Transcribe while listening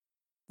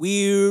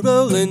We're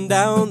rolling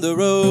down the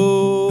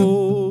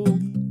road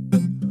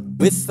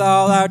with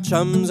all our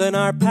chums and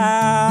our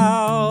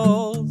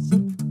pals,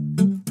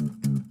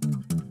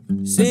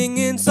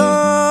 singing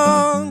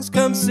songs,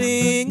 come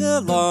sing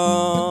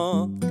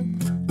along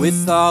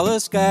with all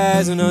us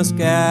guys and us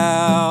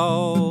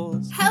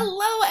gals.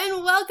 Hello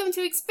and welcome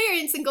to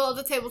Experiencing Gold,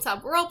 the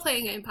tabletop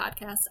role-playing game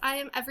podcast. I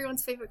am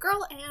everyone's favorite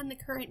girl and the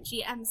current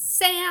GM,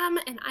 Sam,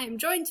 and I am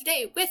joined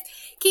today with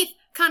Keith,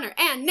 Connor,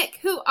 and Nick,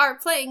 who are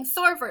playing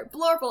Thorvert,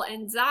 Blorble,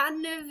 and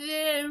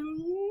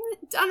Donovan,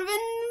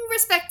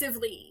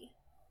 respectively.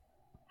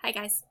 Hi,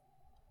 guys.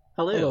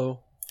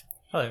 Hello.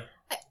 Hello.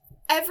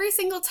 Every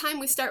single time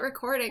we start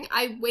recording,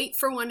 I wait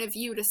for one of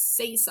you to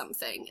say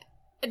something.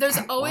 There's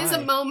always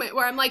a moment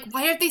where I'm like,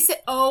 why aren't they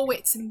saying, oh,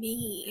 it's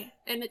me?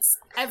 And it's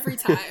every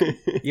time.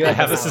 I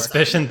have a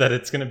suspicion that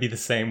it's going to be the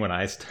same when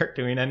I start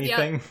doing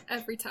anything. Yep,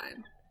 every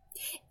time.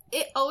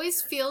 It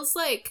always feels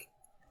like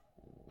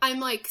I'm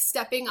like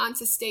stepping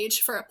onto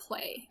stage for a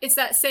play. It's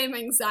that same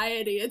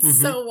anxiety. It's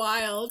so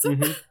wild.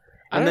 Mm-hmm.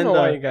 I don't know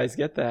why you guys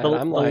get that.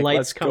 I'm like,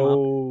 let's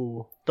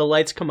go. The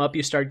lights come up,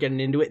 you start getting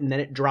into it, and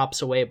then it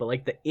drops away. But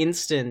like the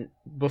instant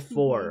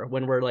before,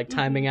 when we're like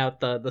timing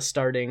out the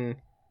starting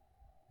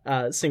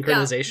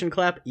synchronization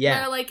clap,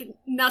 where like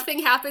nothing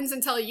happens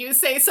until you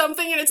say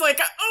something, and it's like,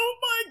 oh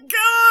my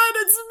god,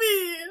 it's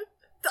me.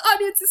 The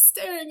audience is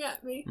staring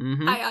at me.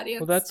 Hi,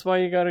 audience. Well, that's why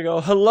you gotta go,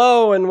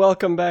 hello and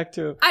welcome back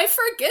to... I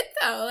forget,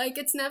 though. Like,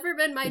 it's never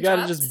been my job. You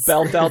gotta just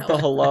belt out the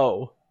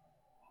hello.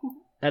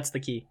 That's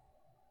the key.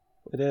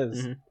 It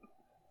is.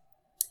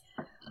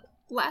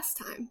 Last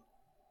time,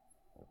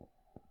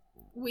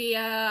 we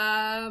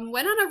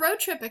went on a road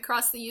trip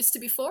across the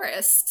used-to-be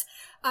forest,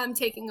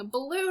 taking a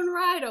balloon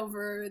ride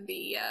over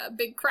the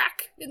big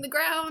crack in the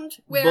ground.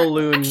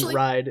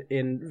 Ride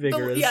in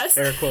vigorous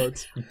air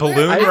quotes.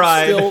 Balloon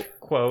ride,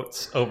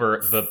 quotes,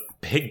 over the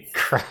big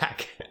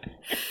crack.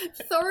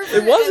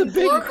 It was a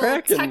big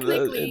crack in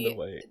the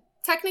way.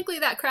 Technically,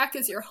 that crack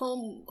is your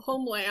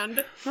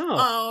homeland.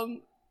 Oh.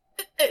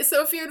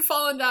 So if you had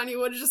fallen down, you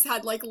would have just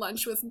had like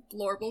lunch with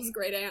Blorble's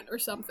great aunt or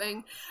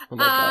something. Oh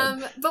my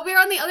God. But we're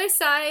on the other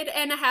side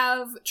and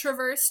have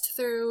traversed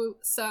through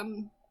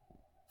some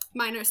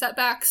minor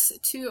setbacks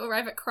to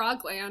arrive at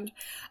Krogland,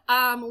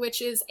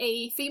 which is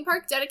a theme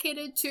park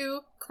dedicated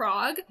to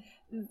Krog.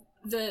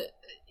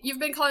 You've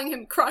been calling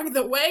him Krog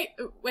the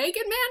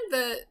Wagon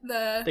Man,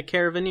 the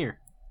Caravaneer.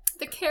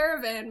 The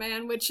Caravan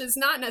Man, which is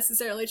not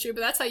necessarily true, but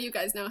that's how you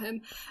guys know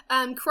him.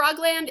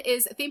 Krogland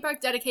is a theme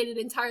park dedicated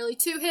entirely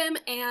to him,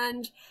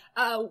 and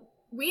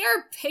we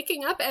are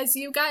picking up as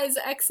you guys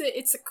exit.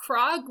 It's a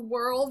Krog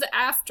world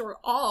after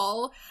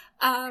all.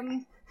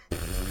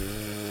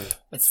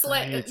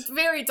 It's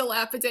very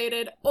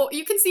dilapidated. Oh,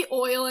 you can see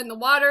oil in the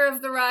water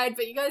of the ride,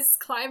 but you guys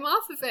climb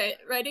off of it,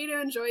 ready to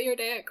enjoy your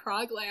day at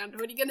Krogland.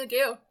 What are you gonna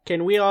do?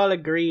 Can we all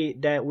agree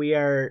that we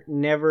are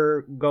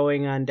never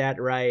going on that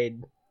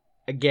ride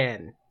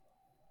again?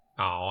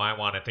 Oh, I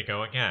wanted to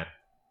go again.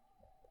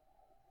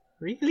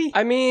 Really?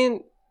 I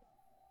mean...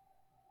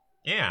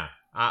 Yeah,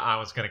 I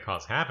was going to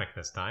cause havoc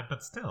this time,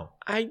 but still.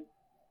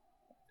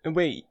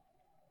 Wait.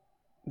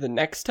 The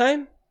next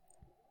time?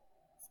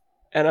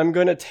 And I'm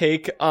going to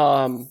take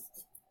one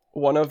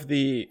of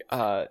the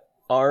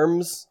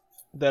arms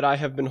that I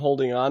have been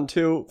holding on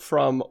to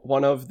from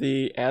one of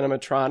the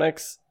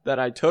animatronics that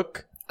I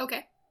took.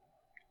 Okay.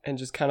 And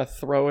just kind of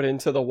throw it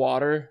into the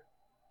water.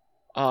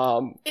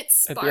 It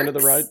sparks at the end of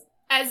the ride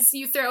as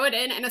you throw it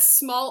in, and a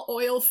small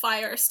oil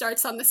fire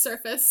starts on the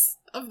surface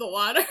of the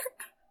water.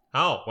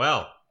 Oh,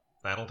 well,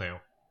 that'll do.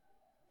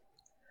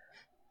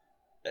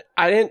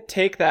 I didn't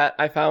take that.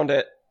 I found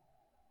it.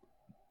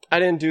 I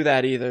didn't do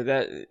that either.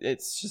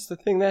 It's just a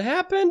thing that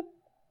happened.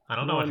 I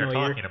don't know what you're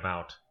talking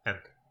about. And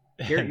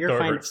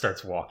Thorvert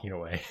starts walking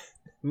away.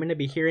 I'm gonna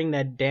be hearing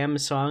that damn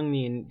song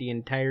the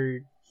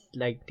entire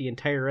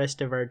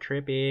rest of our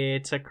trip.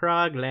 It's a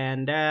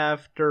Krogland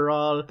after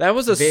all. That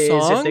was a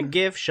song? Visit the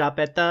gift shop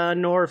at the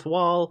North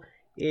Wall.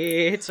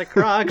 It's a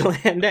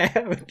Krogland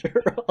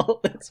after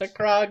all. It's a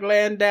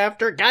Krogland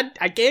after... God,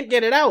 I can't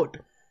get it out.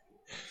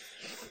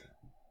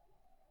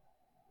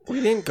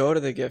 We didn't go to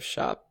the gift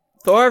shop.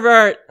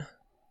 Thorvert!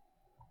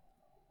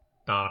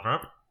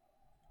 Donovan?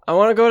 I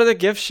want to go to the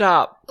gift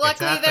shop.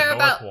 Luckily, there are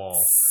about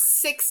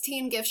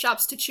 16 gift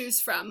shops to choose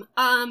from.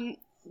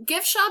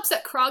 Gift shops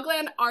at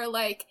Krogland are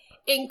like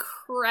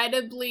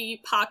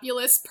incredibly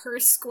populous per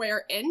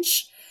square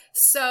inch.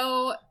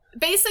 So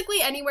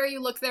basically anywhere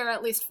you look, there are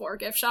at least 4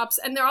 gift shops,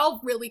 and they're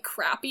all really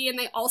crappy, and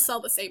they all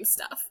sell the same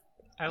stuff.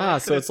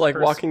 So it's like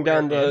walking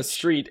down the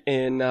street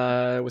in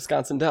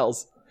Wisconsin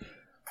Dells.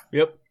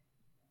 Yep.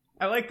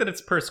 I like that it's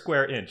per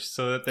square inch,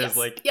 so that there's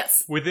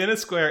within a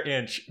square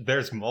inch,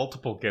 there's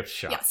multiple gift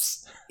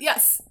shops.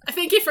 Yes.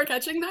 Thank you for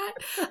catching that.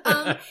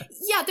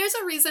 There's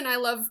a reason I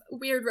love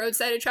weird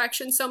roadside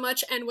attractions so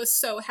much and was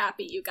so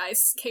happy you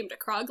guys came to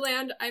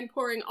Krogland. I'm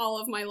pouring all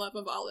of my love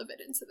of all of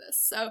it into this.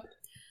 So,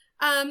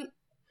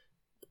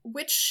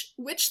 which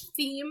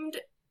themed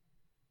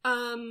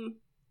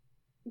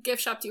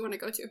gift shop do you want to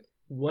go to?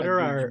 What are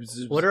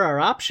our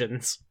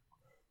options?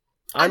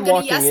 I'm gonna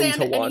walking yes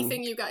into and one.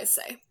 anything you guys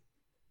say.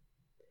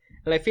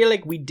 But I feel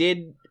like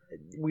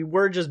we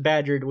were just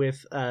badgered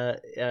with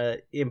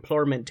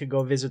implorement to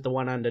go visit the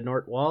one on the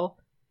North Wall.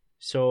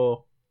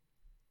 So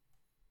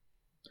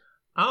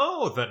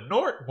the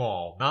North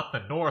Wall, not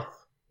the North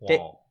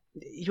Wall.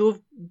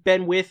 You've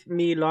been with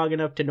me long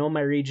enough to know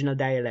my regional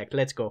dialect.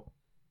 Let's go.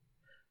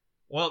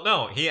 Well,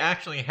 no, he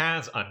actually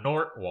has a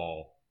North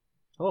Wall.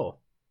 Oh.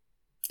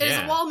 It is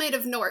a wall made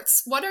of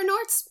Norts. What are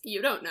Norts?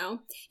 You don't know.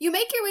 You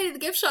make your way to the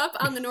gift shop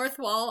on the North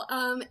Wall,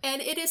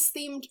 and it is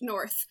themed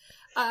North.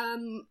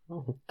 When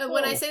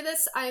I say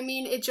this, I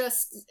mean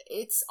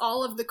it's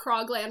all of the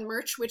Krogland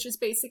merch, which is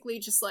basically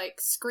just like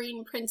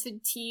screen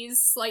printed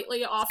tees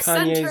slightly off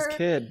center. Kanye's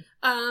kid.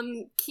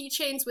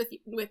 Keychains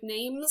with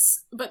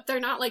names, but they're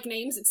not like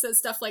names. It says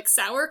stuff like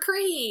sour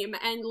cream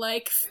and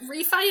like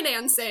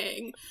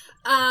refinancing.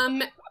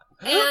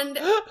 And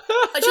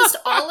just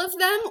all of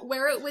them,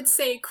 where it would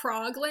say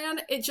Krogland,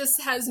 it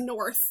just has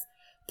North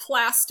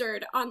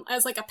plastered on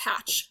as like a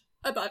patch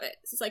above it.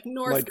 It's like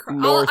North. Like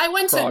North I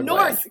went Krogland. to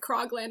North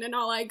Krogland, and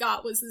all I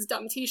got was this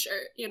dumb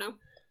T-shirt. You know,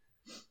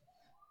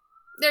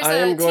 there's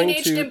a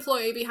teenage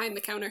employee behind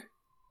the counter.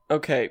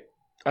 Okay,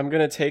 I'm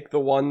gonna take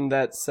the one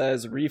that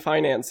says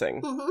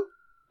refinancing,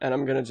 and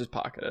I'm gonna just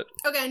pocket it.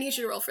 Okay, I need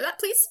you to roll for that,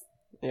 please.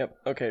 Yep.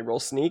 Okay, roll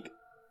sneak.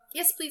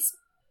 Yes, please.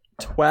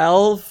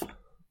 12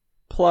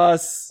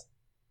 plus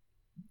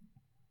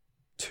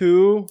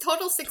 2.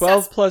 Total success.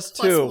 12 plus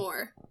 2. Plus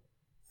more.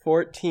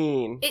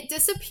 14. It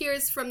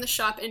disappears from the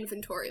shop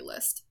inventory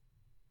list.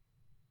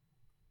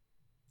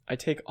 I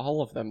take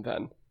all of them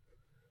then.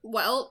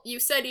 Well,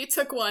 you said you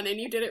took one and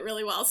you did it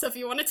really well, so if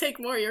you want to take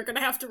more, you're going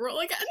to have to roll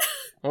again.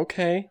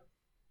 Okay.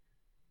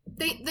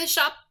 The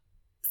shop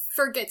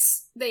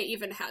forgets they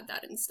even had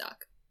that in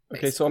stock.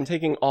 Basically. Okay, so I'm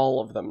taking all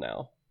of them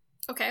now.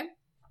 Okay.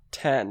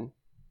 10.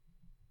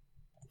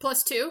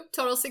 Plus 2,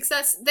 total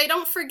success. They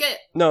don't forget.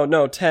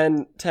 No,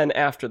 10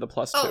 after the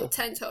plus 2. Oh,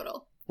 10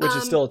 total. Which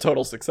is still a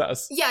total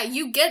success. Yeah,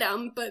 you get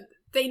them, but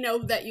they know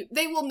that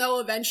they will know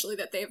eventually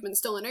that they have been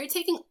stolen. Are you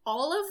taking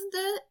all of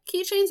the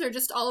keychains or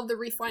just all of the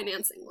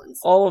refinancing ones?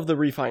 All of the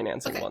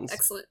refinancing ones.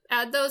 Excellent.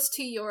 Add those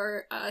to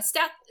your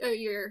stat or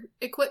your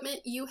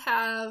equipment. You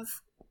have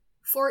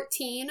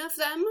 14 of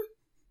them,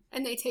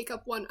 and they take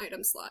up 1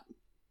 item slot.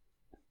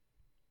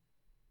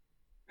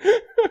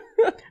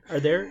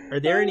 Are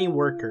there any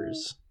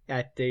workers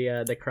at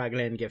the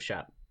Krogland gift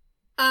shop?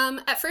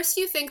 At first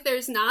you think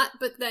there's not,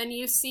 but then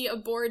you see a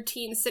bored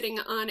teen sitting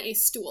on a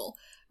stool,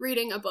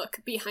 reading a book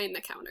behind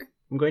the counter.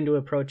 I'm going to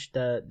approach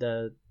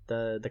the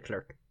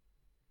clerk.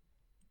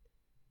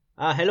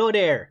 Hello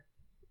there.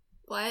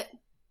 What?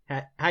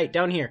 Hi,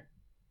 down here.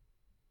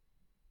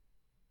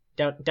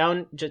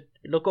 Down, just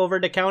look over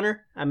the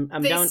counter. I'm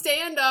they down. They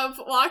stand up,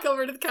 walk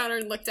over to the counter,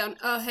 and look down.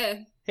 Oh,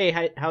 hey. Hey,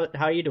 how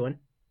are you doing?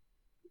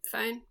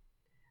 Fine.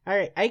 All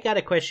right, I got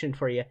a question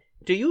for you.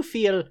 Do you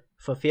feel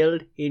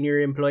fulfilled in your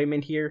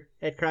employment here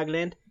at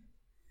Krogland?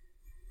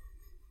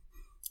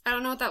 I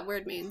don't know what that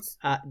word means.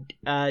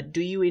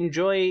 Do you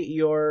enjoy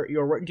your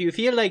work? Do you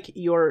feel like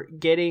you're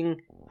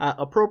getting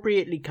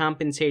appropriately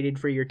compensated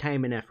for your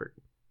time and effort?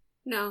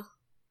 No.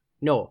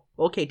 No.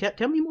 Okay,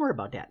 tell me more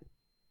about that.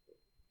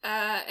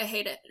 I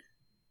hate it.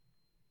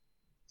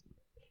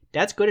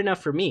 That's good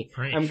enough for me.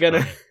 I'm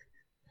gonna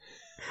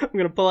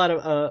pull out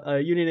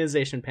a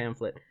unionization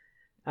pamphlet.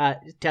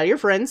 Tell your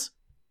friends,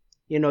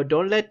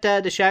 don't let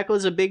the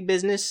shackles of big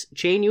business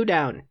chain you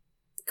down.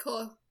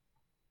 Cool.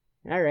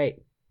 All right.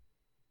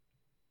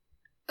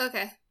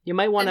 Okay. You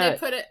might want to... And they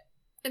put it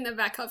in the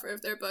back cover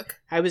of their book.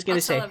 I was going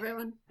to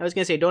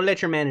say, don't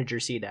let your manager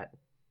see that.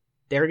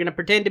 They're going to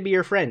pretend to be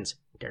your friends.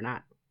 They're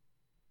not.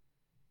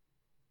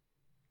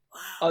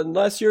 Wow.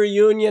 Unless you're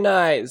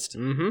unionized.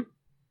 Mm-hmm.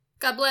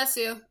 God bless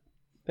you.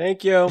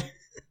 Thank you.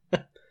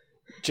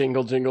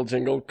 Jingle, jingle,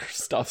 jingle,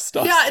 stuff.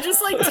 Yeah,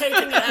 just like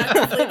taking it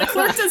actively. The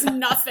clerk does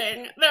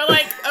nothing. They're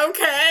like,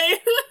 okay,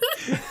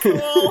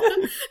 cool.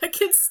 A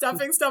kid's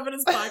stuffing stuff in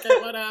his pocket,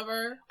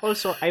 whatever.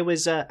 Also, I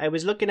was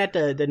looking at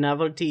the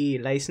novelty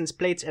license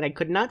plates, and I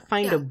could not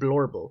find a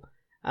blorble.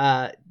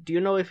 Do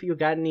you know if you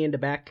got any in the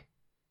back?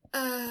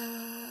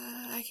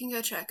 I can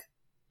go check.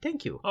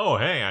 Thank you. Oh,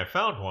 hey, I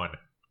found one.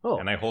 Oh.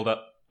 And I hold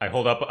up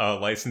a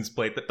license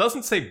plate that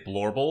doesn't say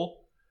blorble.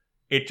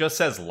 It just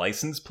says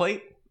license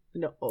plate.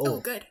 No. Oh,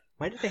 good.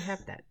 Why did they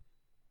have that?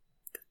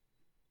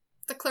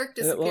 The clerk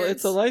disappears. Well,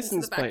 it's a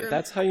license plate.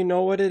 That's how you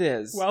know what it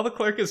is. While the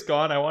clerk is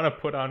gone, I want to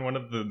put on one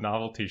of the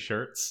novelty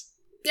shirts.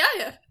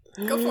 Yeah.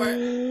 Go for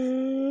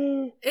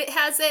it. It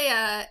has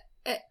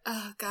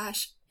oh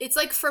gosh. It's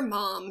like for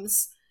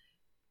moms.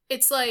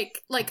 It's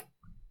like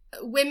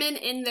women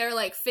in their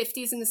like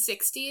 50s and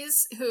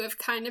 60s who have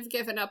kind of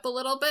given up a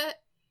little bit.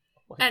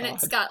 Oh and God.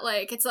 It's got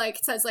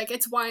it says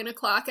it's wine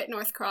o'clock at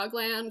North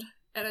Krogland.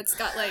 And it's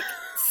got,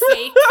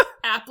 fake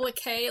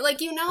applique.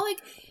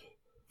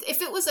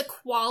 If it was a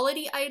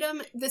quality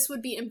item, this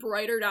would be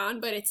embroidered on,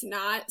 but it's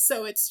not.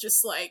 So it's just,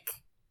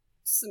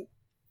 some...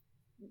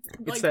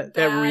 It's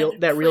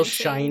that real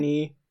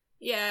shiny...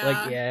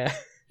 Yeah. Yeah.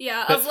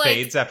 Yeah, that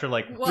fades after,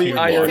 the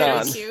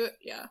iron-on. Cute.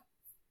 Yeah.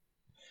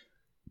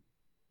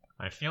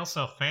 I feel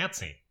so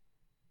fancy.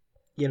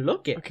 You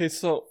look it. Okay,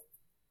 so...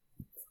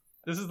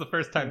 This is the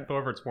first time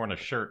Thorbert's worn a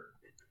shirt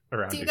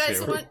around. Do you guys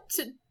want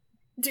to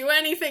do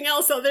anything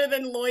else other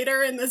than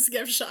loiter in this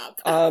gift shop?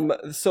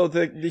 So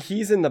the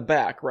he's in the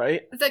back,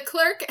 right? The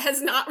clerk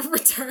has not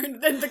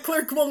returned, and the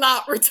clerk will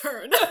not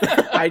return.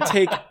 I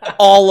take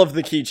all of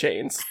the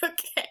keychains.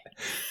 Okay.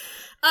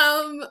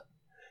 I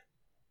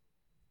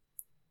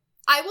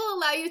will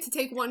allow you to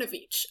take one of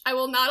each. I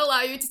will not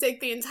allow you to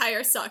take the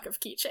entire stock of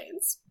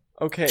keychains.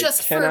 Okay,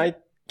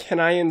 Can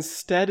I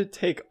instead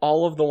take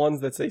all of the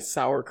ones that say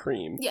sour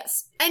cream?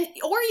 Yes.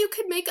 Or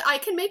I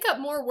can make up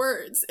more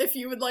words if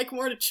you would like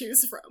more to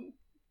choose from.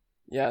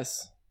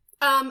 Yes.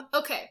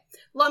 Okay.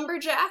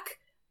 Lumberjack.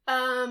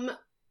 Phalange.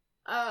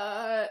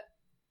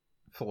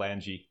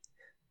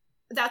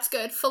 That's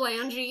good.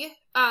 Phalange.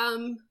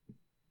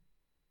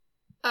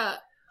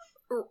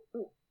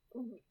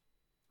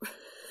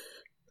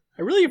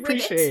 I really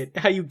appreciate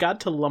how you got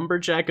to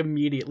Lumberjack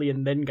immediately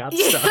and then got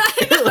stuck.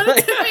 I know,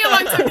 it took me a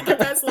long time to get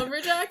past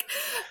Lumberjack.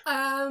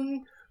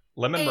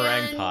 Lemon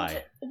meringue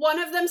pie. One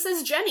of them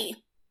says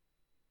Jenny.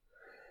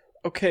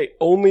 Okay,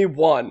 only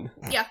one.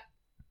 Yeah.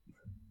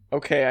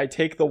 Okay, I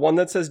take the one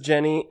that says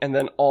Jenny and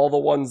then all the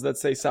ones that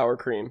say sour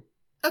cream.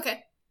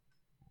 Okay.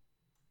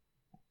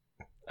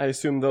 I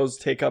assume those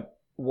take up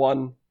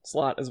one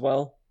slot as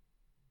well?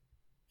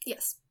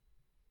 Yes.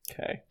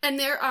 Okay. And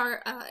there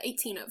are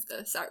 18 of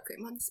the sour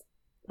cream ones.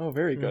 Oh,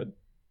 very good.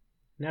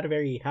 Not a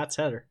very hot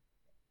setter.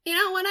 You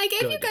know, when I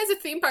gave you guys a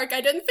theme park,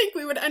 I didn't think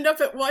we would end up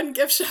at one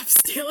gift shop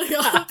stealing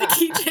all of the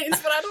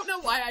keychains, but I don't know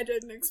why I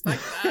didn't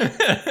expect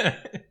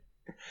that.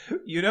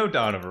 You know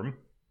Donovan.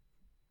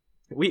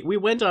 We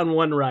went on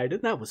one ride,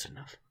 and that was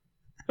enough.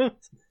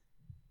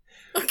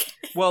 Okay.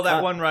 Well,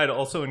 that one ride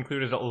also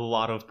included a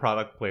lot of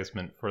product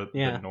placement for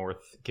the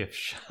North gift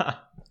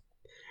shop.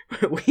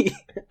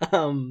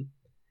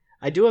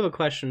 I do have a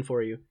question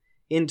for you.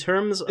 In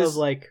terms of,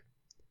 like,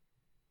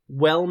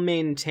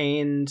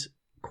 well-maintained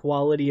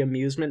quality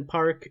amusement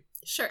park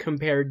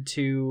compared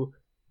to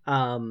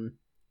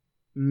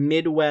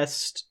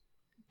Midwest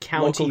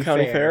County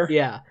Fair.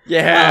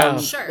 Yeah.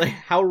 Sure. Like,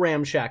 how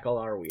ramshackle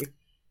are we?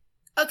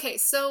 Okay,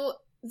 so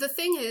the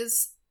thing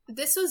is,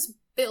 this was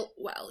built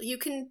well. You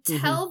can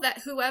tell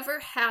that whoever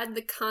had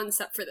the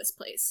concept for this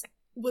place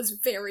was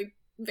very,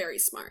 very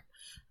smart.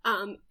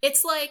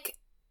 It's like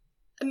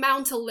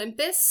Mount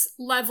Olympus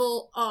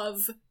level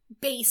of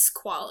base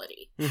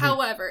quality.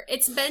 However,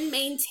 it's been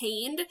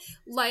maintained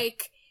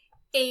like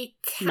a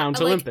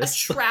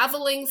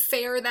traveling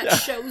fair that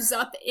shows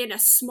up in a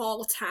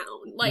small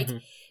town. Like,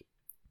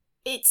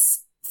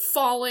 it's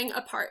falling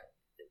apart.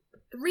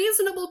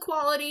 Reasonable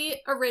quality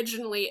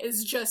originally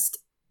is just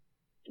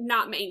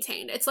not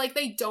maintained. It's like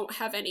they don't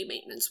have any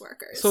maintenance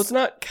workers. So it's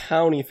not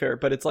county fair,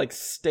 but it's like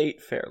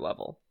state fair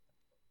level.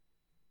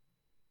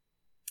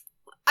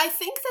 I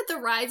think that the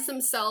rides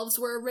themselves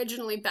were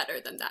originally better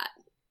than that.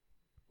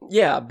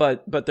 Yeah,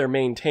 but they're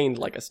maintained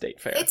like a state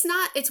fair. It's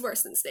not. It's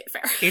worse than state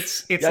fair.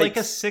 It's like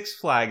a Six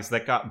Flags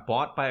that got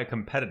bought by a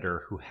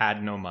competitor who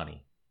had no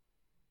money.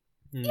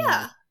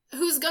 Yeah,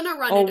 who's gonna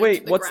run? Oh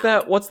wait, what's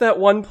ground? that? What's that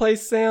one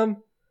place, Sam?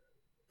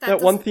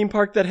 That one theme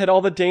park that had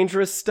all the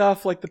dangerous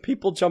stuff, like the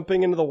people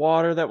jumping into the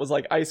water that was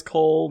like ice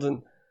cold,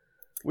 and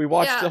we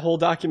watched a whole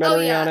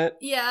documentary on it.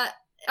 Yeah.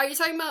 Are you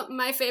talking about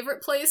my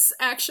favorite place,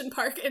 Action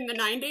Park in the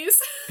 90s?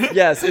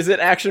 Yes, is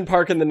it Action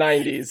Park in the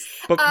 90s,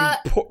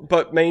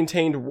 but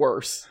maintained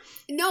worse?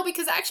 No,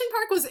 because Action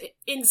Park was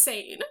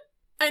insane.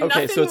 And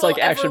okay, so it's like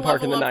Action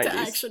Park in the 90s.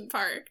 Action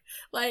Park.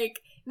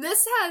 Like,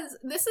 this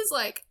is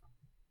like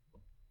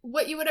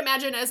what you would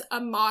imagine as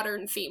a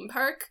modern theme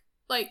park.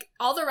 Like,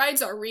 all the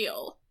rides are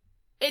real.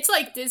 It's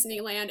like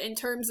Disneyland in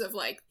terms of,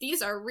 like,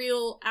 these are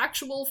real,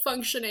 actual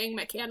functioning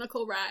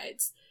mechanical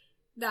rides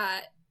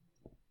that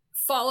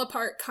fall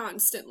apart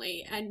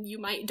constantly and you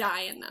might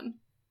die in them.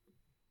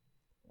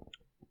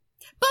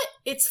 But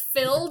it's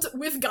filled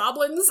with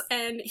goblins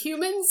and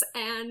humans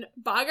and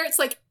boggarts.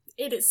 Like,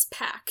 it is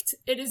packed.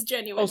 It is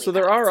genuinely so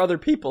there are other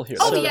people here.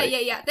 Oh,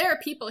 yeah. There are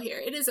people here.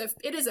 It is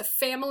a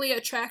family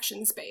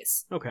attraction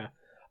space. Okay.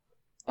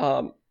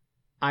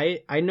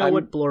 I know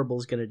what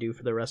Blorble's gonna do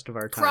for the rest of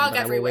our time, Krog but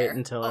everywhere, I will wait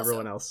until also.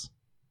 everyone else.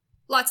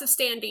 Lots of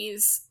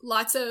standees,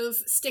 lots of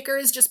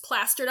stickers just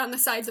plastered on the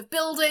sides of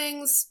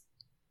buildings.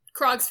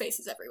 Krog's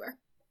faces everywhere.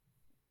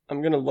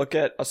 I'm gonna look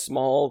at a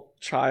small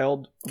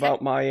child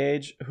about my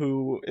age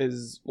who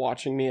is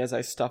watching me as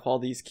I stuff all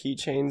these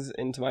keychains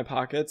into my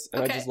pockets,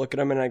 and I just look at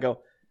him and I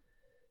go,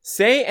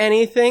 "Say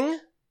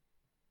anything,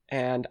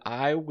 and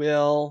I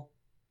will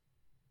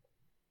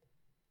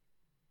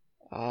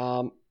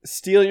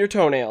steal your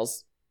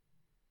toenails."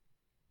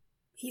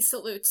 He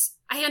salutes.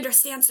 I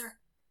understand, sir.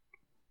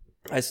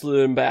 I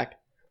salute him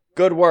back.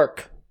 Good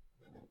work.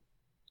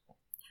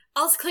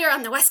 All's clear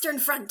on the western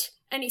front.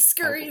 And he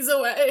scurries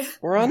away.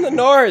 We're on the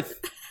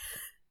north!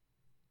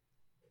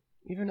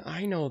 Even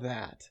I know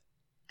that.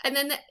 And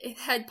then the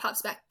head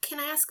pops back. Can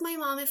I ask my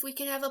mom if we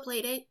can have a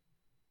play date?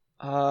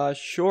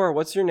 Sure.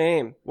 What's your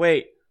name?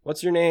 Wait,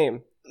 what's your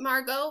name?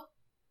 Margot.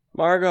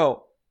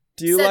 Margot,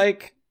 do you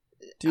like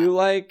Do you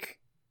like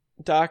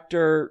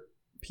Dr.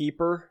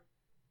 Peeper?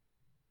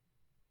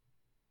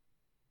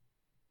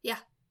 Yeah.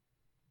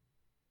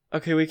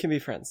 Okay, we can be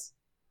friends.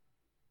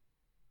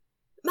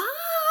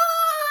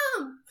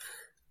 Mom!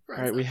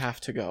 Alright, we have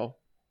to go.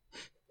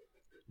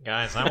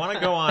 Guys, I want to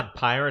go on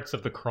Pirates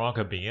of the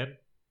Caribbean.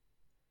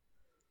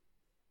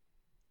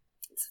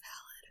 It's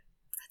valid.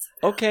 That's a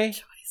valid okay.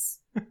 choice.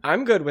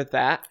 I'm good with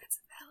that. It's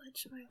a valid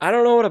choice. I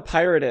don't know what a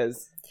pirate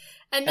is.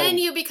 And then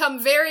you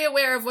become very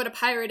aware of what a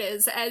pirate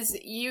is as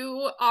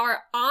you are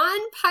on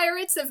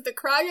Pirates of the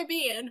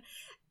Caribbean.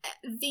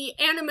 The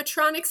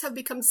animatronics have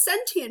become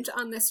sentient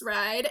on this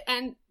ride,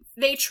 and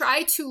they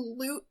try to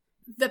loot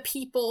the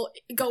people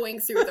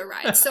going through the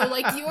ride. So,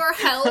 like, you are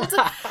held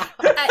at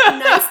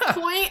knife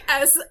point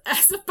as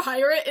a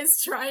pirate is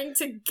trying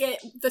to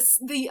get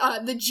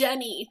the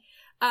Jenny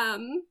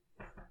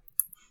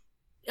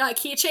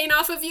keychain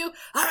off of you.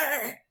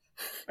 Arr!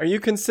 Are you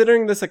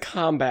considering this a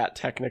combat,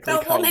 technically?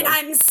 The woman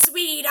I'm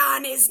sweet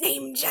on is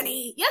named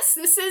Jenny. Yes,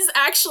 this is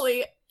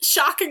actually,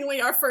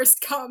 shockingly, our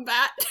first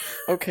combat.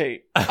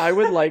 Okay, I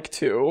would like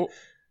to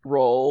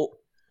roll...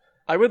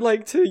 I would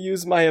like to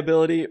use my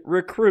ability,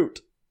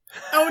 Recruit.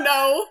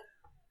 Oh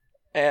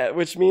no.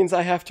 Which means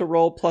I have to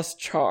roll plus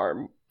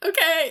Charm.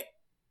 Okay.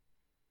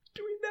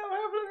 Do we now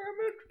have an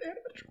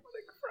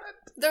animatronic friend?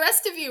 The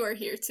rest of you are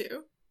here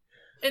too.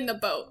 In the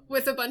boat,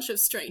 with a bunch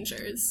of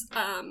strangers.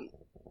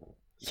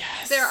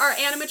 Yes. There are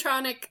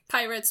animatronic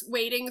pirates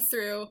wading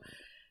through.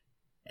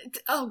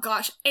 Oh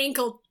gosh,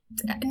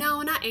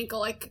 no, not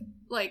ankle,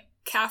 like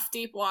calf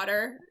deep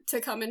water to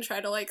come and try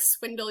to like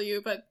swindle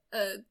you. But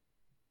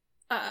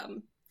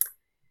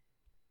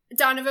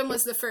Donovan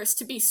was the first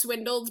to be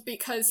swindled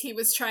because he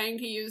was trying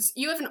to use.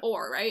 You have an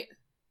oar, right?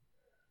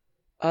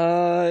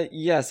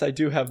 Yes, I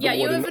do have the wooden oar.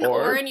 Yeah, you have an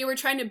oar, and you were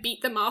trying to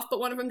beat them off, but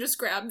one of them just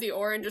grabbed the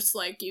oar and just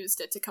like used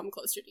it to come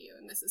closer to you,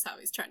 and this is how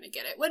he's trying to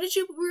get it. What did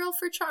you roll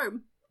for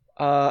charm?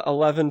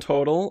 11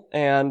 total,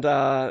 and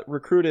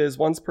Recruit is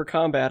once per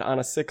combat on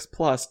a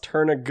 6+,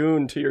 turn a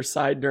goon to your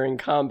side during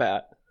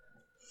combat.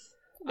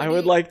 I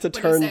would like to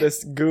turn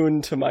this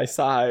goon to my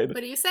side.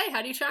 What do you say?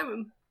 How do you charm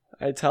him?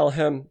 I tell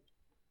him,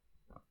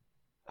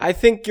 I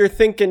think you're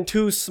thinking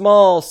too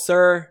small,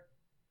 sir.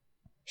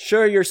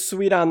 Sure, you're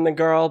sweet on the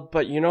girl,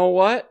 but you know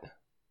what?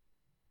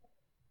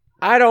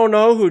 I don't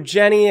know who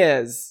Jenny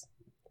is.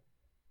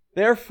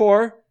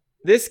 Therefore,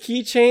 this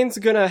keychain's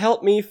gonna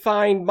help me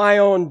find my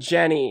own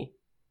Jenny.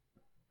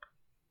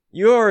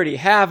 You already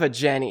have a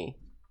Jenny.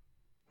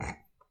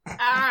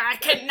 I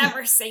can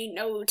never say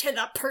no to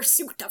the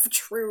pursuit of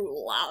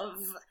true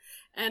love.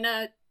 And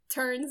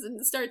turns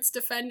and starts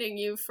defending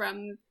you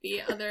from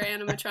the other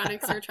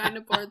animatronics who are trying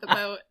to board the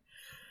boat.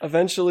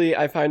 Eventually,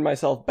 I find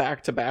myself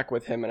back to back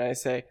with him, and I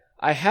say,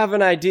 I have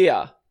an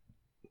idea.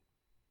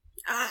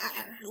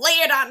 Lay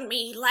it on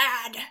me,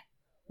 lad.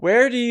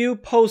 Where do you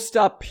post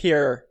up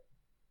here?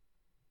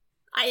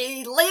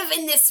 I live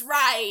in this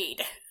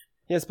ride.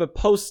 Yes, but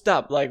post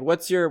up. Like,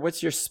 what's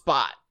your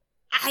spot?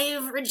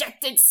 I've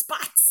rejected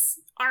spots.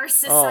 Our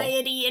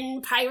society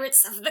in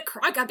Pirates of the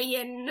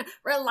Caribbean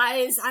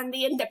relies on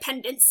the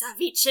independence of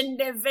each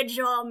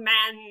individual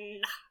man.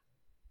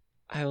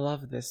 I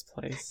love this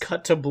place.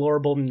 Cut to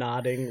Blorble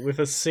nodding with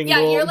a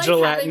single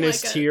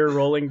gelatinous tear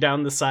rolling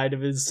down the side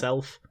of his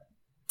self.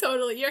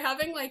 Totally. You're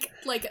having like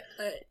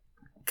a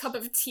cup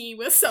of tea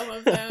with some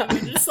of them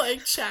and just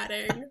like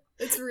chatting.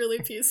 It's really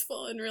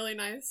peaceful and really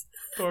nice.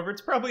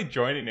 Thorbert's probably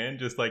joining in,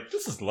 just like,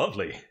 this is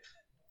lovely.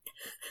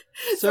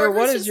 Sir,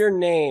 what is your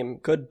name,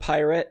 good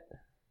pirate?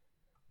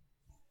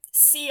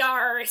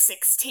 CR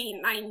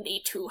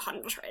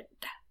 1690-200.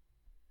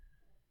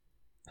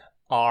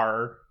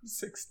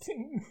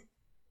 R16.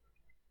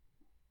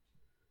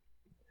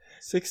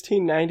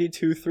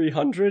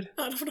 1692-300?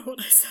 I don't know what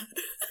I said.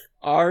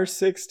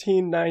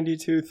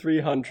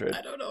 R1692-300.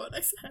 I don't know what I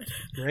said.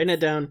 Write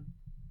it down.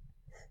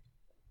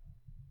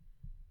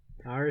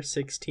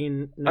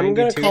 R1692. I'm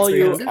gonna call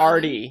you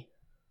Artie.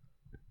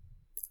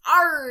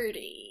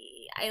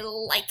 Artie. I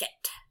like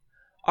it.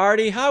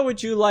 Artie, how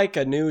would you like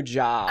a new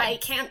job? I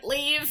can't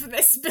leave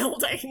this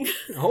building.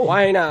 Oh,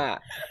 why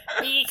not?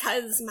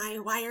 Because my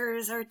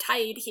wires are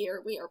tied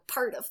here. We are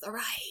part of the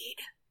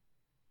ride.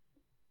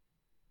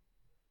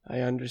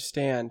 I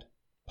understand.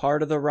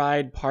 Part of the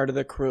ride, part of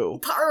the crew.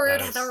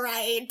 Part of the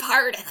ride,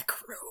 part of the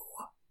crew.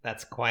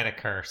 That's quite a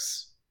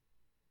curse.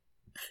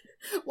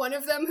 One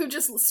of them who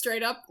just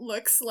straight up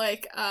looks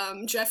like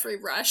Jeffrey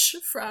Rush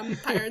from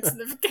Pirates of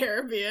the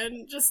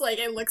Caribbean. Just like,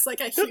 it looks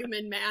like a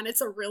human man.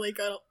 It's a really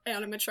good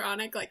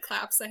animatronic, like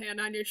claps a hand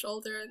on your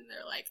shoulder and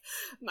they're like,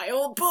 my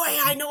old boy,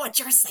 I know what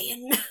you're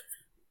saying.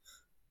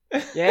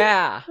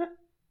 Yeah.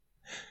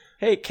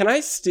 Hey, can I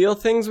steal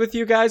things with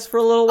you guys for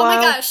a little while?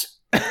 Oh my gosh.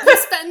 We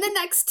spend the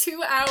next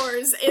 2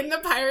 hours in the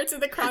Pirates of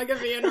the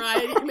Caribbean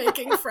ride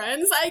making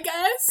friends, I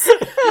guess.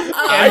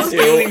 I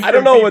do. I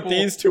don't know what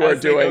these two are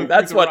doing.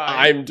 That's what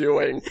I'm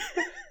doing.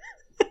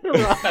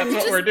 That's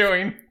what we're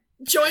doing.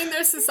 Join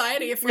their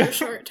society for a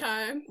short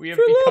time. We have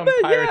become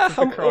Pirates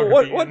of the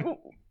Caribbean.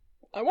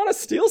 I want to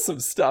steal some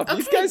stuff. Okay,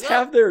 these guys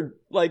have their,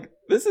 like,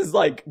 this is,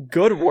 like,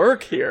 good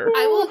work here.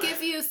 I will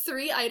give you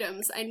 3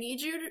 items. I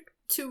need you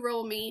to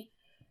roll me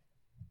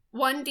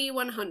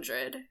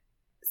 1d100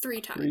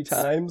 3 times. 3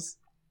 times?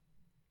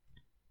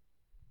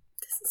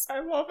 This is I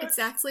love it.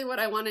 Exactly what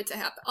I wanted to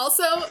happen.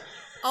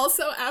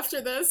 Also,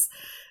 after this,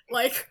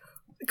 like,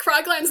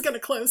 Krogland's gonna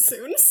close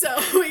soon, so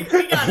we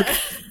gotta...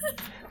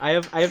 I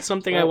have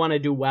something I want to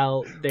do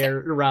while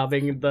they're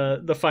robbing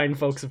the fine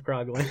folks of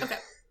Krogland. Okay.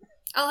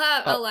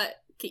 I'll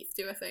let Keith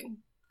do a thing.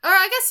 Or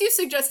I guess you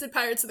suggested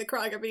Pirates of the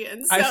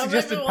Krogabeans, so I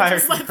suggested maybe we'll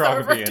Pirates just let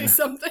Thorvert do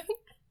something.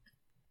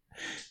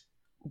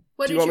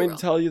 Do you want me to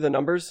tell you the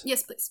numbers?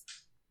 Yes, please.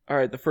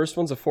 Alright, the first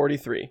one's a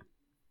 43.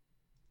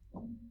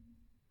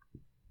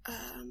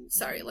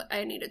 Sorry,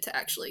 I needed to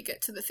actually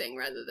get to the thing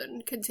rather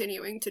than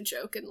continuing to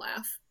joke and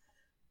laugh.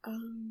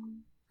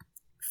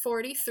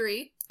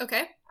 43.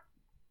 Okay.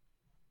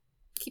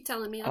 Keep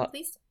telling me on,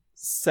 please.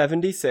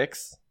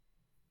 76.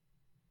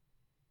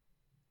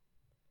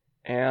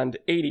 And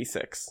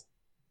 86.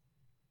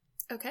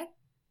 Okay.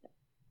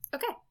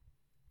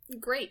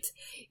 Great.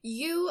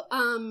 You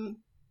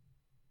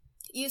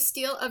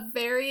steal a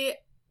very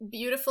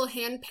beautiful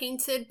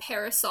hand-painted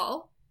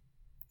parasol.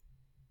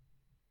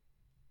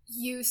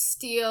 You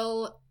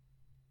steal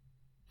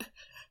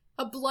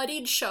a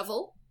bloodied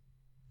shovel.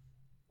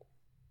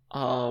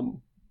 I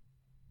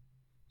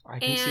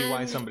can see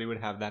why somebody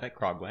would have that at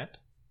Krogland.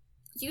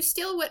 You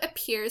steal what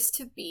appears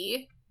to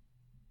be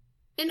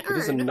an urn.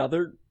 There's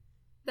another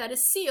that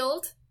is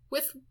sealed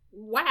with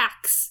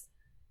wax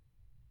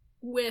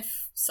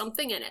with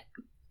something in it.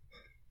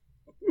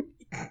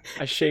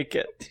 I shake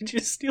it. Did you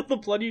steal the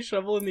bloody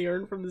shovel and the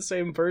urn from the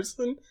same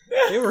person?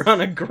 They were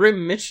on a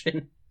grim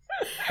mission.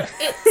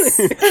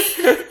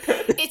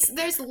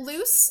 There's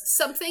loose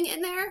something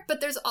in there,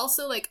 but there's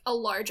also like a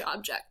large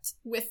object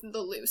with the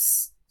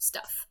loose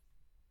stuff.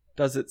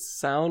 Does it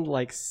sound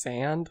like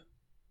sand?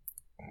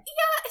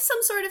 Yeah,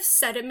 some sort of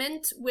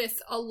sediment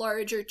with a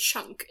larger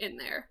chunk in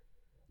there.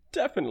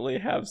 Definitely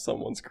have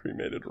someone's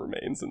cremated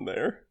remains in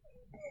there.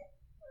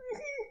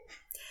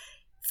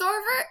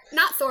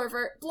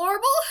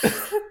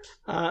 Blorble?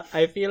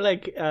 I feel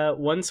like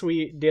once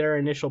we did our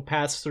initial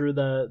pass through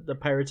the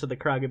Pirates of the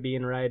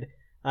Krogabean ride,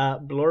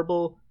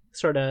 Blorble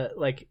sort of,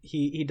 like,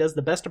 he does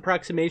the best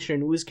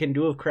approximation Ooze can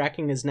do of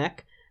cracking his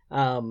neck,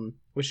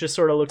 which just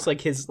sort of looks like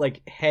his,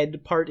 like,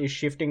 head part is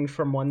shifting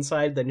from one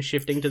side, then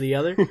shifting to the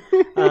other.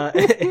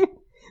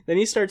 Then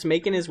he starts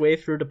making his way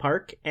through the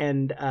park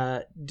and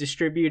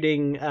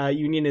distributing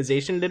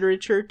unionization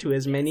literature to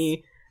as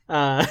many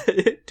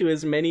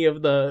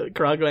of the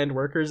Krogland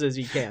workers as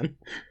he can.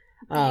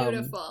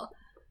 Beautiful.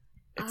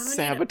 It's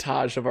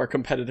sabotage of our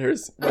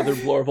competitors, whether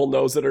Blorble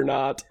knows it or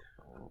not.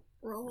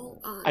 Roll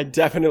on. I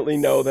definitely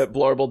know that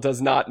Blorble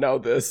does not know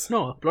this.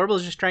 No,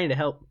 Blorble's just trying to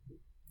help.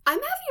 I'm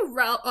having you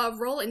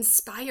roll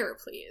Inspire,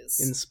 please.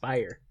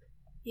 Inspire.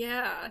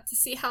 Yeah, to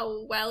see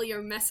how well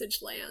your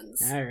message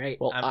lands. All right.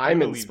 Well,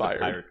 I'm inspired. Leave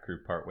the pirate crew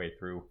partway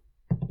through.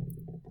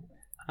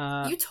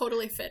 You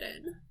totally fit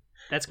in.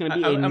 That's going to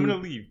be I'm going to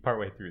leave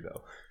partway through,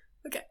 though.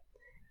 Okay.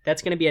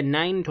 That's going to be a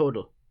 9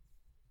 total.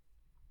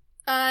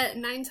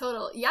 9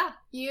 total. Yeah,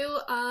 you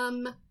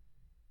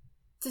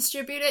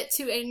distribute it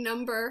to a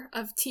number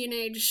of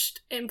teenage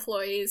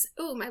employees.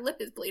 Ooh, my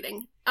lip is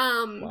bleeding.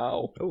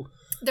 Wow. Oh.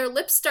 Their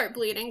lips start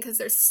bleeding because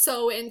they're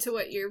so into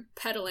what you're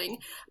peddling.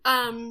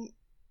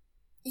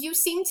 You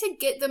seem to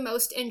get the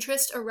most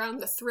interest around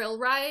the thrill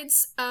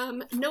rides.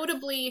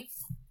 Notably,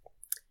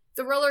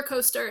 the roller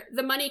coaster,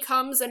 The Money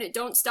Comes and It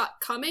Don't Stop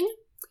Coming,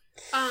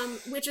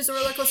 which is a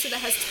roller coaster that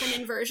has 10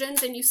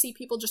 inversions, and you see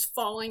people just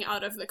falling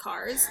out of the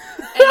cars.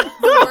 And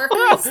the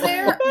workers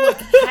there look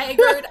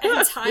haggard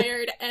and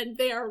tired, and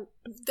they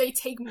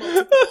take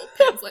multiple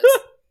pamphlets.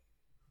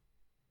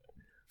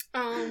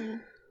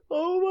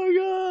 Oh my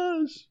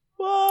gosh!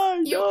 Why?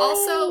 You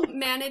also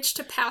managed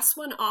to pass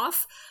one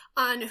off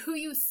on who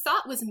you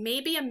thought was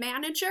maybe a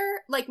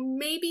manager,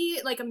 maybe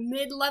a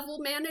mid-level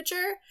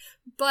manager,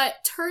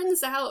 but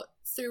turns out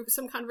through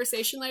some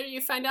conversation later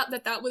you find out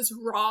that was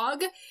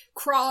Rog,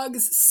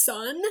 Krog's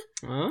son,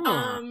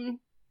 who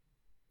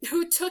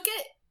took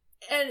it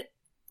and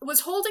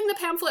was holding the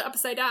pamphlet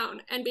upside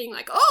down and being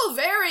like, "Oh,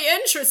 very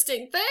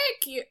interesting,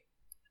 thank you,"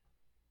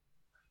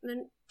 and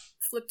then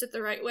flipped it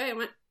the right way and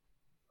went,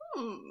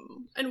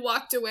 and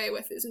walked away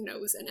with his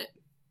nose in it.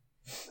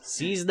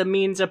 Seize the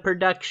means of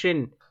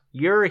production.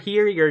 You're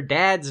here, your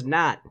dad's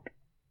not.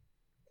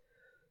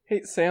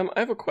 Hey, Sam, I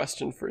have a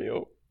question for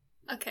you.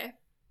 Okay.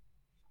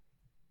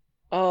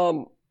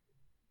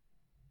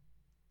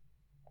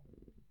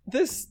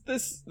 This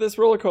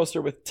roller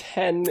coaster with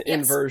 10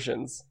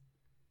 inversions.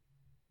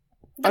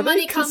 The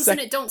money comes and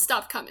it don't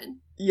stop coming.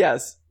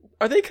 Yes.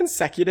 Are they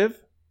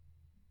consecutive?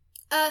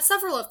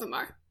 Several of them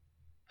are.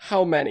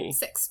 How many?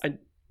 6.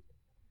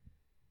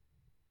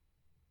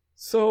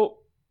 So,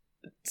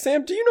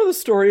 Sam, do you know the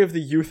story of the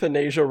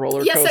euthanasia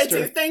roller coaster? Yes, I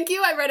do. Thank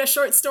you. I read a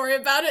short story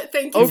about it.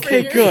 Thank you.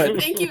 Okay, good.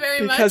 Thank you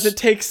very much. Because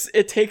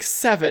it takes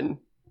 7,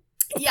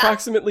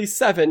 approximately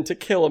 7, to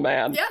kill a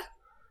man. Yeah.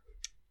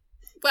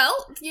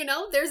 Well,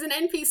 there's an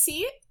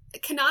NPC, a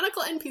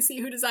canonical NPC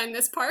who designed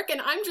this park,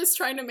 and I'm just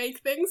trying to make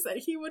things that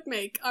he would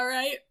make,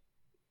 alright?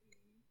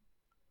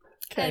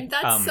 Okay. And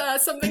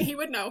that's something he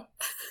would know.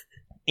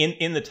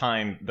 In the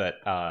time that,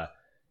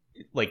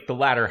 the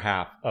latter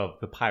half of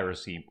the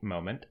piracy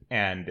moment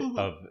and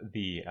of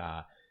the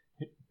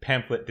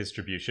pamphlet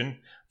distribution,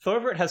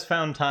 Thorvert has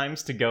found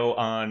times to go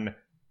on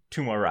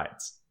 2 more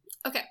rides.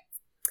 Okay.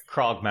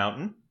 Krog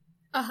Mountain.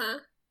 Uh-huh.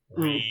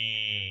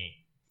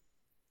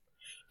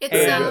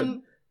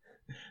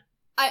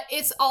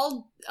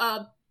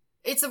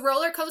 It's a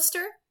roller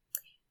coaster,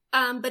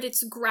 but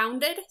it's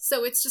grounded,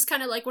 so it's just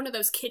kind of like one of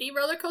those kiddie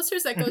roller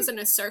coasters that goes in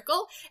a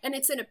circle, and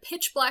it's in a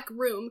pitch black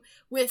room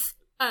with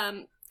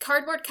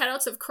cardboard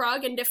cutouts of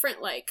Krog in different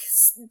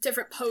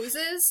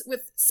poses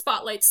with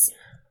spotlights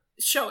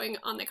showing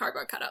on the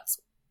cardboard cutouts.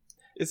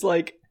 It's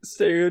like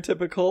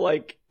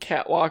stereotypical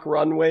catwalk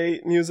runway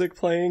music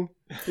playing.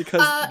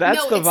 Because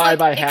that's the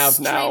vibe I have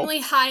now.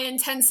 Extremely high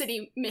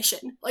intensity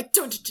mission,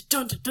 dun dun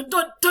dun dun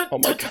dun dun. Oh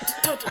my god!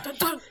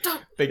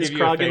 They give you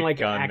Krog in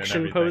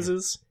action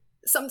poses.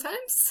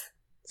 Sometimes.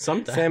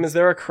 Sam, is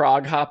there a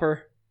Krog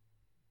hopper?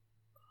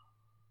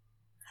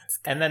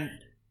 And then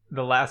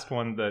the last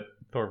one that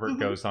Thorvert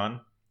goes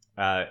on,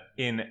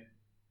 in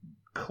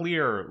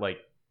clear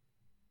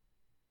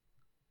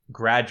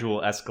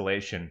gradual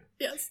escalation.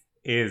 Yes.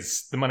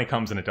 Is the money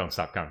comes and it don't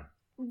stop coming.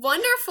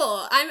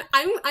 Wonderful.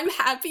 I'm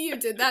happy you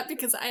did that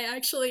because I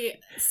actually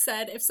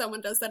said if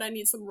someone does that I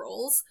need some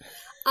rolls.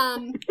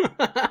 So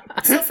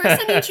first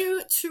I need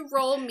you to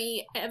roll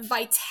me a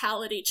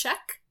vitality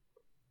check.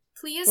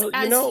 Please, well,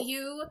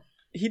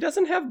 he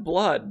doesn't have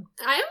blood.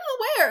 I am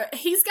aware.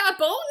 He's got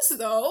bones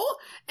though.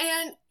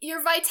 And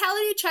your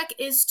vitality check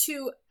is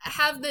to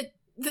have the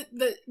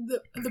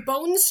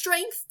bone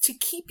strength to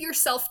keep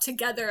yourself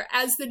together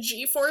as the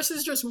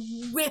G-forces just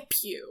whip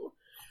you.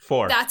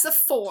 4. That's a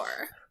 4.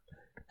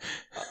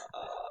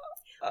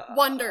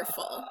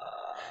 Wonderful.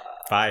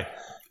 5.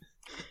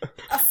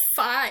 A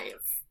 5.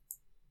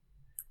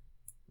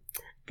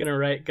 Gonna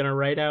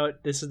write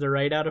out. This is the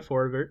write out of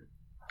Thorvert.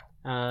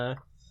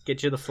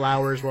 Get you the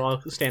flowers. We'll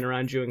all stand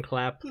around you and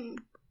clap.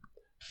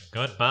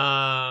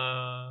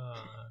 Goodbye.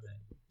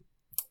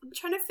 I'm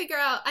trying to figure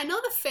out. I know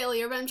the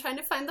failure, but I'm trying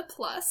to find the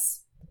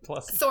plus.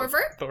 Plus,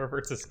 Thorvert.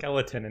 Thorvert's a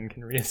skeleton and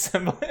can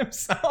reassemble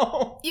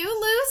himself. You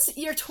lose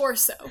your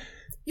torso.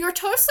 Your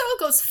torso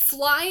goes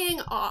flying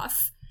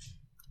off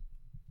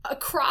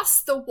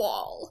across the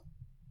wall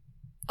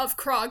of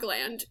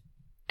Krogland,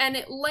 and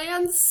it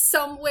lands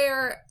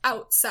somewhere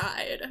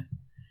outside.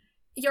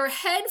 Your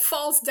head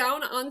falls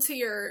down onto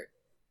your,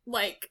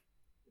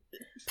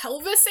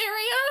 pelvis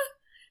area.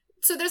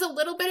 So there's a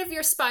little bit of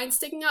your spine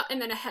sticking out,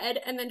 and then a head,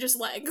 and then just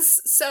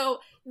legs. So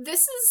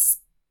this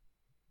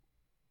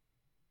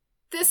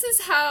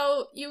is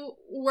how you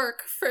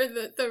work for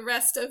the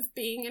rest of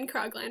being in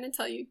Krogland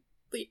until you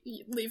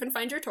leave and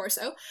find your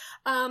torso.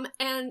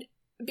 And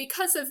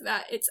because of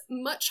that, it's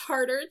much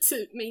harder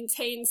to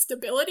maintain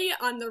stability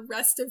on the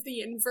rest of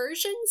the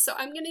inversion, so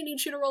I'm going to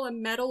need you to roll a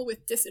metal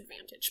with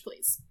disadvantage,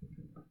 please.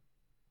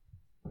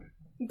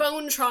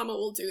 Bone trauma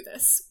will do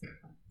this.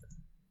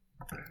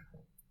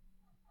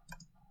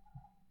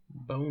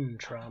 Bone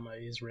trauma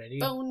is ready.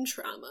 Bone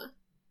trauma.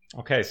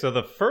 Okay, so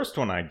the first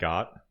one I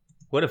got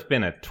would have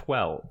been a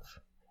 12.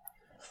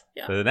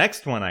 Yeah. The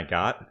next one I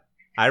got,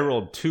 I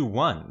rolled 2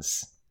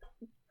 1s.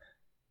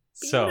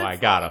 So I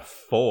got a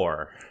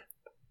 4.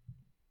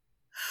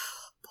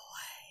 Oh, boy.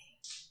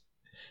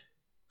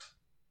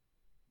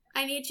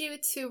 I need you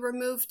to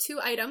remove 2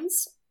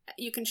 items.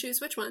 You can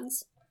choose which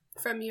ones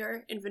from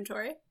your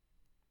inventory,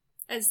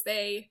 as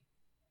they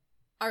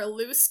are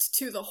loosed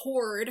to the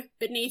hoard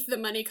beneath the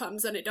money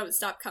comes and it don't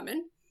stop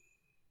coming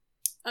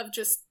of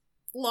just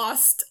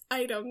lost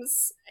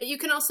items. You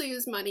can also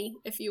use money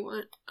if you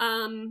want.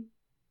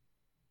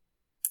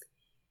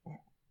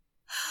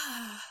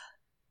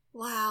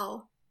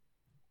 Wow.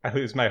 I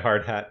lose my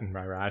hard hat and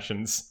my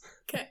rations.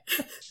 Okay.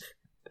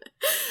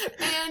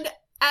 And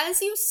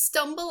as you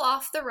stumble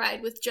off the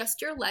ride with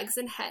just your legs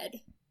and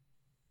head,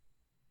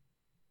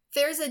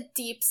 there's a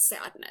deep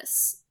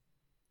sadness.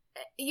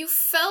 You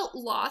felt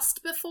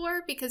lost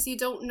before because you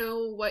don't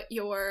know what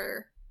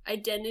your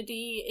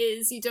identity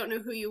is, you don't know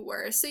who you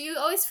were, so you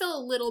always feel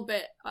a little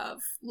bit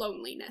of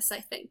loneliness, I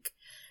think.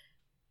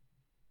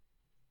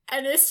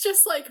 And it's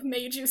just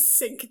made you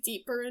sink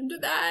deeper into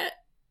that.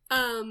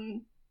 For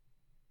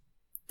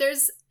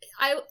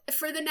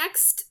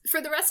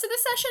the rest of the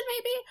session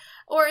maybe,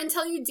 or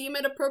until you deem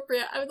it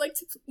appropriate, I would like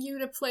you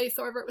to play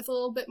Thorvert with a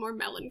little bit more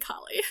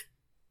melancholy.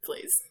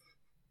 Please.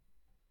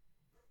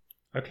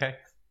 Okay.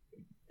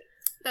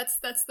 That's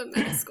the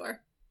meta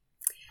score.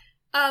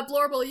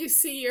 Blorble, you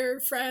see your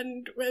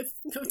friend with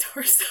no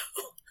torso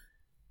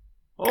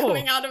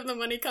coming out of the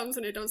money comes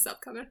and it don't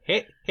stop coming.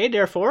 Hey,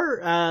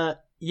 therefore,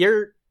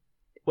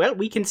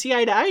 we can see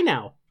eye to eye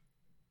now.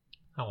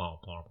 Hello,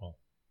 Blorble.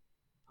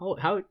 Oh,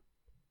 how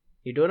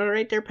you doing all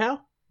right there,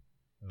 pal?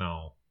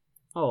 No.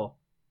 Oh.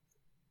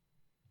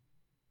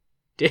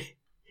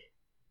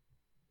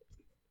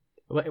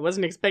 I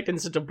wasn't expecting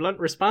such a blunt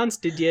response.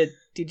 Did you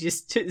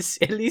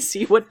at least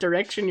see what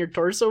direction your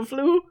torso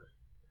flew?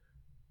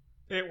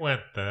 It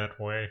went that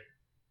way.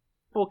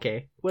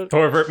 Okay. Well,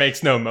 Thorvert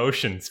makes no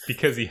motions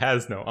because he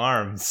has no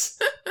arms.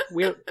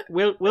 we'll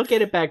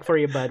get it back for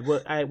you, bud.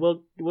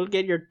 We'll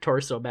get your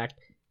torso back.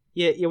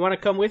 You want to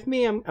come with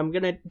me? I'm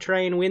gonna try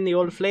and win the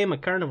old Flame a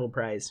carnival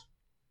prize.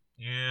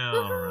 Yeah,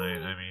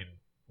 alright. I mean,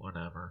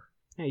 whatever.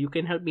 Yeah, you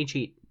can help me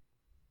cheat.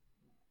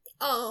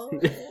 Oh.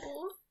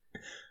 I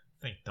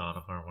think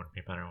Donovan would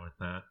be better with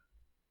that.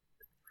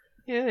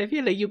 Yeah, I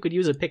feel like you could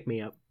use a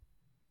pick-me-up.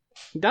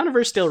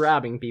 Donover's still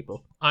robbing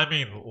people. I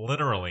mean,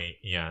 literally,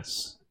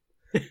 yes.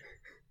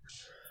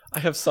 I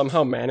have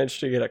somehow managed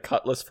to get a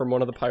cutlass from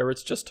one of the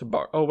pirates just to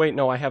borrow. Oh, wait,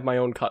 no, I have my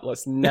own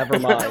cutlass. Never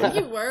Don't mind.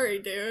 you worry,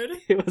 dude.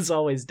 It was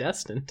always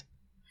destined.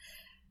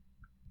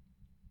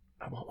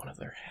 I want one of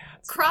their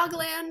hats.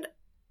 Krogland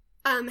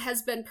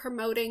has been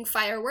promoting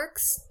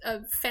fireworks,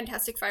 a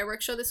fantastic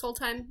fireworks show this whole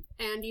time,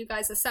 and you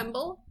guys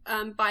assemble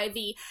by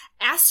the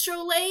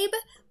astrolabe,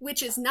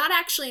 which is not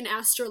actually an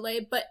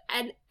astrolabe, but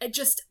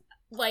just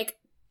like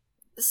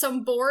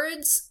some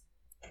boards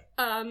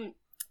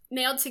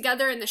nailed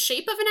together in the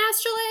shape of an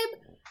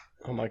astrolabe.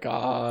 Oh my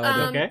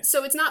god. Okay.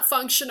 So it's not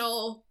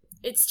functional.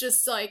 It's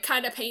just like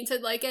kind of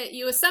painted like it.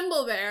 You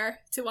assemble there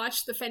to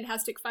watch the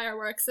fantastic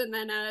fireworks, and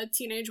then a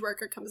teenage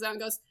worker comes out and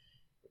goes,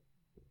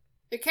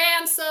 "You're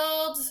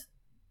cancelled.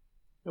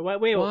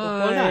 Wait, hold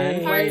on.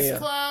 Why? Party's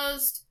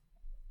closed.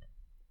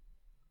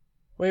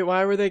 Wait,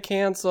 why were they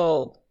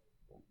canceled?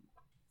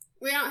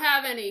 We don't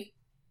have any.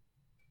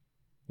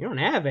 You don't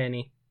have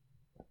any.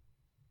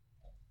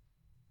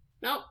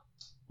 Nope.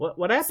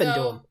 What happened to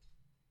So, him?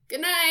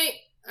 Good night.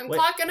 I'm Wait.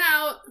 clocking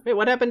out." Wait,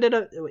 what happened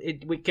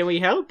to can we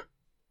help?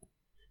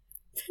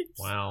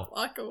 Well,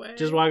 Walk away.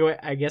 Just walk away?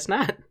 I guess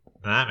not.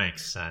 that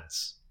makes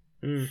sense.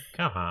 Mm.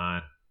 Come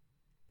on.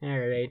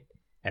 Alright.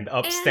 And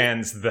up And-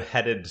 stands the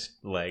headed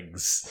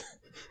legs.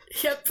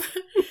 Yep.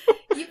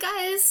 You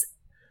guys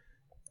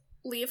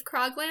leave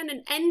Krogland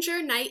and end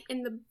your night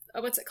in the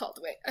what's it called?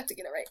 Wait, I have to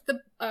get it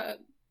right.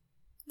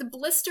 The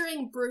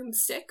Blistering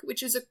Broomstick,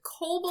 which is a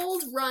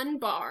kobold-run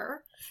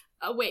bar.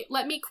 Wait,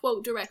 let me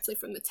quote directly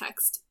from the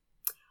text.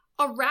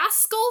 "A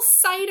rascal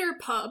cider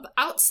pub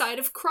outside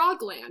of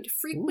Krogland,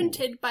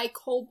 frequented by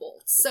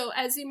kobolds." So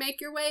as you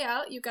make your way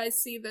out, you guys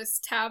see this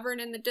tavern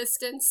in the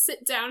distance.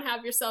 Sit down,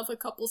 have yourself a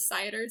couple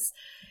ciders.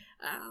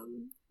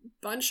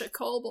 Bunch of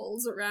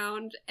kobolds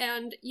around,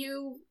 and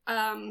you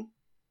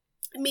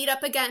meet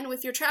up again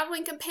with your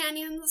traveling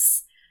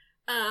companions,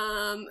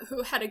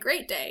 who had a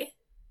great day.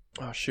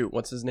 Oh, shoot,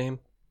 what's his name?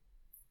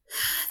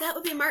 That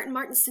would be Martin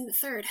Martinson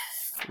III.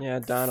 Yeah,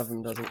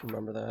 Donovan doesn't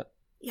remember that.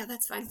 Yeah,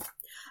 that's fine.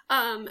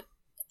 Mighty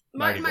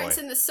Martin boy.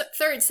 Martinson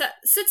III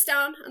sits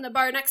down on the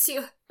bar next to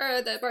you,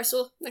 or the bar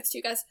stool next to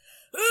you guys.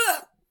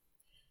 Ugh.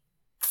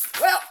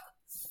 Well,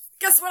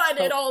 guess what I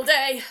did all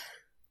day?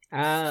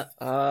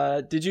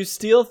 Did you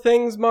steal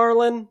things,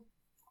 Marlin?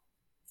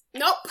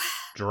 Nope.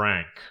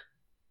 Drank.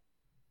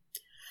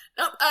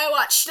 Nope, I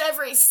watched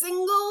every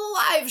single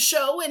live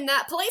show in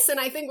that place, and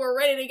I think we're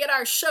ready to get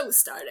our show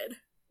started.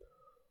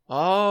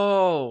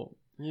 Oh,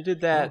 you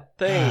did that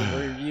thing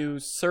where you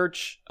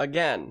search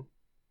again.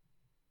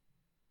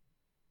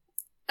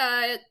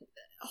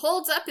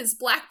 Holds up his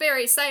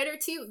blackberry cider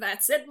to you.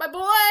 "That's it, my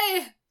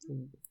boy!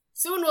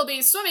 Soon we'll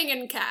be swimming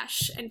in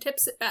cash," and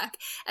tips it back.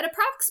 At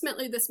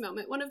approximately this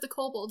moment, one of the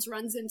kobolds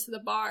runs into the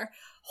bar,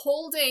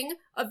 holding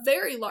a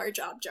very large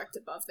object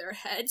above their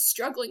head,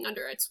 struggling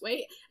under its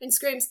weight, and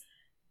screams,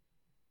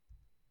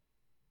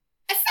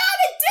 "I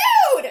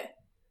found a dude!"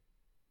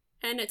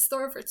 And it's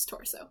Thorvert's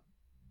torso.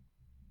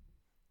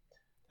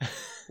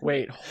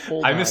 Wait,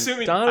 hold I'm on.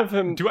 assuming.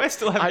 Donovan. Do I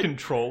still have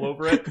control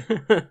over it?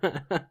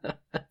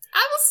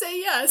 I will say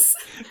yes.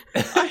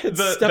 I had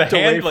The stepped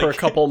away hand, for a like-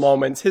 couple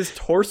moments. His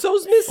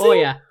torso's missing? Oh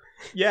yeah.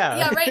 Yeah.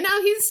 Yeah, right now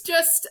he's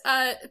just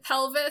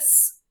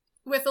pelvis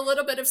with a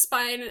little bit of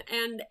spine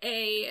and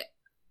a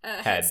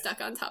head Head. stuck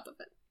on top of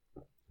it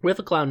With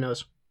a clown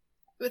nose.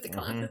 with the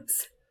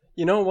clowns.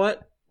 You know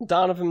what?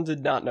 Donovan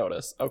did not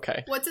notice.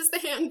 Okay. What does the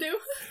hand do?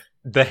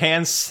 The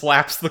hand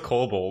slaps the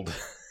kobold.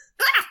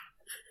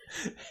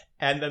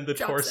 And then the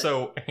Drops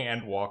torso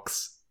hand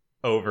walks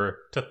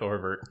over to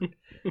Thorvert.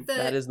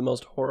 That is the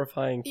most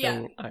horrifying thing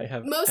Yeah. I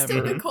have Most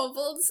ever... of the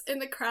kobolds in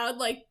the crowd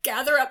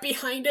gather up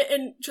behind it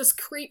and just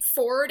creep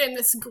forward in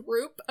this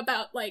group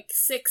about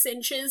 6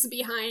 inches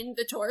behind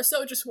the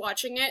torso, just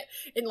watching it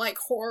in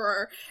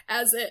horror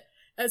as it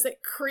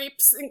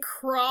creeps and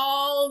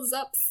crawls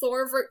up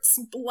Thorvert's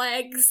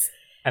legs,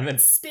 And then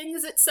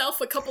spins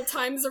itself a couple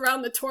times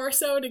around the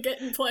torso to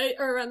get in place,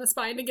 or around the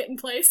spine to get in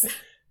place.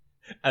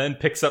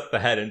 picks up the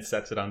head and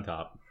sets it on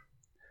top.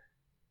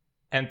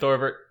 And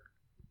Thorvert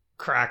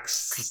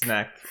cracks his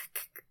neck.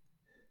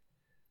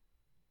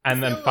 And I feel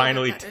a then little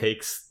finally bit better.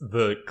 takes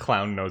the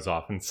clown nose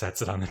off and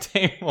sets it on the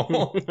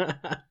table.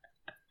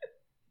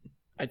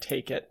 I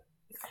take it.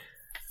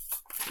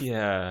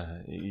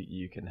 Yeah,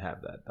 you can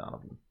have that,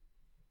 Donovan.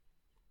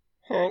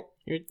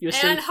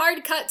 And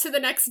hard cut to the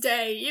next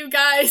day. You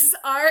guys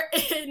are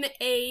in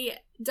a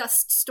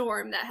dust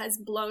storm that has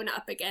blown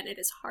up again. It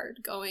is hard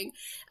going.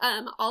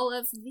 All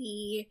of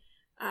the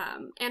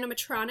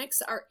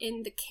animatronics are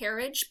in the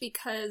carriage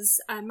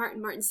because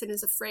Martin Martinson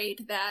is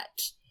afraid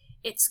that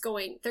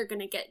they're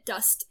gonna get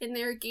dust in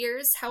their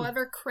gears.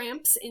 However,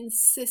 Cramps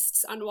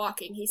insists on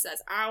walking. He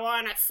says, I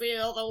wanna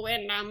feel the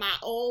wind on my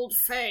old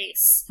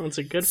face. Well, it's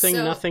a good thing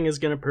nothing is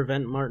gonna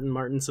prevent Martin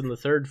Martinson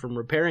III from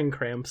repairing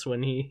Cramps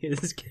when he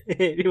is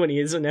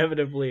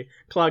inevitably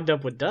clogged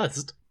up with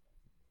dust.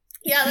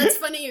 Yeah, that's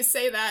funny you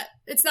say that.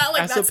 It's not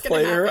like that's that's a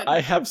player, gonna happen. I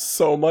have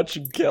so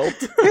much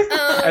guilt.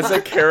 As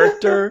a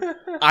character,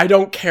 I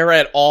don't care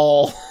at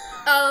all.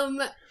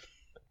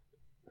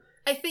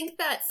 I think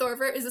that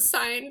Thorvert is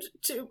assigned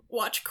to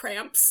watch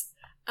Cramps,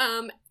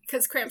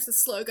 because Cramps is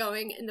slow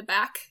going in the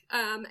back,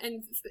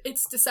 and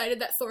it's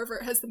decided that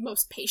Thorvert has the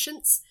most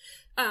patience.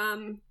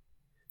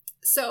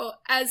 So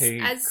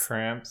as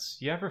Cramps,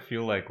 you ever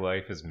feel like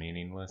life is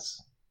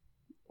meaningless?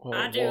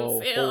 I do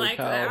feel like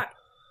that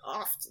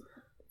often,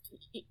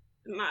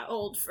 my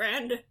old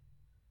friend.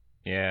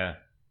 Yeah.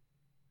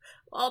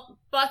 Well,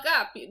 buck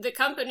up. The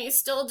company's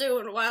still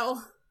doing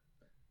well.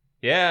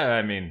 Yeah,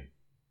 I mean,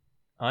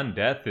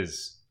 Undeath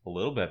is a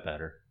little bit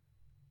better.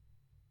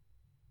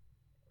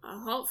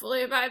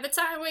 Hopefully by the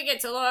time we get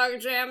to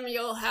Logjam,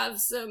 you'll have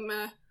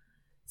some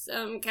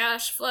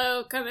cash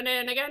flow coming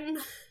in again.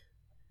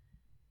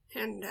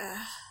 And,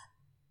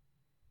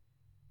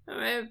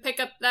 pick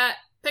up that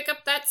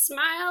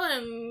smile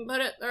and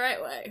put it the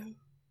right way.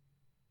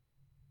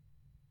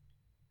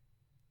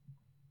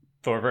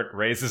 Thorvert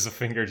raises a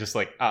finger just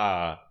like,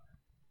 and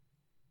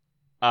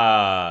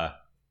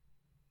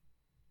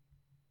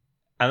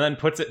then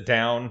puts it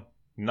down,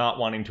 not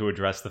wanting to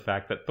address the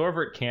fact that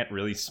Thorvert can't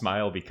really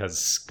smile because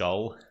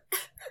Skull.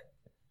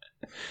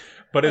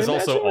 But is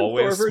also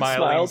always Thorvert smiling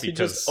smiles, because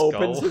he just Skull.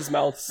 opens his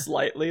mouth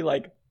slightly,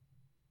 like...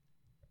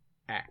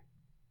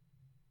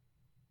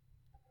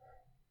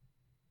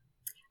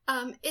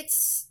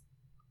 It's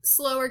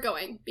slower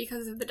going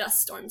because of the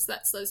dust storms.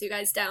 That slows you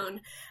guys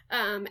down.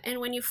 And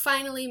when you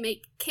finally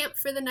make camp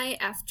for the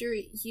night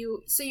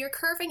so you're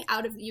curving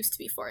out of the used to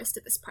be forest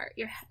at this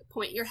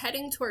you're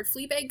heading toward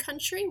Fleabag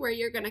Country, where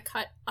you're going to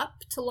cut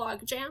up to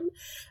Logjam.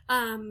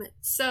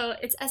 So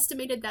it's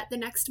estimated that the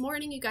next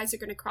morning you guys are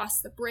going to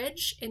cross the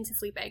bridge into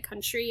Fleabag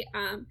Country,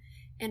 and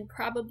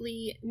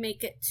probably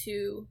make it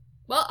to,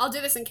 well, I'll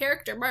do this in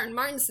character. Martin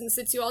Martinson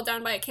sits you all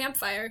down by a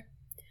campfire.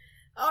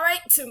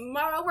 Alright,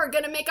 tomorrow we're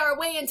gonna make our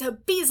way into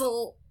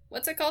Beelzebub,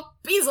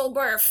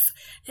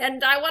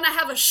 and I want to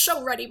have a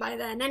show ready by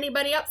then.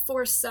 Anybody up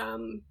for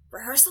some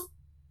rehearsal?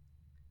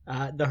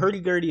 The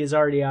hurdy-gurdy is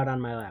already out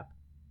on my lap.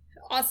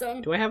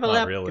 Awesome. Do I have a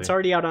lap? Really. It's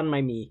already out on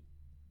my me.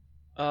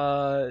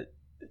 You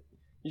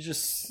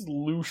just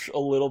sloosh a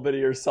little bit of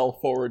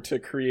yourself forward to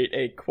create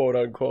a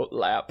quote-unquote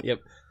lap. Yep.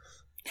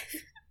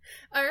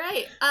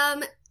 Alright,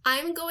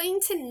 I'm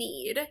going to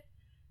need...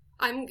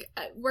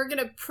 we're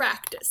gonna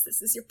practice.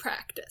 This is your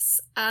practice.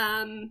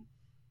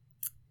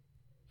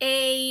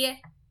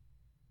 A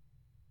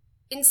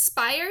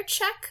inspire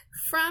check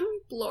from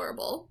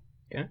Blorble.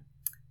 Yeah.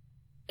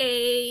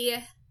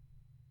 A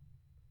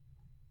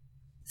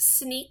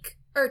sneak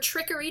or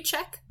trickery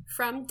check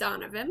from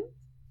Donovan.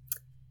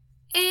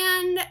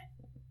 And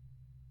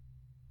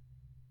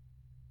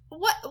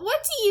what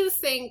do you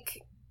think,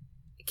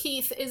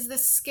 Keith, is the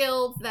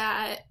skill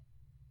that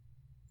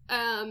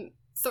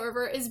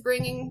Thorvert is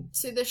bringing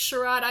to this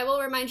charade? I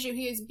will remind you,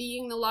 he is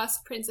being the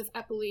lost prince of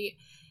Eppley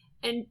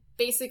and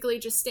basically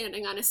just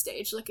standing on a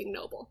stage looking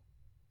noble.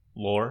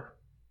 Lore.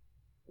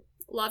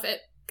 Love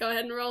it. Go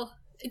ahead and roll.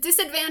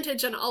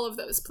 Disadvantage on all of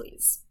those,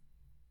 please.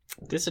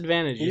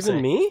 Disadvantage, even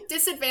say? Me?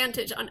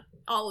 Disadvantage on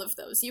all of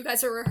those. You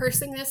guys are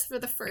rehearsing this for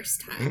the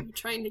first time,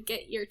 trying to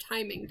get your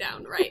timing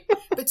down right.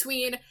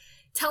 Between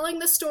telling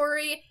the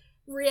story,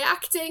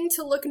 reacting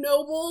to look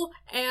noble,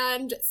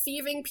 and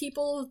thieving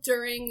people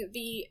during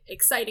the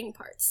exciting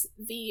parts.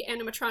 The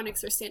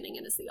animatronics are standing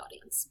in as the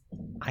audience.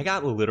 I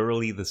got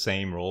literally the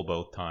same roll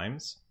both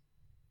times.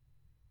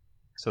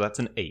 So that's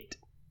an 8.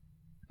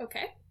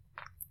 Okay.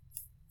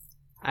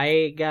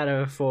 I got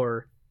a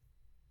 4.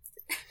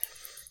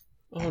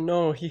 Oh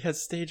no, he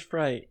has stage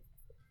fright.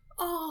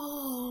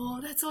 Oh,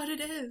 that's what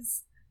it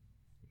is.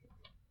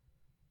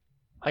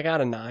 I got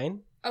a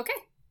 9. Okay.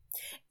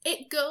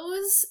 It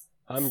goes...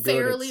 I'm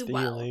fairly good at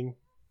stealing.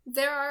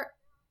 Well.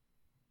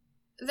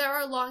 There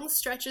are long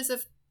stretches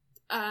of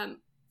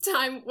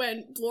time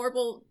when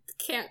Blorble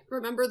can't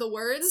remember the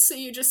words, so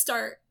you just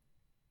start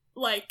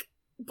like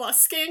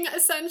busking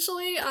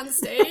essentially on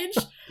stage.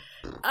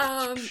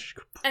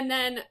 And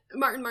then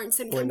Martin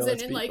Martinson comes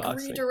in and like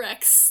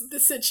redirects the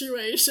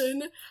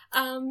situation.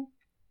 You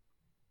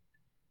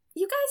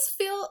guys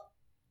feel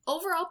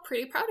overall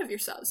pretty proud of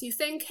yourselves. You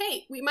think,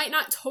 hey, we might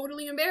not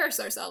totally embarrass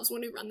ourselves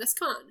when we run this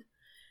con.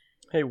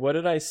 Hey, what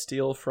did I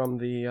steal from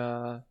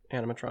the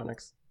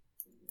animatronics?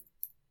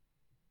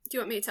 Do you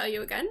want me to tell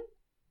you again?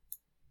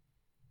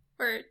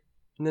 Or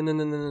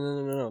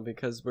no,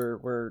 because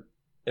we're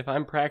if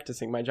I'm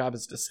practicing, my job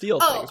is to steal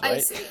things, right? I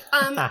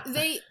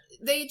see.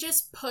 They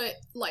just put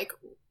like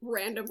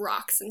random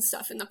rocks and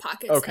stuff in the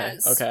pockets.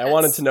 Okay. I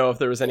wanted to know if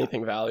there was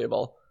anything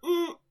valuable.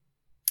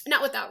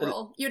 Not with that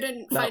roll. You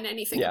didn't find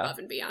anything above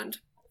and beyond.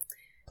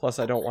 Plus,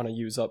 I don't want to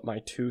use up my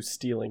 2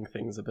 stealing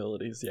things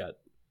abilities yet.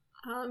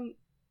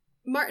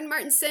 Martin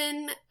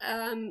Martinson,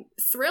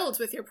 thrilled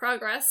with your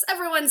progress.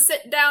 Everyone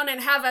sit down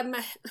and have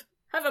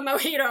a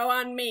mojito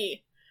on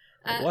me.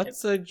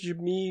 What's a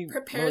Jimmy?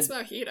 Prepares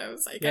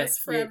mojitos, I guess,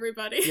 for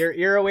everybody.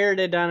 You're aware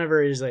that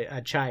Donover is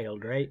a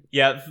child, right?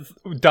 Yeah,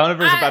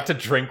 Donover's about to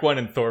drink one,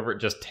 and Thorvert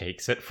just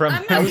takes it from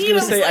him. I was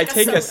gonna say I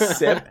take a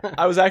sip.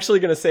 I was actually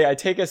gonna say I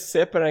take a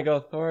sip, and I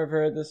go,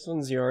 Thorvert, this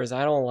one's yours.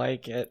 I don't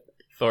like it.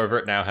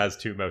 Thorvert now has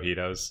 2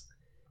 mojitos.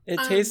 It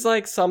tastes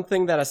like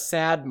something that a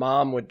sad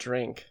mom would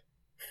drink.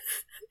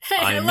 Hey,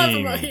 I love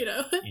a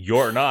mojito.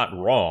 You're not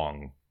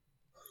wrong.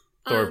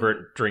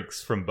 Thorvert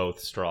drinks from both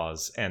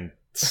straws and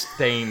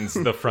stains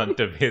the front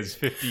of his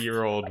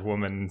 50-year-old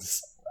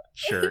woman's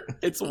shirt.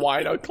 It's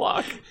wine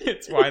o'clock.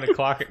 It's wine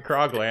o'clock at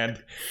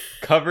Krogland,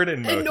 covered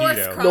in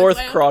mojito. North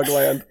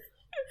Krogland.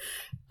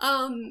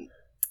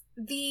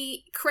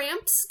 The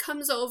Cramps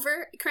comes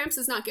over. Cramps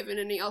is not given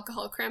any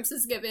alcohol. Cramps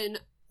is given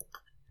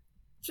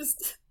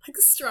just like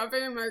a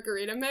strawberry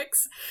margarita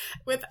mix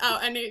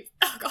without any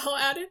alcohol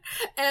added.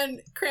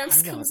 And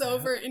Cramps comes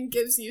over and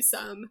gives you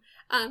some.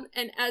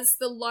 And as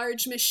the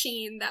large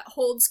machine that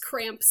holds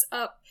Cramps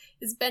up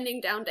is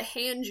bending down to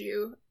hand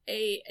you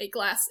a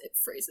glass, it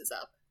freezes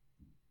up.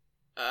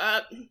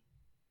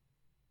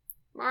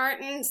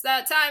 Martin, it's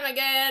that time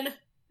again.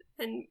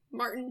 And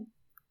Martin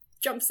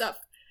jumps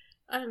up,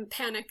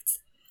 panicked,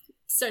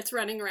 starts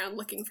running around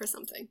looking for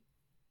something.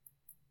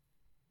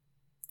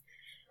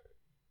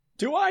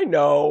 Do I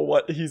know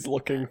what he's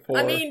looking for?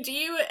 I mean, do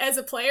you, as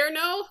a player,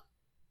 know?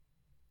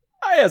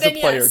 As a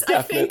player,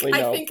 definitely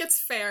know. I think it's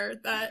fair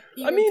that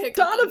you pick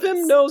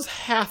Donovan knows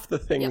half the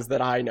things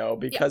that I know,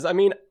 because, I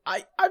mean,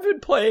 I've been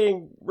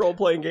playing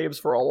role-playing games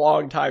for a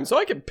long time, so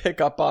I can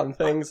pick up on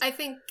things. I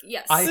think,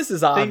 yes. This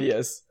is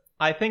obvious.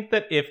 I think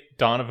that if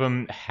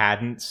Donovan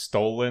hadn't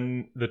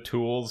stolen the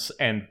tools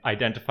and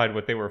identified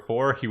what they were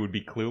for, he would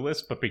be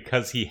clueless, but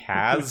because he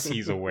has,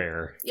 he's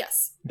aware.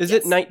 Yes. Is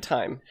it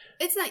nighttime?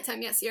 It's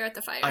nighttime, yes. You're at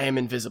the fire. I am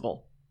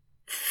invisible.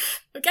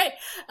 Okay.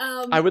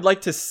 I would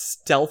like to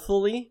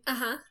stealthily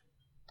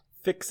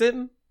fix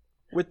him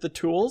with the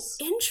tools.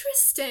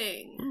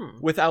 Interesting.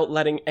 Without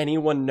letting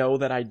anyone know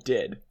that I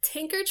did.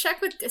 Tinker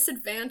check with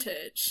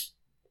disadvantage.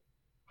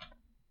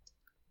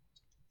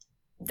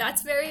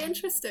 That's very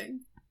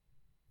interesting.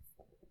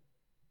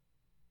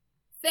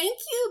 Thank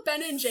you,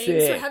 Ben and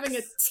James, for having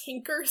a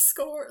tinker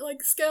skill,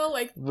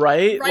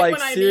 right like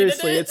when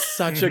seriously, it's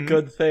such a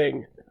good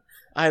thing.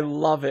 I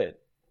love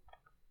it.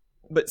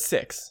 But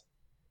 6.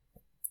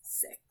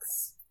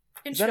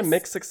 Is that a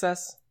mixed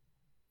success?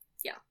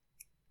 Yeah.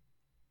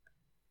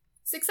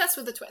 Success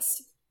with a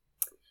twist.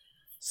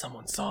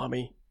 Someone saw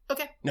me.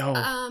 Okay.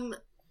 No.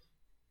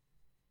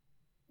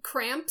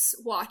 Cramps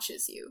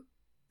watches you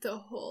the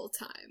whole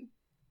time.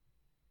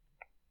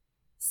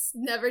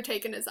 Never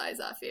taking his eyes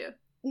off you.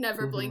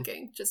 Never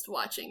blinking, just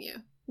watching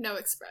you. No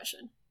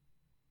expression.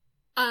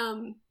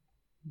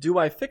 Do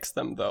I fix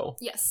them, though?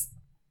 Yes.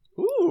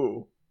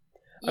 Ooh.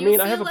 I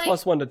mean, I have a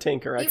 +1 to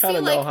Tinker. I kind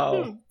of know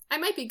how... I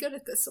might be good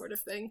at this sort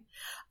of thing.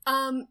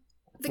 The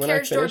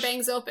carriage door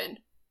bangs open.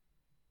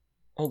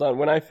 Hold on.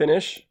 When I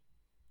finish,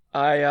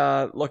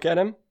 I look at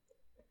him,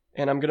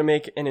 and I'm going to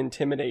make an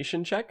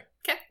intimidation check.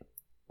 Okay.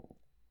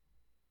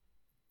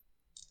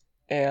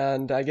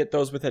 And I get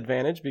those with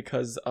advantage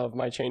because of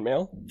my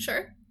chainmail.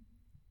 Sure.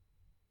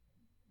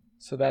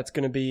 So that's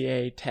going to be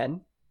a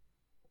 10.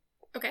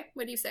 Okay,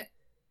 what do you say?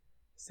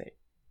 Say,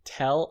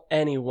 tell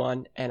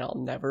anyone and I'll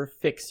never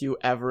fix you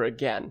ever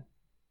again.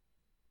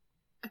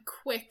 A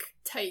quick,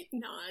 tight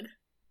nod.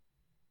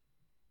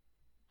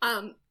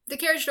 The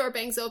carriage door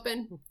bangs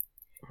open. Tin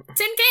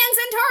cans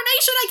in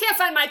tarnation! I can't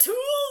find my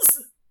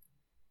tools!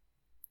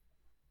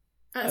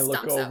 I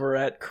look over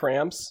at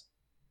Cramps.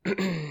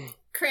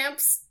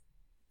 Cramps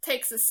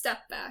takes a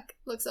step back,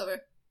 looks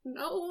over.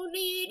 No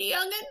need,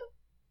 youngin'.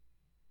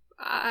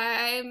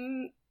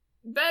 I'm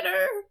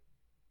better.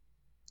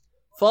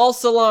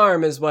 False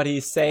alarm is what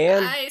he's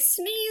saying. I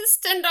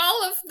sneezed and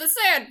all of the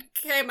sand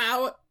came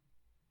out.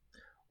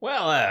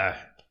 Well,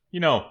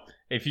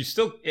 if you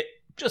still,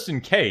 just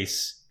in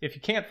case, if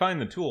you can't find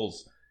the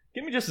tools,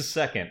 give me just a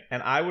second,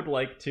 and I would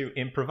like to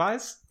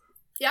improvise.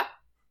 Yeah.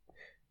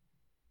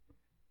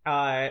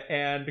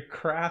 And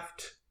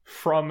craft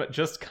from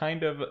just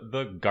kind of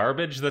the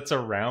garbage that's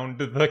around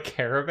the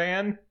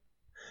caravan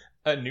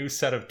a new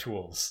set of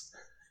tools.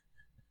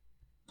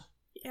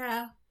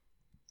 Yeah.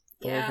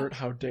 Thorvert,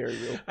 how dare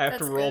you? I have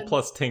to roll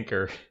plus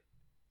Tinker.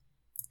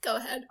 Go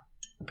ahead.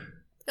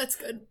 That's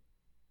good.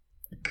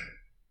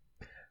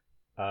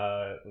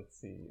 Let's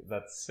see.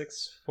 That's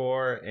 6,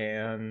 4,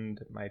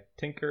 and my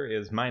Tinker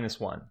is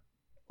 -1.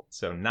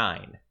 So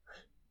 9.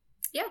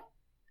 Yeah.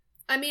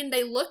 I mean,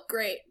 they look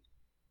great.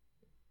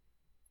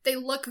 They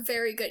look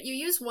very good. You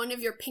use one of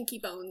your pinky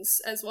bones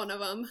as one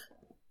of them.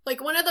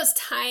 Like one of those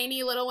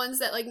tiny little ones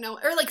that like no,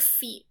 or like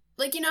feet.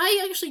 Like, you know how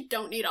you actually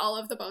don't need all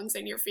of the bones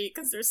in your feet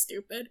because they're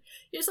stupid?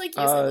 You just like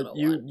use a little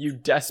one. You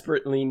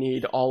desperately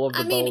need all of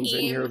the bones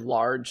in your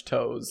large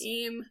toes.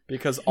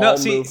 Because all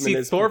movement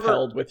is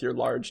propelled with your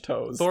large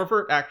toes.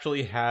 Thorvert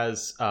actually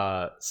has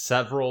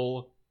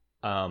several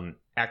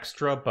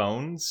extra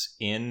bones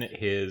in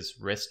his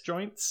wrist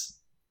joints.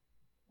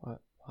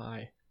 What?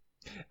 Why?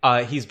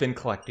 He's been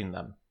collecting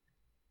them.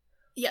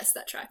 Yes,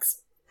 that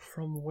tracks.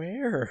 From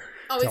where?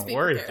 Always Don't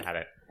worry about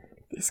it.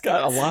 This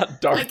got a lot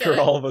darker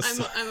all of a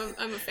sudden.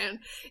 I'm a fan.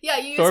 Yeah,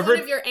 you use one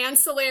of your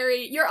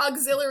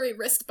auxiliary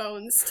wrist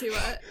bones to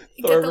get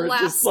the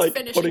last just like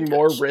putting touch.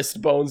 More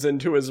wrist bones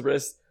into his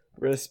wrist.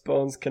 Wrist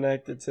bones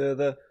connected to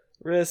the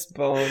wrist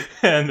bone.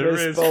 And the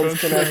wrist bones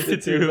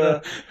connected to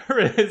the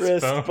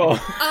wrist bone.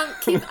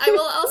 Keith, I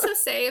will also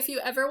say, if you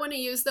ever want to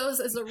use those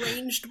as a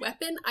ranged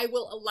weapon, I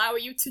will allow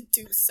you to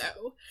do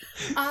so.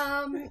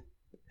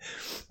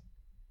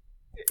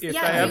 If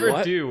I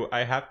ever do,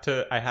 I have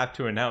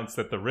to announce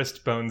that the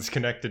wrist bone's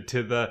connected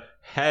to the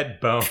head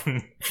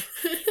bone.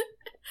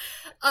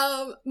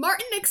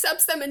 Martin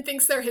accepts them and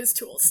thinks they're his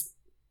tools.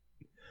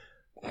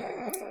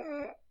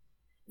 The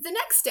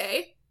next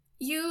day,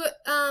 you,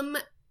 I'm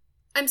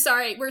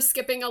sorry, we're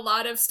skipping a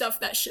lot of stuff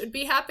that should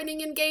be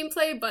happening in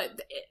gameplay,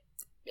 but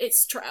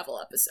it's travel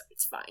episode,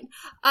 it's fine.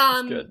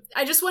 Good.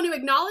 I just want to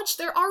acknowledge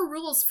there are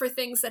rules for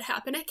things that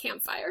happen at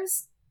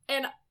campfires,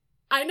 and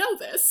I know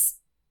this.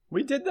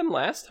 We did them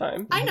last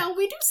time. I know,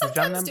 we do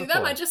sometimes do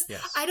them.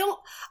 Yes. I know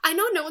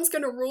no one's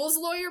gonna rules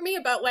lawyer me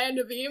about Land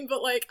of Eam,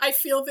 but like, I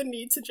feel the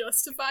need to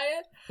justify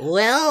it.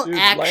 Well, dude,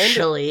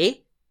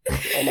 actually...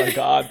 Oh my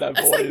god, that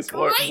voice.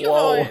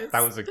 Whoa.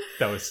 That was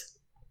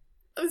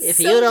if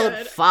so you don't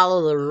good.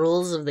 follow the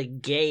rules of the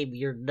game,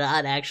 you're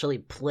not actually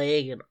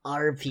playing an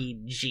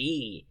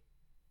RPG.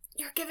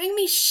 You're giving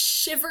me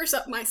shivers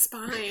up my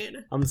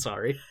spine. I'm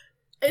sorry.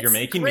 You're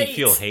making me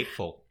feel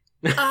hateful.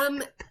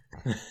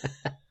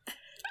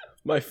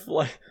 My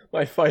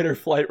fight or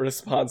flight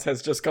response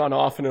has just gone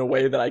off in a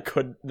way that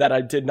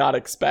I did not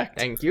expect.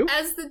 Thank you.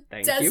 As the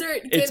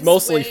desert gives it's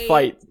mostly way,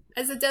 fight.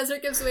 As the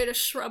desert gives way to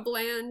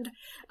shrubland,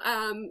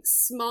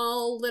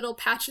 small little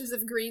patches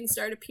of green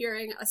start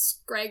appearing, a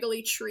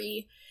scraggly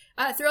tree.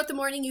 Throughout the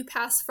morning, you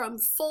pass from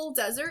full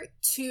desert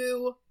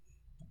to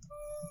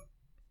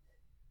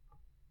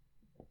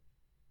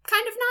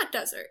kind of not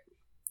desert.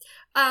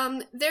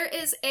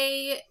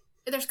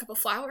 There's a couple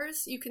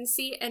flowers you can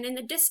see, and in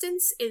the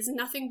distance is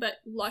nothing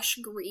but lush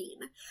green.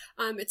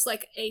 It's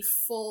like a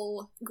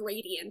full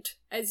gradient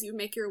as you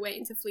make your way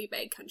into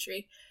Fleabag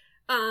Country.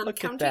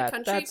 Look at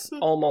that. That's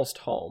almost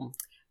home.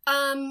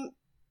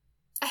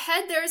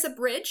 Ahead there is a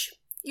bridge.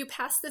 You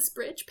pass this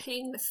bridge,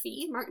 paying the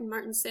fee. Martin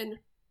Martinson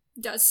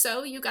does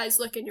so. You guys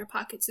look in your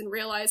pockets and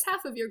realize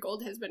half of your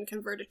gold has been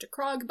converted to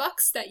Krog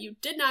bucks that you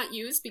did not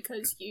use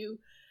because you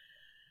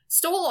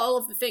stole all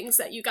of the things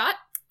that you got.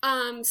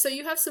 So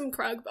you have some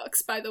Krog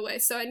bucks, by the way,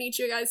 so I need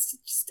you guys to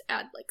just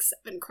add like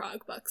 7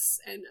 Krog bucks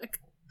and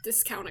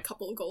discount a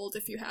couple of gold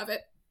if you have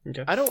it.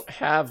 Okay. I don't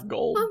have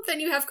gold. Well, then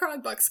you have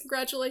Krog bucks.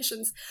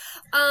 Congratulations.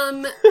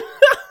 And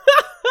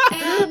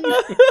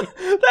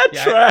that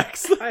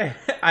tracks.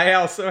 I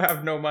also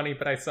have no money,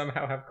 but I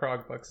somehow have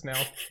Krog bucks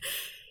now.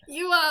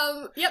 You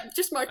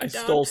just mark it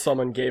down. I stole some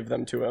and gave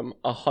them to him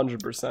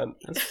 100%.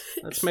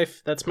 That's my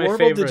Orville,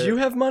 favorite. Did you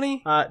have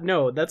money?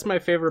 No, that's my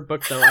favorite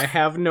book though. I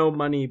have no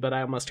money, but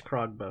I must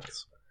Krog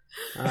bucks.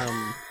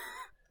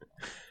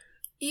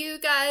 You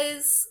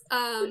guys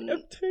I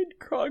obtained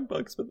Krog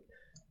bucks, but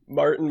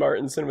Martin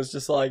Martinson was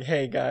just like,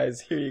 "Hey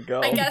guys, here you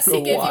go." I guess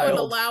he gave you an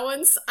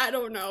allowance. I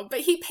don't know,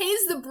 but he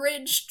pays the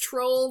bridge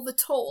troll the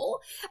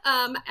toll,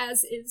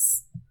 as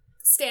is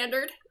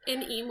standard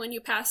in Eam when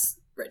you pass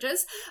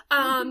bridges.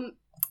 And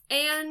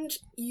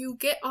you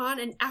get on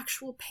an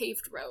actual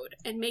paved road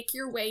and make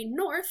your way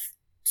north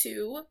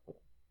to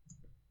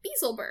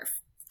Beelzebub.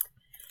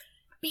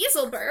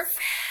 Beelzebub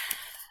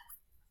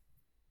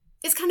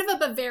is kind of a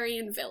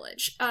Bavarian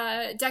village,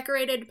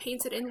 decorated,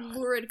 painted in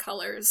lurid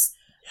colors.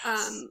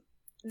 Yes.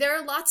 There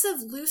are lots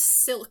of loose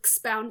silks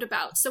bound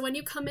about, so when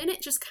you come in,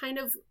 it just kind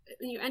of,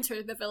 when you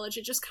enter the village,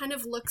 it just kind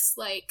of looks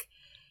like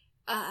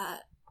a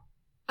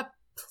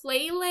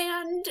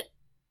playland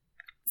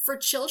for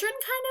children,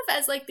 kind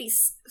of, as like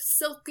these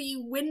silky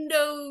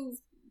window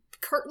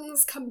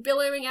curtains come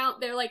billowing out.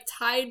 They're like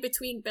tied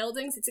between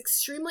buildings. It's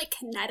extremely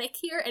kinetic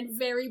here and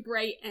very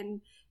bright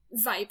and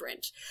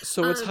vibrant.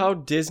 So it's how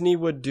Disney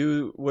would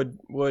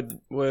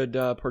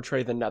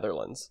portray the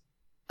Netherlands.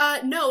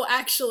 No,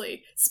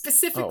 actually,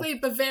 specifically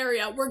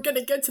Bavaria. We're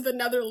gonna get to the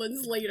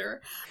Netherlands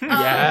later.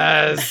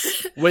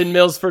 Yes,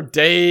 windmills for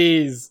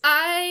days.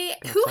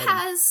 Who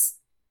has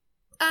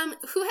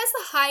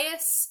the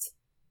highest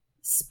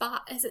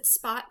spot? Is it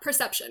spot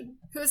perception?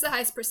 Who has the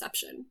highest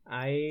perception?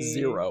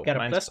 0. Got a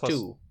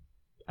 +2.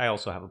 I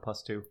also have a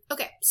 +2.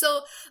 Okay,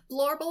 so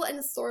Blorble and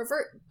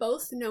Thorvert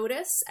both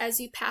notice as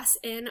you pass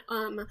in,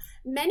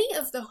 many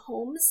of the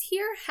homes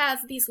here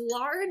have these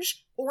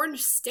large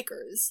orange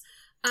stickers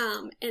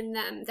in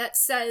them that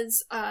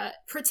says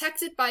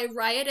protected by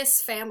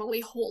riotous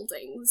family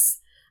holdings.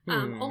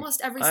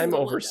 Almost every single I'm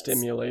one does.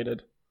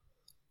 overstimulated.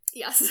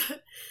 Yes.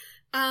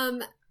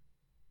 And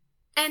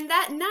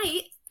that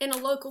night, in a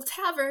local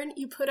tavern,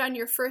 you put on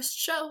your first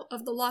show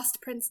of The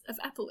Lost Prince of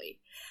Eppley.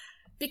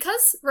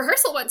 Because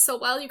rehearsal went so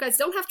well, you guys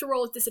don't have to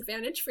roll with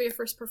disadvantage for your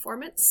first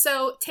performance,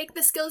 so take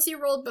the skills you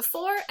rolled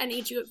before, and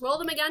need you to roll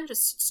them again,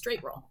 just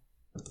straight roll.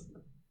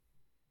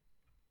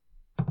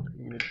 I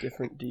need a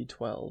different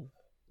D12.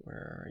 Where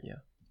are you?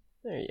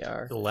 There you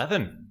are.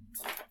 11.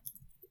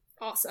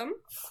 Awesome.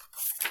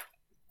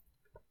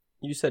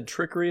 You said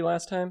trickery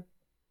last time?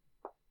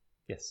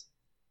 Yes.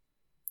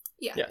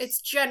 Yeah, Yes.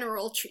 it's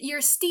general.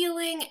 You're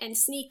stealing and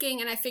sneaking,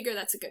 and I figure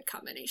that's a good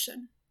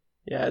combination.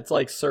 Yeah, it's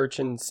like search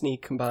and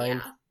sneak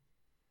combined. Yeah.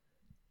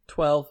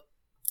 12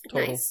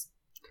 total. Nice.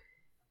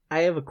 I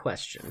have a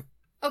question.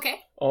 Okay,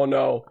 Oh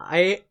no.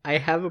 I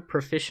have a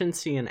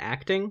proficiency in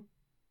acting.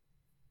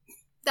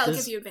 that'll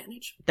Does- give you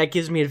advantage. That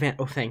gives me advantage.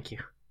 Oh, thank you.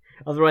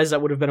 Otherwise,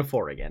 that would have been a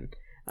 4 again.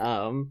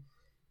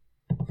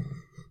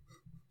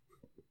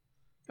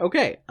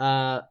 Okay.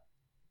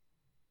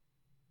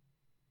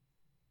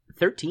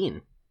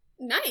 13.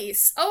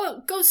 Nice. Oh,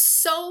 it goes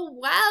so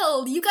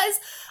well. You guys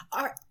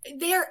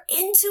they're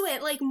into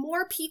it. Like,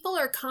 more people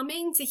are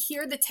coming to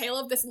hear the tale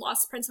of this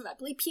lost Prince of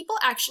Eppley. People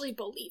actually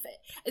believe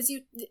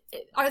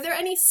it. Are there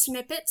any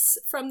snippets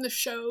from the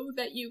show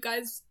that you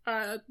guys,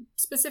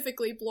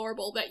 specifically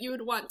Blorble, that you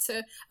would want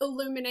to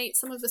illuminate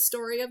some of the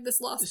story of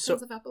this lost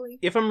Prince of Eppley?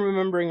 If I'm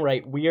remembering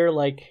right, we are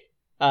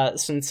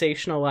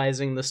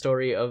sensationalizing the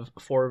story of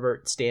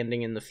Forvert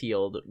standing in the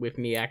field with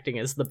me acting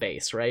as the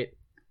bass, right?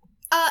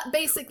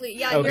 Basically,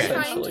 yeah, Okay. you're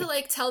trying to,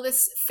 like, tell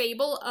this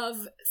fable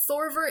of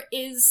Thorvert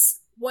is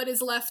what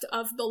is left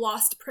of the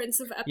lost Prince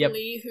of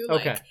Eppley who,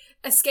 like,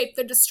 escaped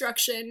the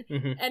destruction,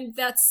 and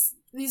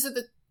these are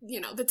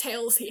the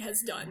tales he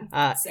has done.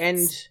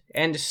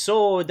 And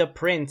so the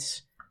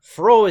prince,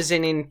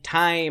 frozen in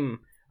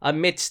time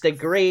amidst the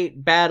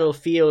great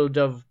battlefield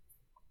of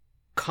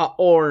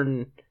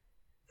Kaorn,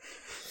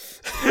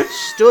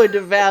 stood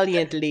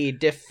valiantly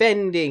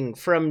defending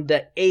from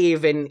the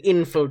Aven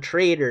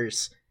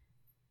infiltrators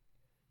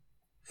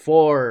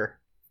for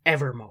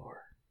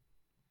evermore.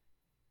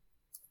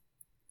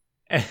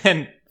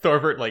 And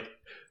Thorvert, like,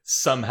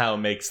 somehow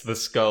makes the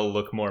skull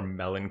look more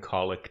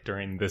melancholic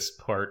during this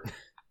part.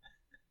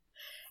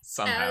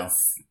 Somehow.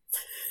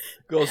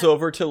 Goes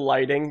over to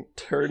lighting,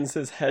 turns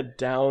his head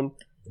down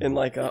in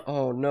like a,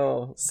 oh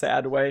no,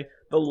 sad way.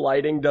 The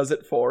lighting does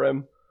it for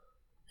him.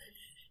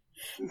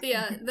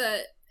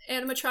 The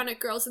animatronic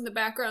girls in the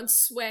background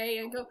sway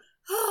and go,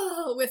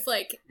 oh, with,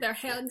 like, their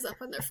hands up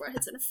on their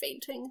foreheads in a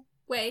fainting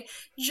way,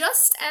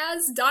 just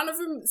as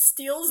Donovan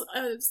steals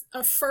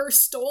a fur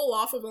stole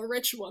off of a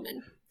rich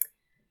woman.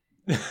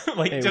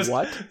 Like, A just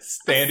what?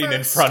 standing A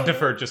in fur front of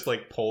stole. her, just,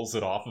 like, pulls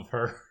it off of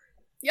her.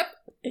 Yep.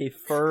 A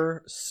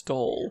fur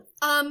stole.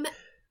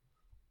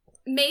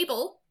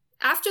 Mabel,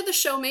 after the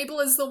show, Mabel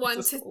is the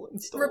one to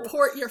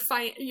report your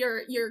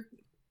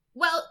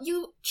well,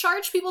 you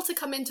charge people to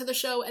come into the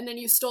show, and then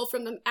you stole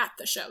from them at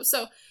the show.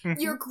 So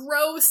your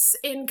gross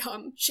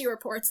income, she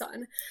reports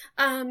on.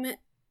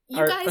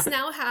 You guys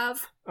now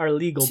have Our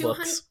legal 200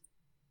 books.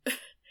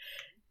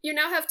 You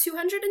now have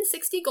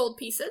 260 gold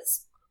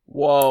pieces,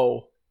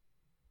 Whoa.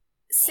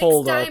 6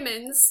 Hold up.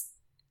 diamonds,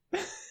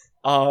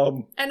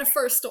 Um, and a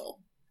fur stole.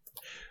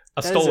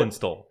 A That is stolen a-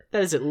 stole.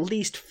 That is at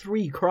least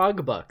 3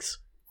 Krog bucks.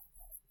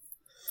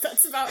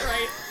 That's about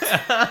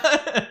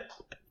right.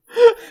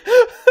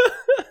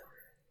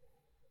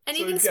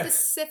 Anything we've got-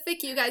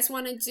 specific you guys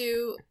want to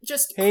do?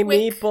 Just hey,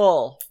 quick...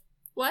 Meeple.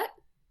 What?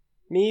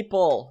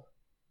 Meeple.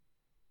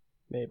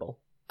 Mabel.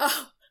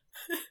 Oh.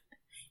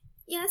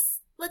 Yes,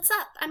 what's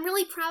up? I'm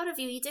really proud of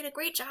you. You did a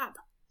great job.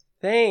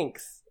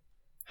 Thanks.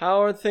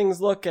 How are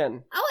things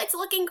looking? Oh, it's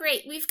looking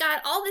great. We've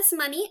got all this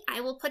money. I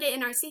will put it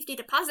in our safety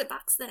deposit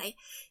box that I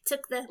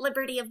took the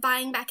liberty of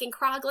buying back in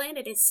Krogland.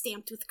 It is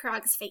stamped with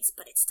Krog's face,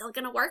 but it's still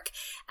gonna work.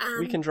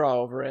 We can draw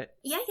over it.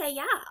 Yeah.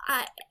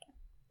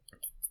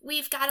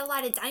 We've got a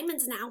lot of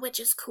diamonds now, which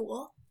is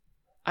cool.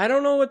 I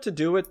don't know what to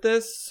do with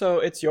this, so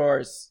it's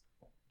yours.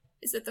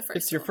 Is it the first?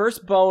 It's your one?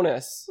 first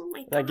bonus. Oh my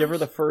And I give her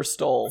the gosh. first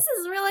stole. This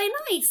is really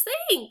nice.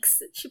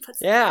 Thanks. She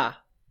puts. Yeah.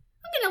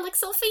 I'm gonna look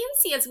so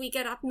fancy as we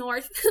get up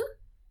north.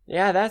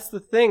 Yeah, that's the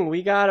thing.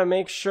 We gotta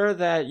make sure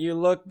that you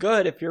look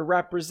good if you're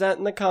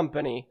representing the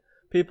company.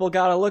 People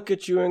gotta look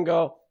at you and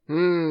go,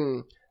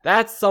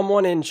 that's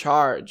someone in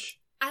charge.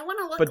 I want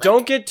to look. But like...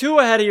 don't get too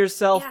ahead of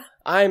yourself. Yeah.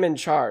 I'm in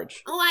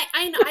charge. Oh,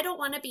 I know. I don't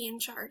want to be in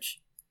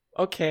charge.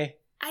 Okay.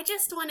 I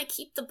just want to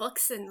keep the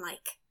books and,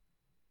 like,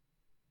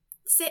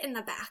 sit in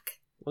the back.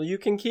 Well, you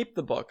can keep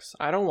the books.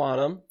 I don't want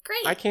them.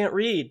 Great. I can't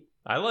read.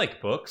 I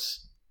like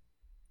books.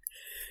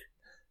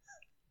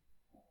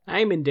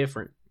 I'm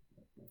indifferent.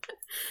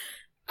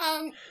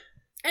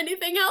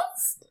 Anything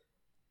else?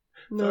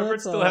 No, Thorvert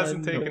that's still all hasn't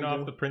I'm taken gonna off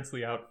do. the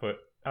princely outfit.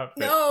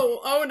 No.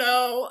 Oh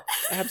no.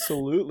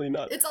 Absolutely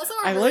not. It's also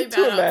I really like to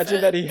bad imagine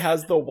outfit. that he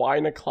has the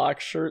wine o'clock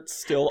shirt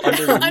still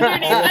underneath all of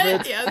Underneath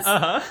it. it, yes.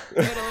 Uh-huh.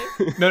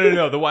 Totally.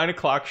 No. The wine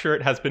o'clock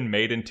shirt has been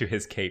made into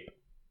his cape.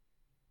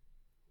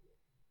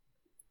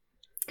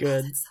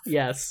 Good.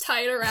 Yes.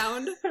 Tied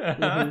around.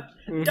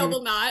 Mhm.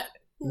 Double knot.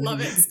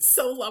 Love it. It's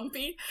so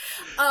lumpy.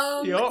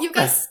 Yup. You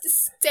guys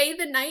stay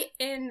the night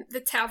in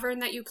the tavern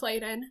that you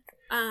played in,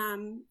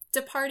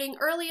 departing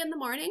early in the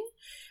morning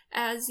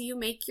as you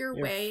make your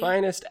Your way.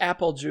 finest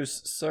apple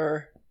juice,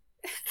 sir.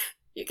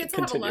 You get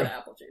to have a lot Continue. of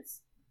apple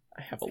juice.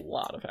 I have a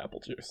lot of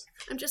apple juice.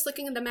 I'm just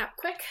looking at the map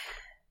quick.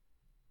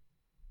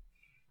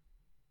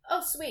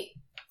 Oh, sweet.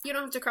 You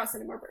don't have to cross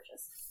any more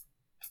bridges.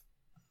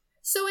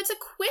 So it's a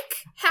quick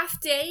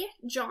half-day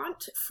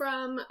jaunt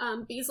from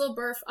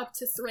Beaselberf up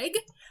to Thrigg.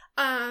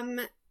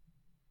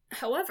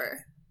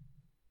 However,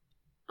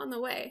 on the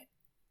way,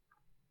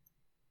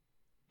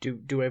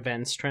 Do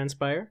events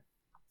transpire?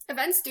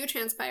 events do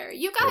transpire.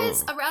 You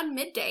guys, around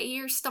midday,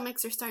 your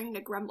stomachs are starting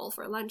to grumble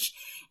for lunch,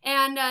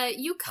 and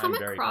you come I'm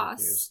very across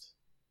confused.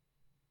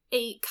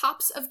 a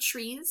copse of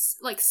trees,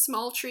 like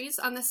small trees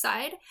on the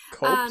side,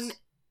 Copes?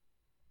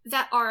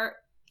 that are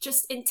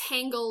just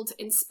entangled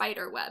in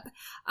spider web.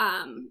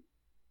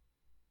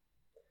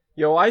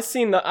 Yo, I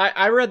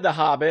read The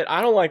Hobbit.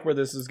 I don't like where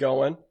this is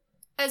going.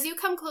 As you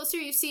come closer,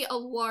 you see a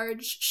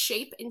large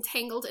shape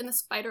entangled in the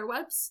spider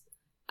webs.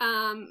 You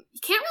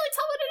can't really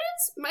tell what it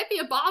is. Might be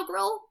a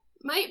bogrel.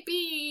 Might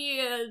be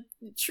a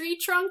tree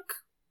trunk.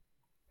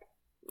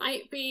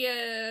 Might be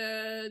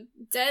a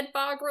dead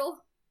bogrel.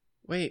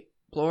 Wait,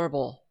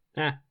 Blorble.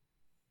 Huh.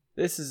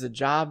 This is a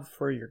job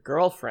for your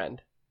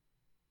girlfriend.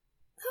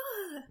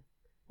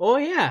 Oh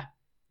yeah.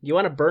 You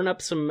want to burn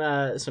up some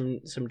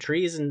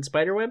trees and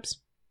spider webs?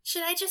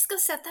 Should I just go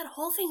set that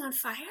whole thing on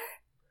fire?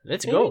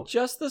 Let's Maybe go.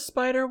 just the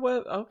spider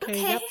web. Okay,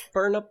 Okay. yep.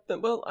 Burn up the.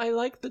 Well, I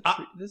like the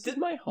tree. This is did-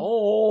 my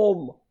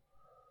home.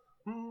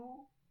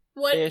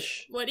 What?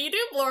 Ish. What do you do,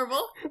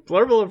 Blorble?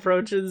 Blorble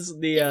approaches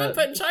the You've been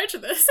put in charge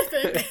of this, I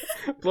think.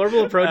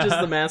 Blorble approaches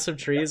the massive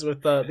trees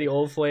with the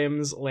Old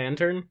Flames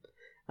lantern.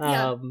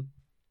 Yeah.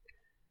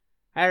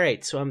 All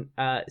right, so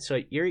so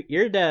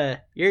you're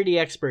the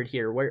expert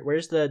here.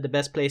 Where's the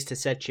best place to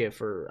set you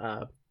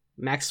for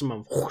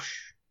maximum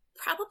whoosh?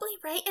 Probably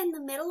right in the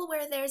middle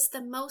where there's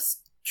the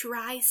most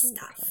dry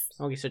stuff.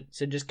 Okay, so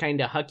just kind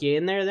of huck you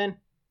in there then.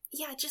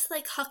 Yeah, just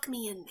like huck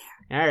me in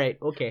there. All right,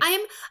 okay.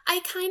 I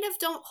kind of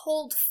don't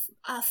hold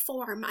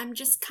form. I'm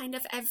just kind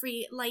of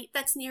every light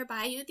that's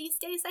nearby you these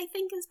days, I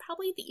think, is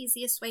probably the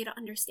easiest way to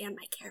understand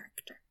my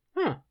character.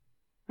 Huh.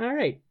 All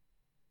right.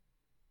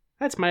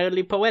 That's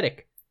mildly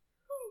poetic.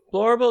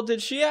 Blorble,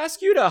 did she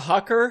ask you to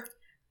huck her?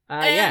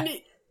 And Yeah.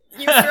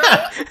 you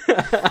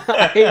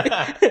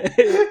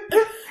throw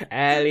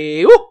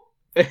Alley whoop.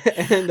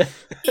 And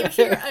you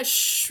hear a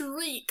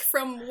shriek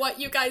from what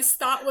you guys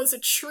thought was a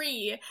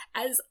tree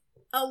as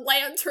a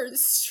lantern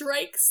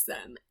strikes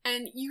them,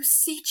 and you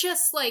see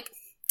just like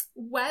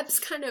webs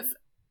kind of,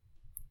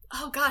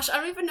 oh gosh, I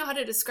don't even know how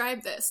to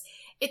describe this.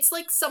 It's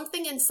like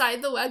something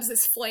inside the webs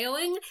is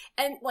flailing,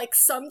 and like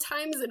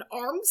sometimes an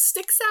arm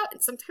sticks out,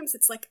 and sometimes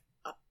it's like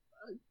a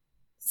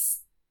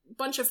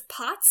bunch of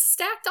pots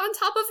stacked on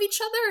top of each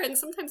other, and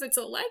sometimes it's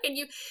a leg, and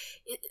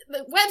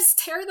the webs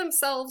tear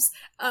themselves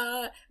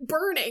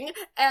burning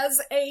as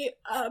a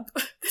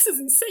this is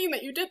insane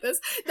that you did this,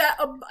 that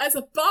as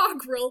a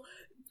bogrel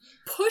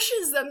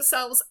pushes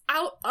themselves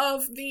out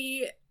of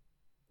the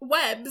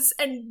webs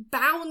and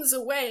bounds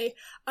away.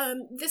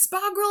 This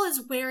bogrel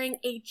is wearing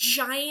a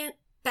giant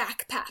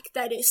backpack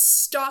that is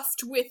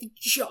stuffed with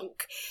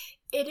junk.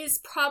 It is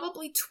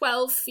probably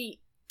 12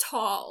 feet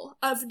tall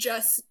of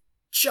just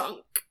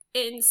junk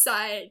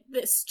inside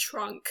this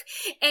trunk.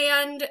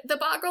 And the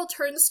bogrel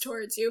turns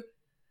towards you.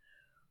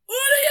 What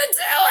are you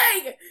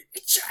doing?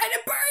 You're trying to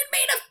burn me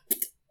to...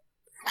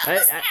 What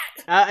was that?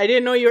 I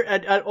didn't know you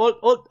were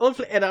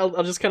old, and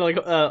I'll just kind of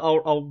like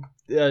I'll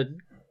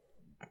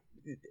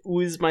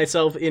ooze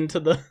myself into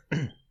the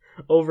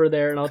over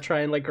there, and I'll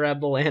try and like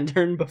grab the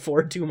lantern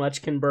before too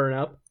much can burn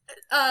up.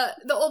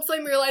 The old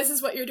flame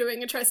realizes what you're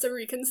doing and tries to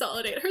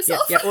reconsolidate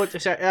herself. Yeah. Oh,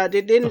 sorry.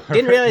 Didn't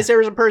realize there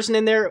was a person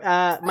in there.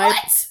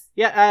 What?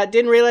 Yeah.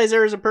 Didn't realize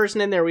there was a person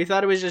in there. We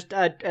thought it was just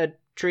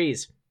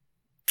trees.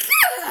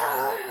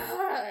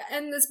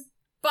 And this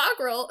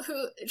bogrel,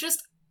 who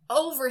just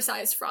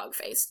oversized frog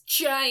face,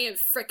 giant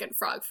frickin'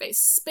 frog face,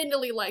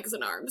 spindly legs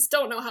and arms,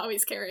 don't know how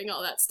he's carrying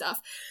all that stuff,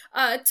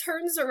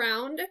 turns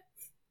around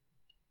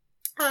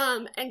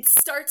and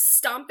starts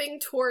stomping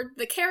toward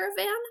the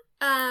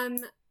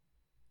caravan.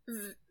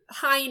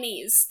 High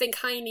knees, think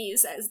high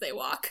knees as they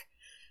walk.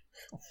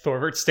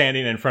 Thorbert's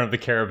standing in front of the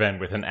caravan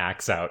with an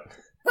axe out.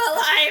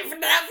 Well, I've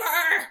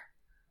never!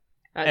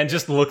 And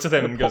just looks at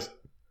them and goes,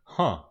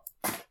 huh.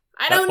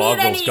 I don't need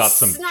bogrel's any got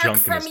some snark junk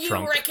in from his you,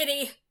 trunk.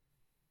 Rickety.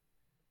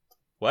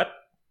 What?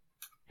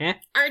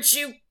 Aren't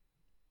you...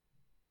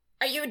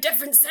 Are you a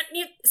different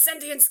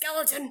sentient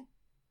skeleton?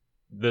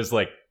 There's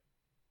like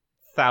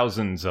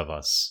thousands of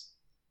us.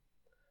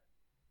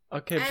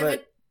 Okay, I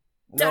haven't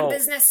but done no.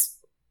 business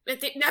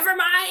with it. Never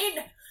mind!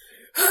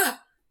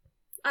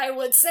 I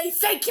would say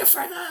thank you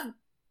for the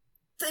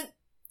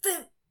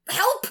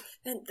help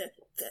and the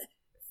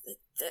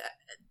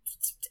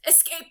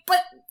escape,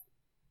 but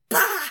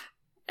bah!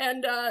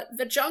 And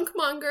the junk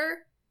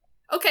monger.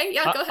 Okay,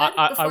 yeah, go ahead.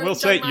 I will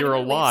say you're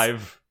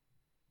alive.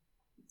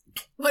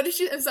 What did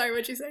you? I'm sorry.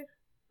 What'd you say?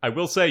 I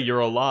will say you're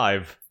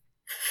alive.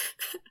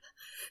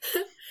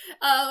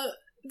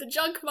 The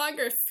junk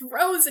monger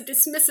throws a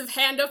dismissive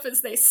hand up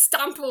as they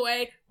stomp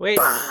away. Wait,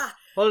 bah!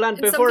 hold on.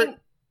 And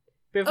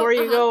Before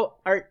you go,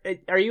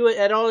 are you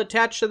at all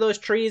attached to those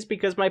trees?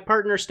 Because my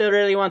partner still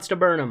really wants to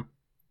burn them.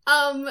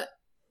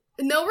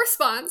 No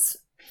response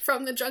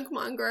from the junk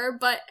monger,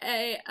 but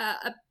a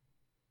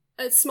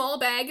small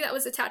bag that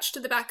was attached to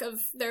the back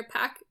of their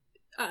pack,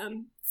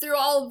 through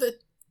all the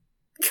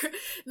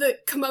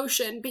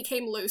commotion,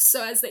 became loose.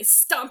 So as they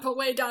stomp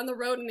away down the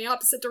road in the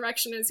opposite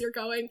direction as you're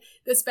going,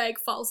 this bag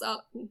falls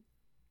out and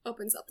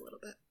opens up a little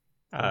bit.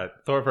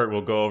 Thorvert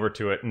will go over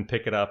to it and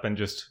pick it up and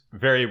just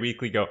very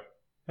weakly go,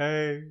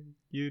 "Hey,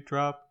 you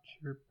dropped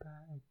your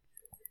bag."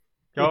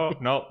 Oh,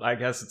 no, I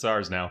guess it's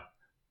ours now.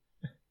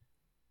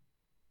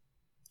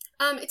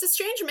 It's a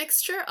strange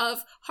mixture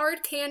of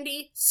hard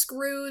candy,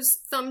 screws,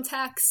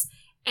 thumbtacks,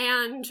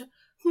 and,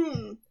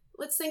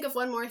 let's think of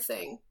one more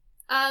thing.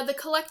 The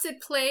collected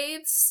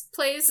plays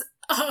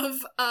of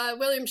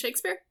William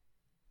Shakespeare.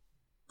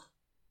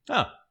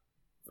 Oh.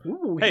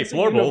 Ooh, hey, he's a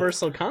Blorble.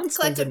 universal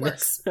constant Collected in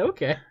works. this.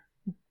 Okay.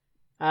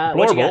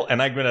 Blorble,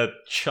 and I'm gonna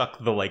chuck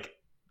the,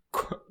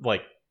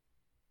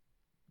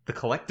 the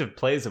collective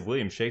plays of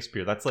William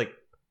Shakespeare. That's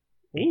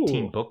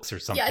 18 books or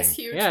something. Yeah, it's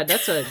huge. Yeah,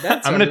 that's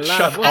I'm gonna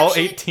chuck all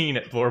Actually, 18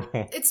 at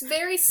Blorble. It's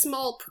very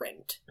small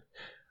print.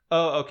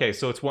 Oh, okay,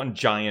 so it's one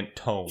giant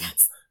tome.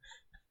 Yes.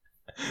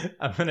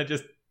 I'm gonna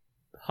just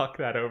huck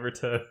that over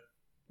to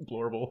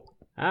Blorble.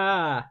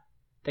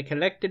 The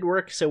collected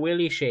works of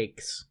Willie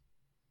Shakes.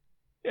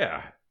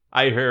 Yeah.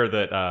 I hear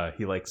that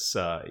he likes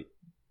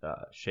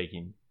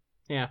shaking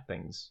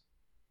things.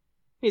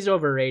 He's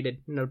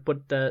overrated.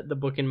 Put the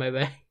book in my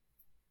bag.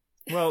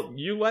 Well,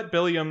 you let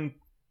Billiam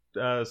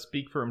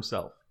speak for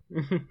himself.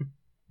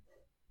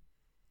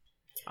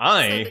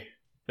 I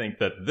think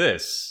that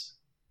this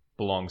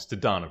belongs to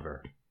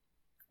Donover.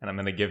 And I'm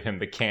going to give him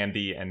the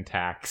candy and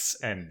tax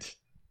and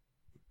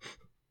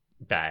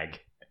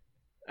bag.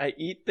 I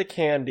eat the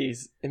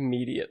candies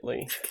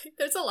immediately.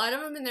 There's a lot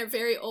of them and they're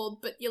very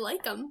old, but you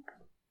like them.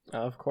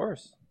 Of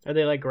course. Are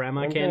they like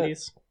grandma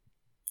candies?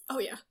 Oh,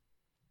 yeah.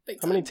 Big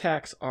How time. many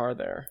tacks are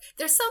there?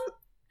 There's some,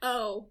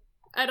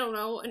 I don't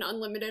know, an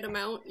unlimited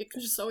amount. You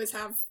can just always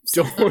have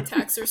some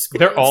thumbtacks or screws.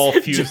 They're all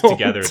fused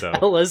together, though.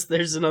 Tell us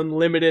there's an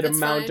unlimited That's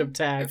amount fine. of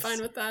tax. You're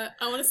fine with that.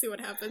 I want to see what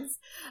happens.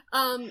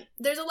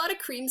 There's a lot of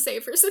cream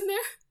savers in there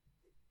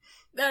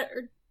that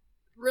are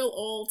real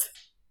old.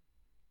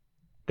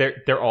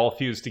 They're all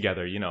fused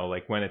together,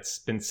 when it's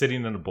been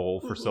sitting in a bowl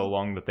for so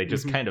long that they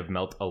just kind of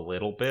melt a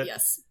little bit.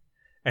 Yes.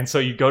 And so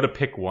you go to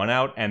pick one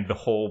out and the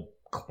whole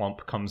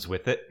clump comes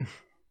with it.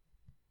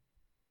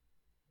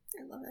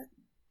 I love it.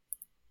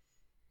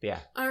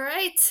 Yeah. All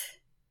right.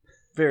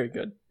 Very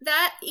good.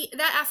 That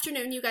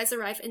afternoon, you guys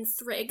arrive in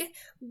Thrigg,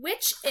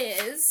 which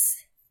is,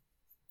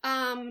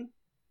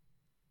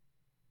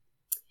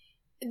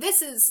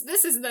 this is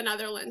the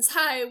Netherlands.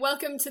 Hi,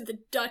 welcome to the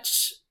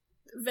Dutch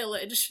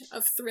village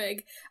of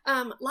Thrigg.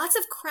 Lots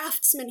of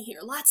craftsmen here.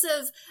 Lots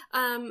of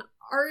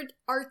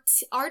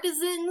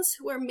artisans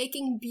who are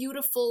making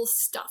beautiful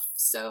stuff.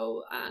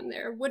 So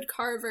there are wood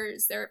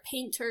carvers, there are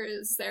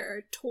painters, there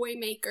are toy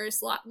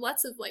makers.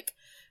 Lots of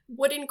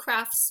wooden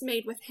crafts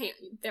made with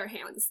their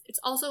hands. It's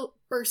also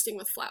bursting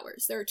with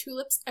flowers. There are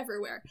tulips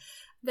everywhere.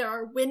 There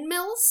are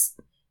windmills.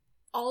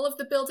 All of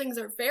the buildings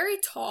are very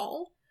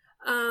tall,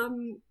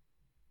 but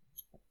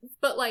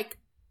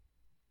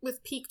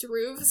with peaked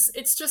roofs.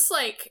 It's just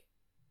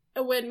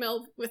a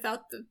windmill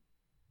without the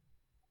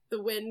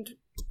wind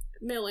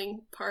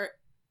milling part,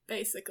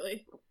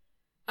 basically.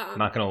 I'm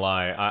not gonna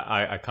lie,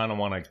 I kind of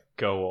want to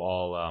go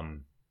all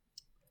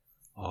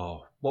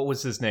what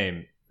was his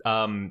name?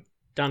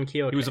 Don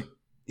Quixote.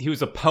 He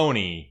was a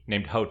pony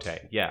named Hote.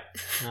 Yeah.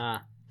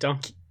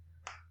 Donkey.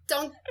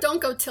 Don't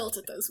go tilt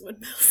at those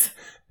windmills.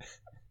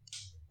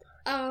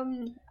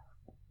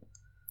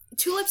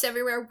 Tulips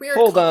everywhere. Weird.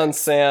 Hold on,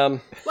 Sam.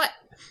 What?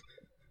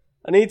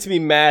 I need to be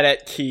mad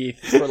at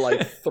Keith for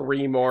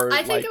 3 more.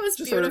 I think it was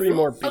just beautiful. 3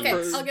 more beats. Okay,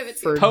 I'll give it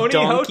to For you. Pony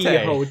Don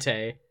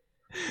Quixote.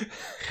 Quixote.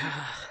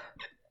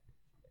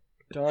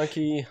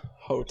 Donkey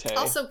Hote.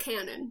 Also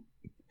canon.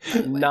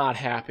 I'm not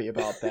happy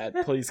about that.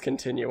 Please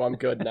continue. I'm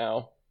good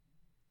now.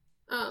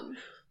 I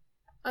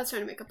was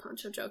trying to make a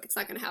poncho joke. It's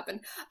not going to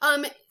happen.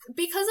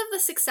 Because of the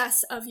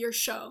success of your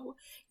show,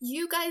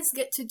 you guys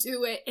get to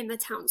do it in the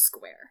town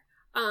square.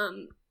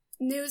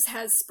 News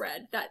has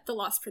spread that the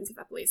Lost Prince of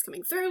Eppley is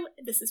coming through.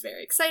 This is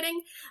very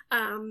exciting.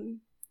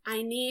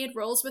 I need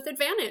rolls with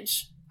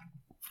advantage.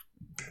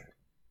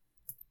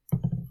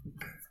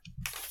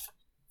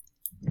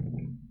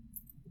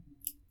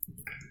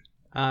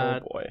 Oh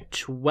boy.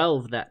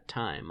 12 that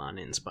time on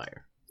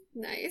Inspire.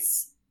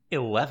 Nice.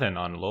 11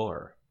 on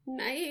lore.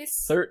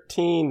 Nice.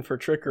 13 for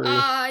trickery.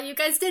 You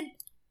guys did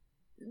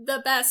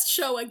the best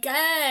show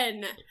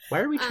again. Why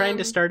are we trying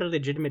to start a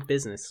legitimate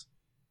business?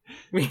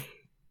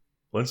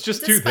 Let's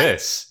just do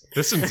this.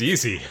 This seems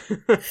easy.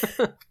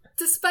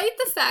 Despite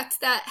the fact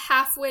that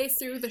halfway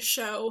through the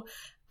show,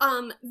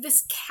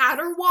 this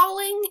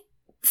caterwauling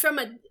from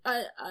a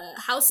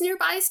house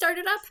nearby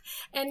started up,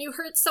 and you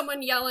heard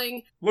someone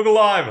yelling, "Look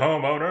alive,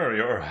 homeowner!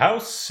 Your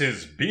house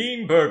is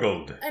being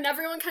burgled." And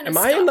everyone kind of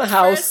Am I stopped in the for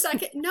house? a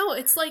second. No,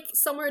 it's like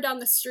somewhere down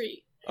the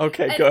street.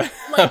 Okay, And, good.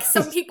 like,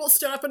 some people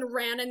stood up and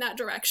ran in that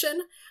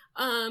direction.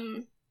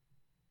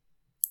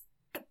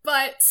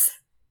 But,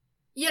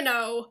 you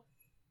know,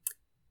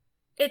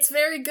 it's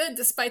very good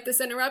despite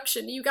this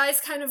interruption. You guys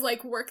kind of,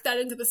 like, work that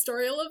into the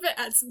story a little bit,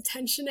 add some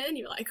tension in.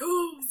 You're like,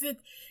 oh,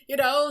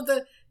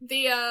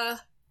 the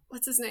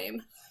what's his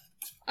name?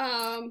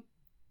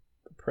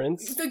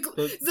 Prince?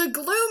 The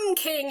Gloom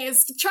King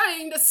is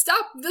trying to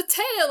stop the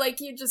tail. Like,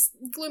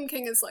 Gloom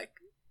King is, like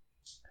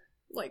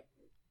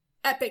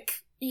epic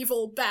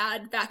evil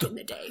bad back in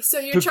the day. So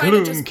you're The trying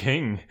Gloom to just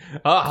King.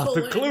 pull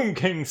The in. Gloom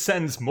King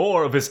sends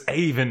more of his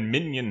Aven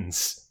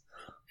minions.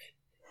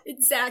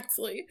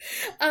 Exactly.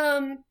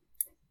 At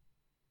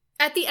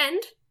the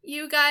end,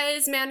 you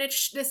guys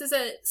managed, this is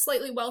a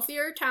slightly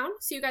wealthier town,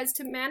 so you guys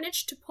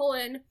managed to pull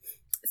in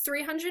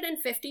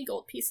 350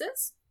 gold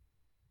pieces.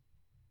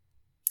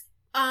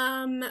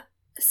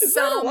 Is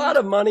that a lot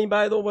of money,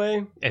 by the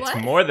way? It's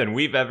What? more than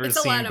we've ever It's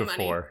a seen lot of money.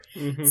 before.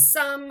 Mhm.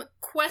 some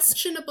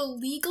questionable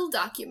legal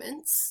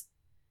documents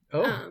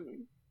Oh.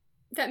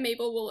 that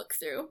Mabel will look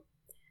through.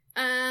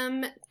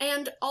 And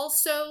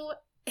also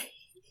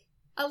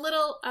a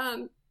little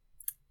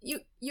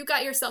you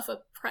got yourself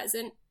a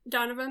present,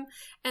 Donovan,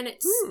 and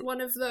it's one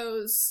of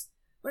those,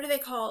 what are they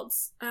called?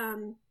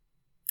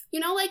 You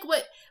know, like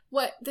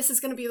what this is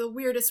going to be the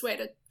weirdest way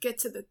to get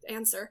to the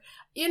answer.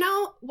 You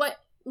know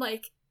what,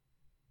 like,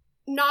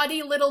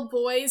 naughty little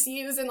boys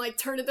use in, like,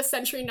 turn of the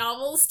century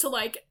novels to,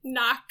 like,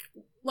 knock,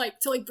 like,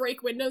 to, like,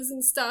 break windows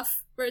and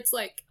stuff, where it's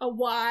like a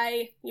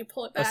Y and you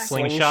pull it A back.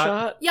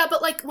 slingshot? Yeah,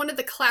 but like one of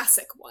the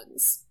classic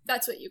ones.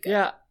 That's what you get.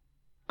 Yeah.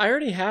 I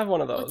already have one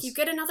of those. Look, you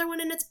get another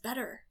one and it's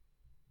better.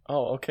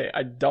 Oh, okay.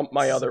 I dumped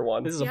my other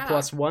one. This is Yeah. a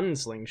 +1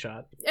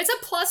 slingshot. It's a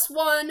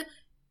 +1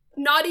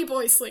 naughty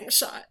boy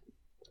slingshot.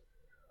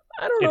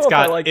 I don't know if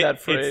I like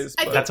that phrase.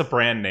 I but- That's a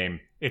brand name.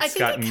 I It's think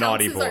got it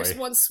Naughty counts as Boy. our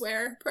one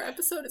swear per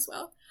episode as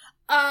well.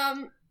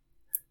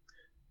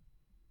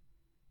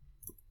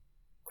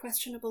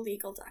 Questionable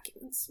legal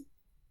documents.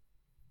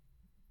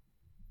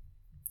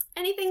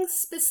 Anything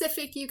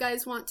specific you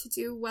guys want to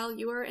do while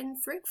you are in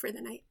Frigg for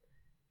the night?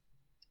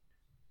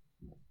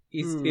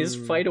 Is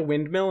fight a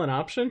windmill an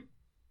option?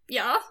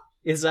 Yeah?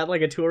 Is that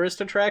like a tourist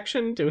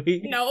attraction? Do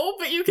we? No,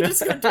 but you can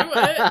just go do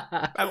it.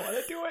 I want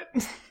to do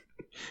it.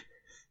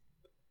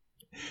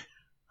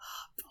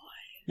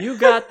 You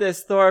got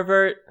this,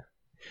 Thorvert.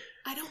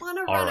 I don't want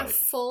to All run a right.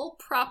 full,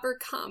 proper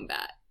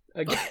combat.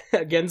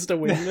 Against a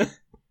windmill?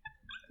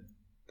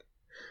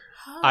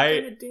 How am I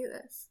going to do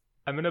this?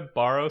 I'm going to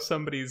borrow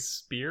somebody's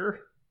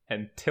spear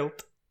and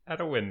tilt at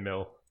a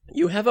windmill.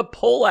 You have a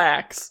pole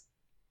axe.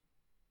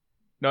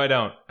 No, I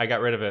don't. I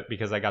got rid of it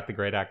because I got the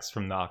great axe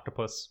from the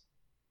octopus.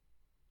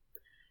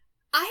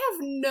 I have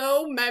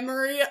no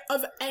memory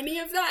of any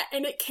of that,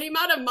 and it came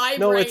out of my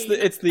No, brain.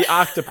 it's the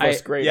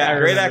octopus great axe.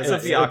 great remember axe that.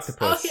 of the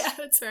octopus. Oh yeah,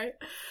 that's right.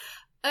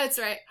 That's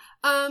right.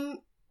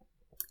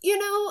 You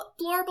know,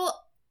 Blorble,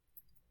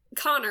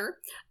 Connor,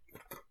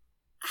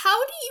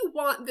 how do you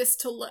want this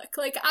to look?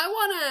 Like,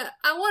 I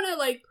wanna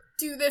like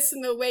do this in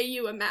the way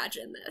you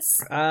imagine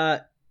this.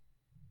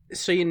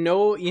 So you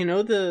know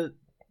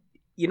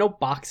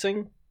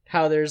boxing?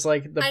 How there's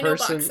like the I know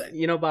person,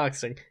 boxing.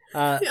 Boxing.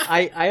 Yeah.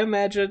 I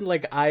imagine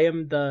like I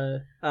am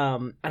the I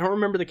don't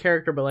remember the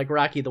character, but like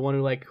Rocky, the one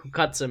who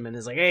cuts him and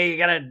is like, hey, you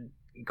gotta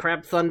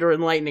crap thunder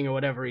and lightning or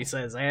whatever he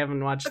says. I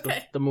haven't watched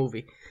Okay. the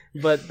movie,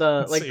 but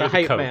the So like you're the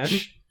hype coach. man,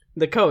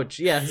 the coach,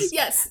 yes.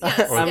 Yes, Or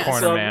yes, the yes,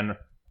 corner So- man.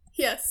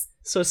 yes.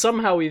 So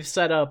somehow we've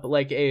set up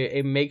like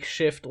a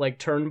makeshift like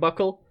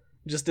turnbuckle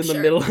just in the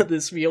Sure. middle of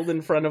this field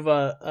in front of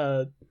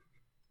a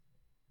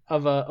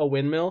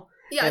windmill.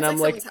 Yeah, And it's I'm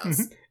like like- someone's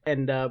house.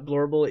 And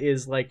Blorble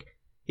is like,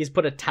 he's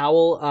put a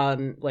towel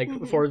on like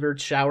Mhm.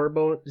 Thorvert's shoulder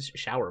bones,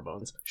 Shower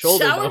bones,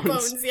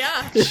 bones,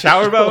 yeah.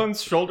 Shower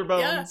bones, shoulder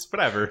bones, Yeah.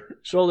 whatever.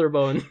 shoulder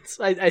bones.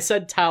 I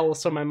said towel,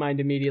 so my mind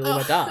immediately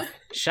went, Oh.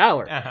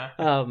 shower.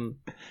 Uh-huh.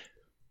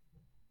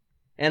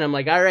 And I'm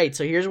like, all right,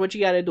 so here's what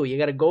you gotta do. You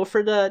gotta go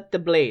for the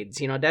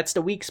blades. That's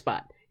the weak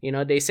spot.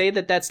 They say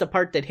that that's the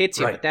part that hits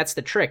you, Right. but that's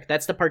the trick.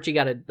 That's the part you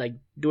gotta like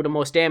do the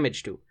most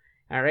damage to.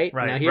 All right.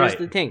 Right, Now here's right.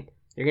 the thing.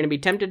 You're gonna be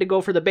tempted to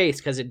go for the base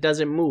because it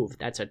doesn't move.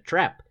 That's a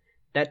trap.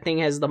 That thing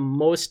has the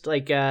most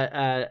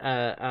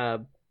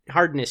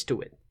hardness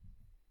to it.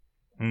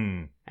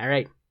 All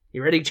right.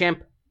 You ready,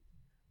 champ?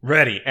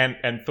 Ready. And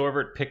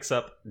Thorvert picks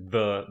up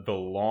the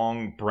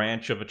long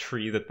branch of a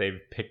tree that they've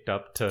picked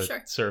up to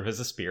Sure. serve as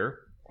a spear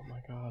Oh my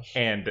gosh.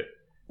 and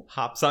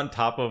hops on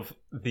top of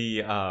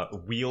the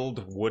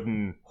wheeled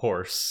wooden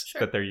horse Sure.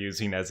 that they're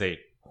using as a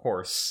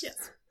horse.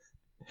 Yes.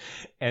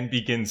 and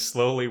begins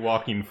slowly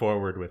walking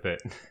forward with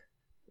it.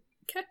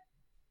 Okay.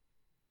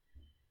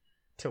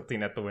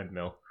 Tilting at the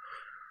windmill.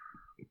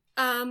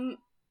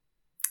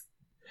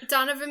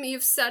 Donovan,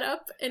 you've set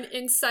up an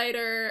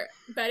insider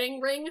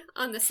betting ring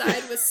on the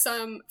side with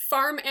some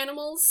farm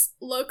animals,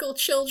 local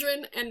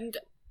children, and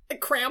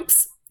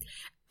cramps.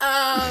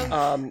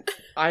 I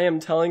am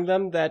telling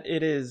them that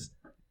it is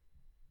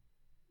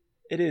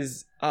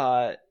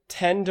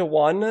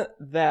 10-1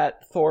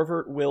 that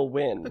Thorvert will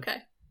win. Okay.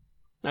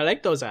 I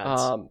like those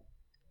odds.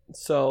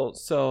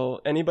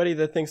 So anybody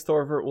that thinks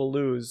Thorvert will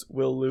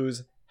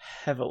lose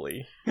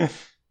heavily.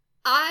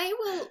 I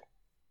will...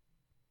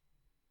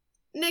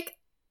 Nick,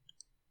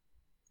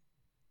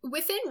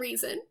 within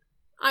reason,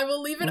 I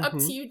will leave it up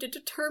to you to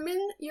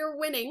determine your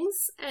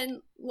winnings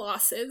and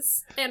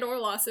losses, or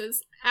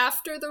losses,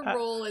 after the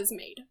roll is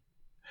made.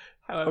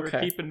 However,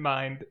 keep in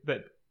mind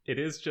that it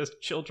is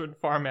just children,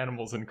 farm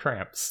animals, and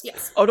cramps.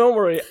 Yes. Oh, don't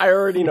worry. I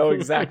already know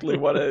exactly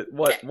what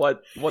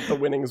the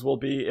winnings will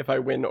be if I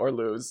win or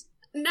lose.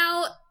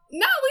 Now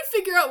we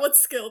figure out what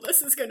skill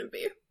this is going to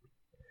be.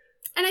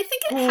 And I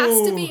think it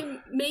has to be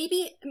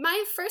maybe...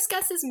 My first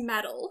guess is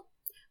metal.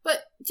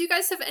 But do you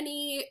guys have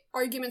any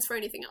arguments for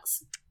anything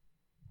else?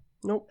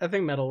 Nope, I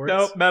think metal works.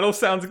 Nope, metal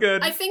sounds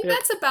good. I think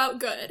that's about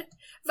good.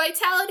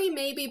 Vitality,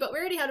 maybe, but we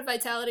already had a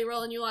vitality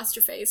roll and you lost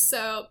your face,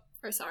 so...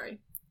 Or sorry,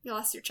 you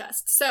lost your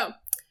chest. So,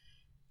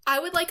 I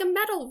would like a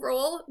metal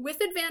roll with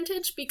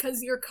advantage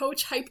because your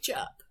coach hyped you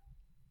up.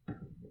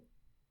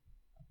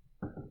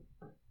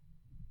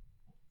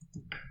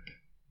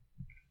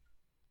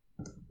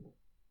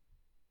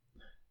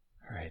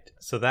 Alright,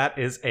 so that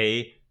is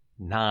a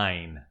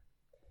 9.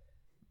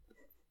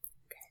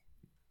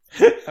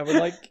 I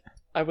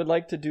would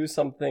like to do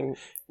something,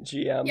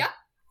 GM. Yeah.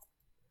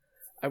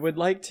 I would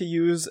like to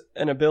use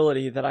an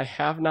ability that I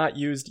have not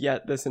used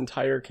yet this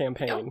entire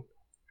campaign. Yep.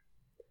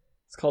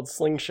 It's called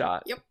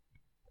Slingshot. Yep.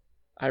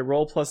 I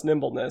roll plus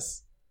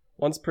nimbleness.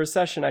 Once per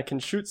session, I can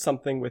shoot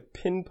something with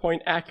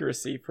pinpoint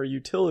accuracy for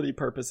utility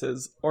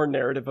purposes or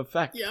narrative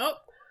effect. Yep.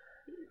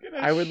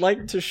 I would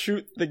like to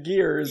shoot the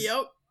gears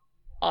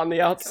on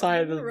the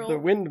outside of the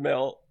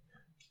windmill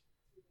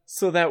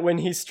so that when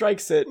he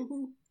strikes it,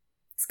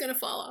 it's gonna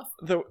fall off.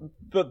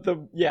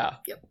 Yeah.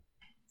 Yep.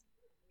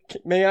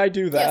 May I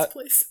do that? Yes,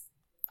 please.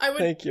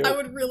 Thank you. I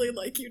would really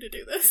like you to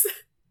do this.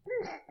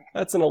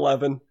 That's an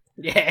 11.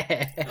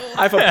 Yeah. Oh.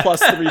 I have a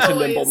plus 3 to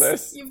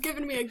nimbleness. You've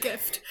given me a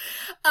gift.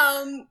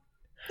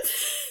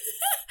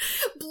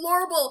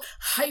 Blorble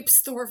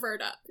hypes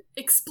Thorvert up,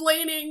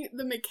 explaining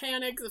the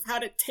mechanics of how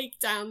to take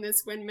down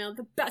this windmill,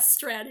 the best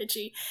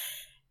strategy.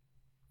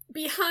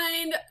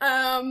 Behind,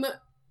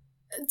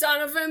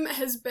 Donovan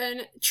has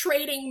been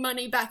trading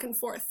money back and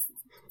forth.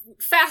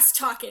 Fast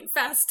talking,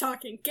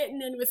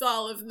 getting in with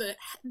all of the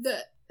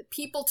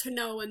people to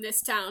know in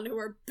this town who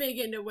are big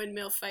into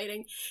windmill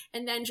fighting,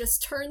 and then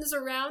just turns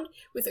around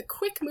with a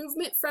quick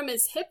movement from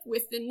his hip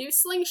with the new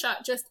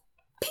slingshot, just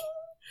ping,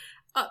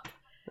 up.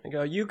 I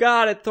go, you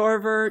got it,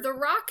 Thorvert. The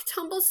rock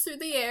tumbles through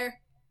the air,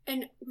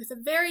 and with a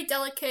very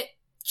delicate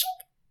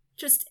chink,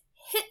 just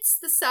hits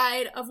the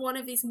side of one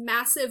of these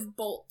massive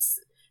bolts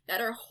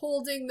that are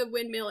holding the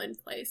windmill in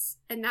place,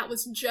 and that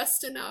was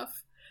just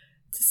enough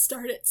to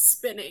start it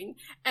spinning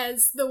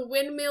as the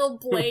windmill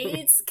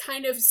blades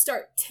kind of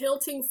start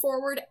tilting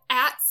forward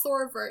at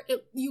Thorvert.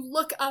 You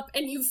look up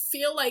and you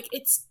feel like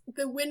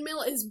the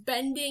windmill is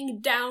bending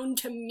down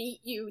to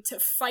meet you, to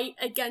fight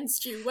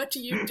against you. What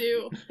do you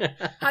do?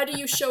 How do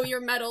you show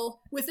your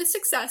mettle with a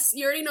success?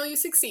 You already know you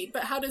succeed,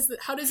 but how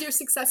does your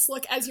success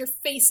look as you're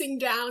facing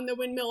down the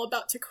windmill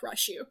about to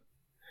crush you?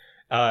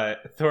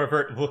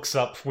 Thorvert looks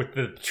up with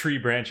the tree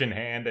branch in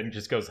hand and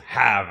just goes,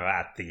 "Have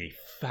at thee,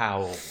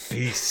 foul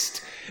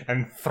beast,"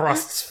 and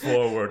thrusts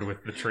forward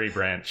with the tree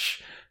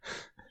branch.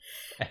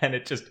 And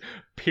it just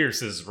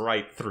pierces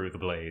right through the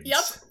blades.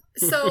 Yep.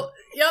 So,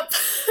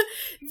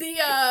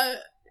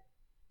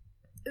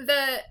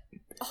 the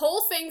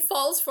whole thing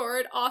falls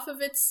forward off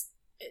of its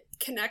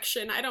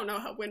connection. I don't know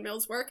how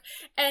windmills work.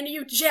 And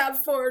you jab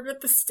forward with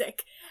the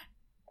stick.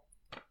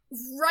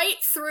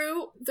 Right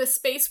through the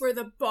space where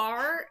the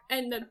bar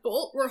and the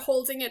bolt were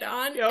holding it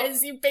on,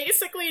 as you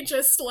basically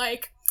just,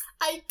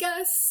 I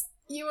guess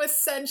you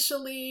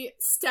essentially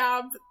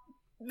stab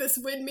this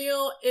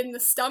windmill in the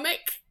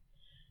stomach.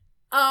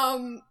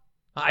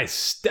 I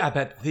stab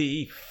at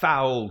thee,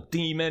 foul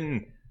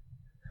demon!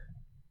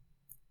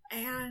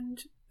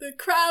 And the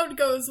crowd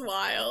goes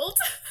wild.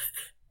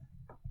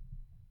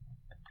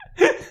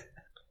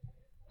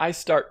 I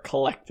start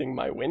collecting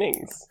my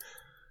winnings.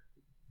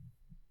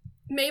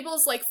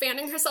 Mabel's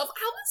fanning herself.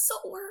 I was so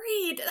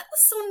worried. That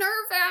was so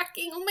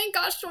nerve-wracking. Oh my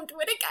gosh, don't do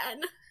it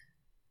again.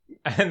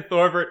 And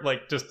Thorvert,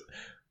 just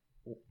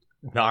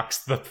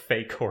knocks the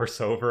fake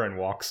horse over and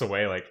walks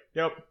away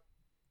yep.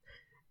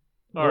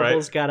 All right.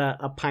 Mabel's got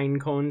a pine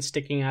cone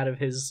sticking out of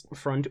his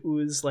front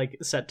ooze,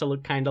 set to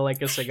look kind of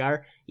like a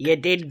cigar. You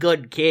did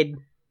good, kid.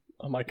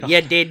 Oh my god.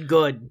 You did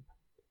good.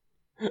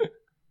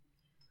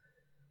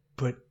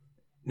 But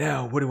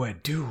now what do I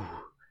do?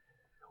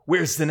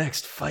 Where's the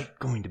next fight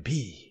going to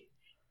be?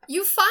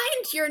 You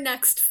find your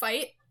next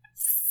fight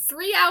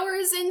 3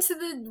 hours into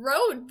the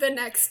road the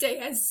next day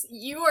as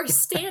you are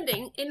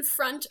standing in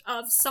front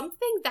of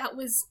something that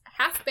was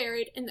half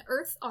buried in the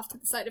earth off to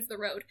the side of the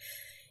road.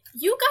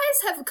 You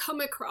guys have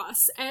come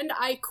across, and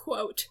I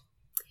quote,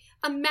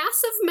 a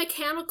massive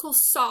mechanical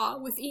saw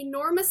with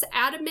enormous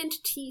adamant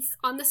teeth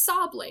on the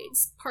saw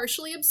blades,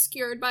 partially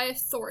obscured by a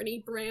thorny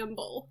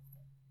bramble.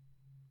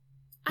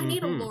 I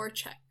need a lore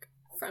check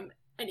from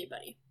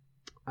anybody.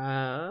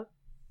 Lore.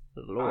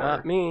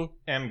 Not me.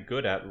 Am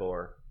good at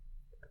lore,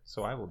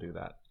 so I will do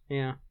that.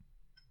 Yeah.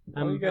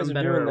 You guys I'm are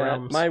better doing at that.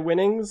 realms. My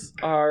winnings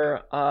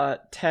are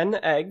 10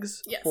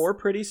 eggs, Yes. 4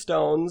 pretty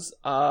stones,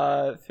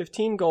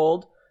 15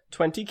 gold,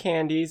 20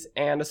 candies,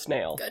 and a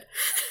snail. Good.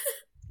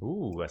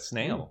 Ooh, a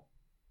snail.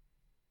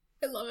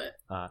 I love it.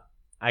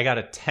 I got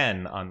a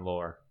 10 on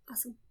lore.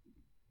 Awesome.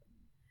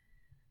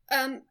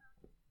 The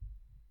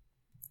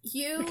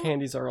You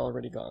candies are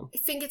already gone.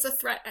 think it's a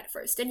threat at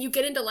first, and you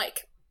get into,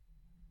 like,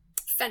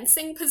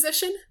 fencing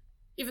position,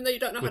 even though you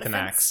don't know With how to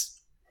an fence.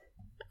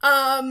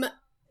 axe.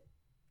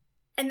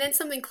 And then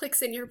something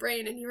clicks in your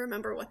brain and you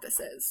remember what this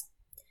is.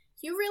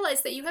 You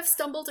realize that you have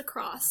stumbled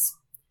across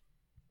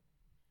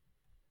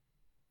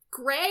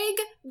Greg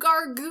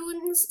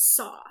Gargoon's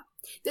saw.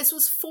 This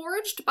was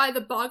forged by the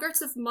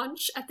Boggarts of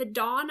Munch at the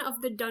dawn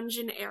of the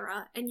dungeon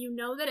era, and you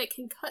know that it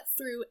can cut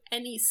through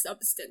any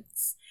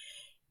substance.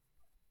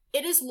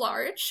 It is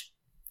large.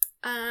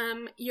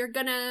 You're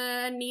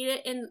gonna need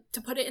it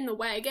to put it in the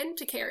wagon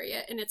to carry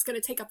it, and it's gonna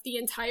take up the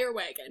entire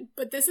wagon.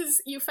 But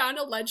you found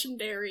a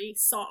legendary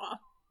saw.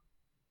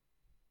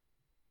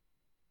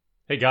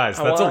 Hey guys,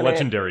 I that's a want it.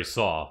 legendary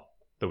saw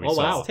that we Oh,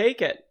 saw. wow. Let's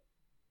take it.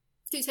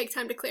 Do you take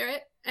time to clear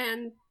it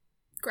and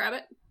grab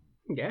it?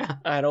 Yeah.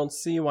 I don't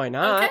see why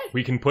not. Okay.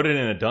 We can put it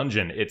in a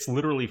dungeon. It's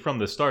literally from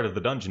the start of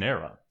the dungeon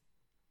era.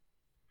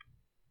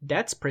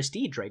 That's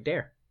prestige right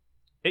there.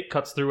 It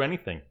cuts through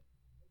anything.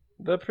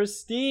 The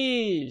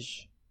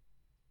prestige.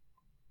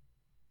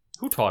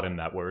 Who taught him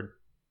that word?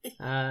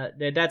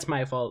 That's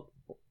my fault.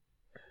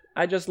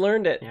 I just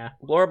learned it. Yeah.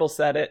 Blorble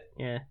said it.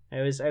 Yeah.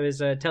 I was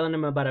telling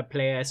him about a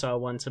play I saw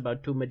once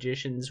about two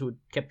magicians who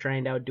kept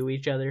trying to outdo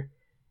each other.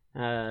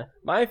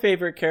 My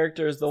favorite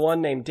character is the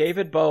one named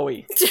David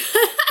Bowie.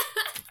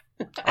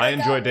 I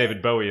enjoy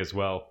David Bowie as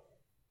well.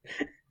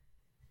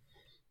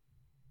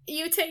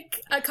 You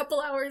take a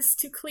couple hours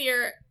to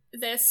clear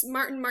this.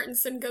 Martin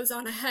Martinson goes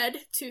on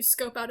ahead to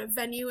scope out a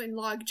venue in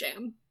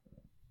Logjam,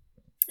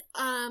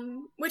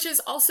 which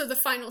is also the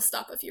final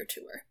stop of your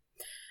tour.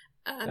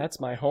 That's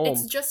my home.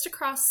 It's just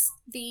across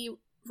the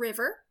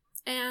river,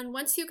 and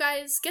once you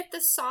guys get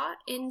the saw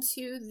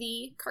into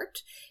the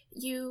cart,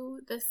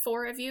 the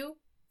 4 of you,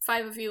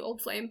 5 of you,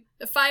 Old Flame,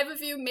 the 5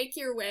 of you make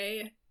your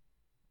way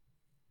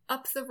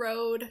up the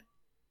road,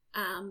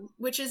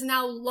 which is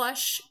now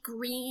lush,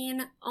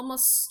 green,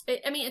 almost,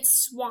 it's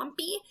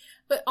swampy,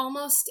 but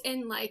almost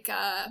in like,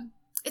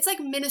 it's like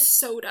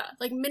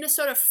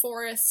Minnesota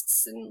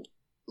forests and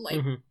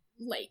like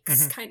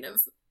lakes kind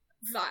of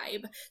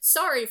vibe.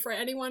 Sorry for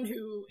anyone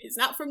who is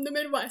not from the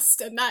Midwest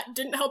and that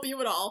didn't help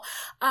you at all.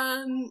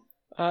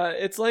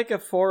 It's like a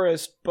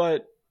forest,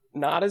 but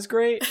not as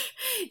great.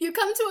 You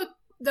come to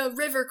the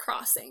river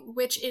crossing,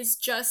 which is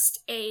just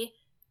a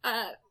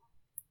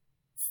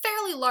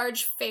fairly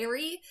large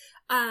ferry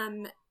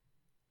that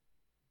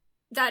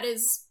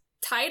is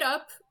tied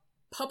up,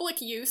 public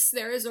use.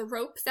 There is a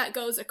rope that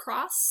goes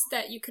across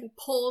that you can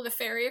pull the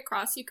ferry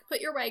across. You can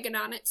put your wagon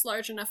on it. It's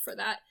large enough for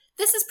that.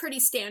 This is pretty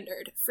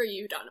standard for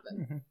you,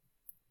 Donovan.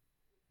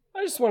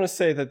 I just want to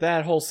say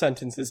that whole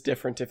sentence is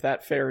different if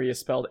that fairy is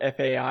spelled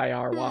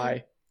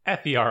F-A-I-R-Y.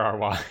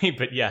 F-E-R-R-Y,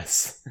 but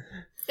yes.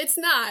 It's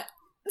not.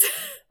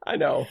 I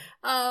know.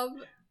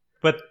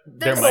 But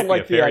there There's- I might don't be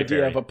like a the fairy idea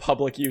fairy. of a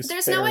public use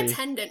There's fairy. no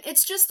attendant.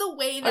 It's just the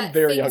way that I'm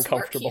very things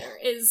uncomfortable. work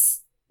here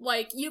is,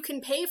 like, you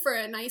can pay for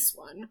a nice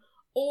one,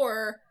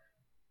 or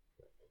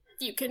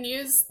you can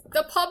use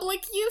the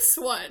public use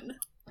one.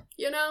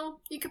 You know?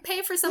 You could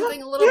pay for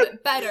something a little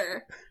bit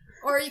better,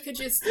 or you could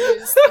just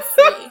use the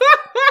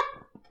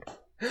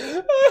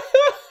free.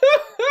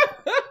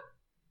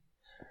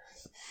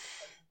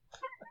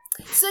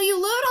 So you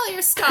load all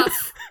your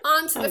stuff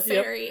onto the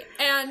ferry,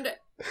 and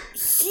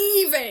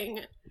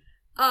heaving,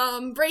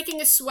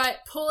 breaking a sweat,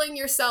 pulling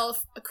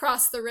yourself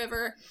across the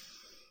river,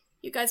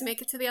 you guys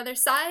make it to the other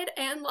side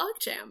and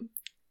Logjam.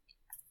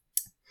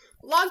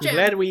 I'm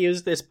glad we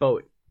used this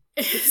boat.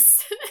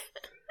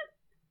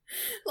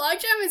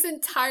 Logjam is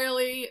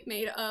entirely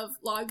made of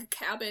log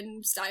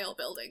cabin style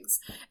buildings.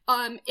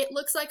 It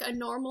looks like a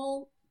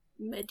normal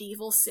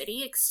medieval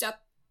city, except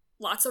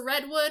lots of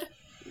redwood,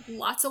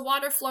 lots of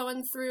water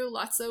flowing through,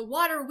 lots of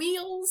water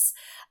wheels,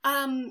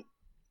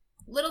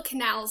 little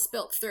canals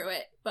built through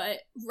it, but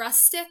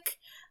rustic.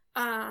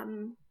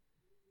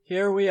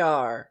 Here we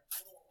are.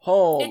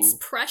 Home. It's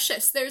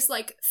precious. There's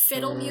like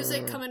fiddle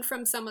music coming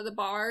from some of the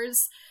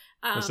bars.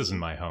 This isn't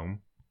my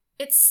home.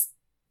 It's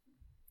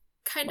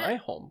kind of my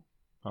home.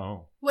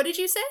 Oh. What did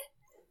you say?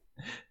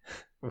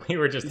 We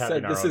were just You having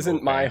said our this own isn't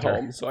little my banter.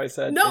 home, so I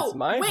said No, it's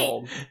my wait.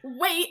 home.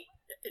 Wait,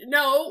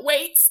 No,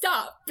 wait,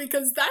 stop,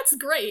 because that's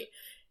great.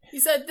 You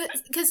said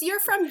that because you're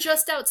from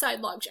just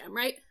outside Logjam,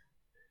 right?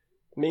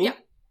 Me? Yeah.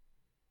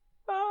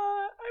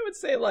 I would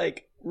say,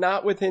 like,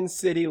 not within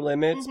city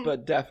limits,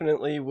 but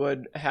definitely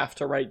would have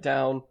to write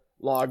down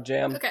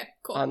Logjam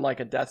Cool. on, like,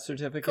 a death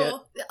certificate.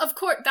 Cool. Of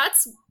course,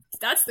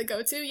 that's the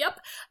go-to, yep.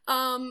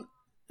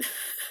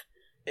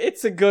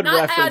 It's a good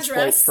Not reference point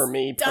address, for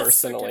me, death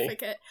personally.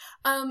 certificate.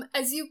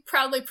 As you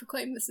proudly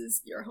proclaim this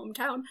is your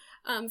hometown,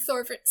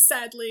 Thorvert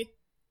sadly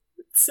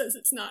says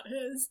it's not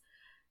his.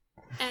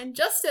 And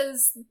just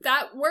as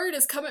that word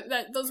is coming,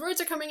 that those words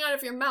are coming out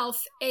of your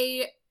mouth,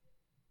 a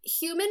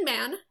human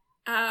man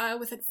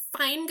with a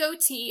fine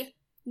goatee,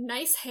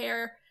 nice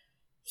hair,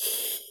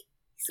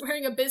 he's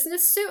wearing a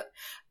business suit,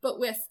 but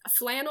with a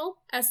flannel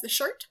as the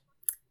shirt.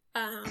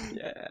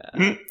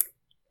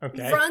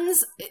 Okay.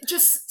 Runs,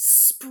 just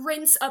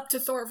sprints up to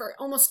Thorvert,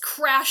 almost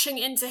crashing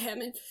into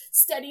him, and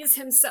steadies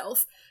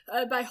himself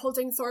by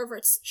holding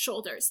Thorvert's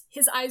shoulders.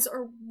 His eyes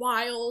are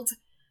wild,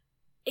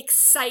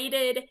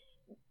 excited,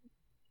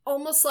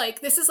 almost like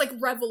this is like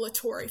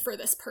revelatory for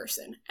this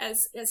person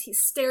as he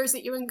stares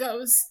at you and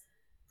goes,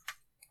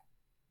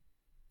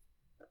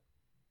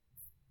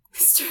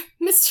 Mr.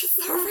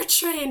 Thorvert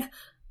Train,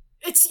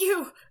 it's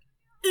you!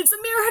 It's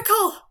a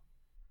miracle!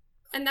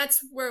 And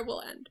that's where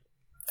we'll end.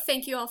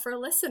 Thank you all for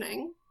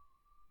listening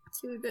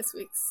to this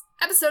week's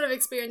episode of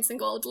Experiencing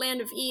Gold.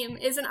 Land of Eam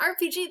is an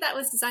RPG that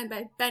was designed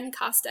by Ben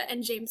Costa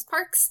and James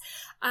Parks.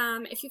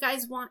 If you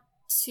guys want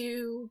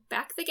to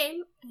back the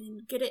game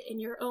and get it in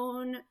your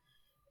own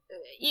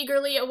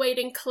eagerly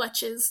awaiting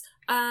clutches,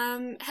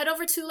 head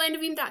over to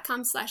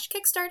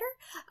landofelm.com/Kickstarter.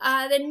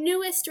 The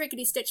newest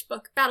Rickety Stitch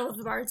book, Battle of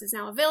the Bards, is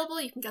now available.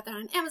 You can get that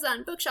on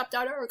Amazon,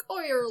 bookshop.org,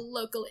 or your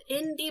local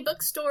indie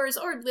bookstores,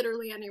 or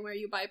literally anywhere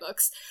you buy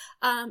books.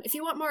 If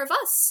you want more of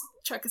us,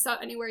 check us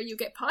out anywhere you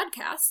get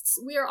podcasts.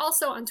 We are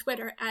also on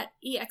Twitter at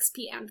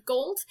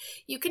expandgold.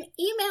 You can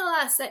email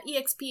us at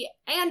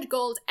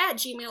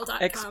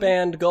expandgold@gmail.com.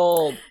 Expand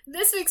Gold.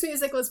 This week's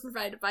music was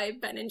provided by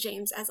Ben and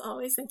James, as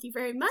always. Thank you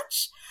very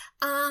much.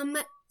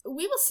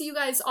 We will see you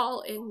guys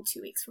all in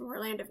 2 weeks from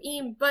Land of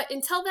Eam, but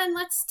until then,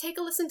 let's take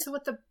a listen to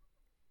what the...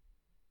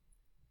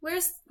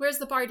 Where's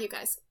the bard, you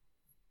guys?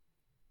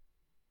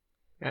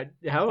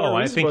 How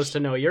are we supposed to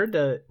know? You're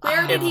the...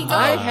 Where did he go?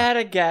 I had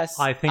a guess.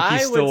 I think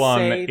he's still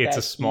on It's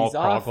a Small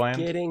Krogland. Krogland.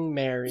 Getting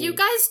married. You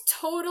guys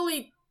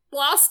totally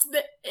lost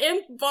the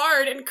imp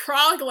bard in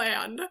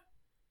Krogland.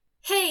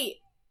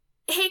 Hey,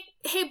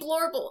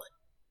 Blorble.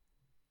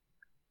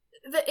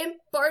 The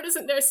imp bard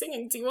isn't there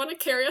singing. Do you want to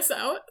carry us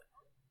out?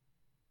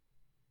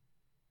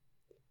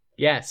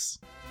 Yes.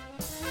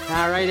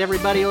 Alright,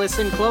 everybody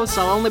listen close.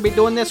 I'll only be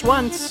doing this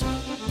once.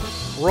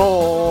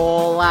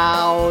 Roll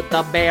out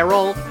the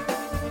barrel.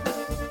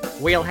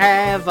 We'll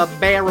have a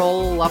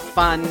barrel of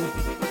fun.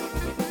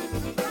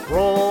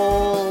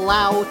 Roll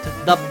out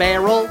the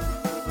barrel.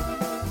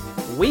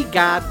 We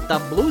got the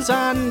blues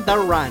on the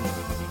run.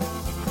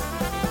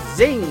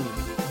 Zing,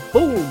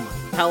 boom,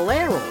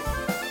 hilaro.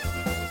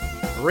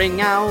 Ring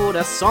out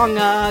a song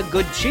of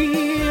good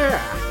cheer.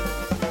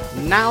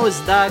 Now's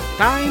the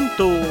time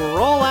to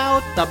roll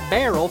out the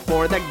barrel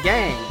for the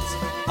gangs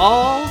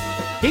all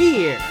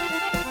here.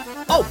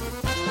 Oh!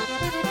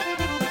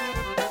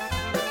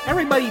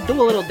 Everybody do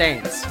a little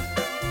dance.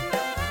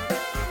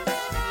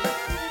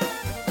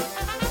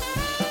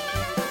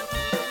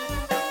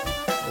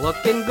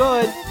 Looking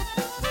good.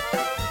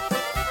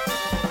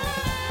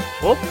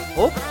 Oh,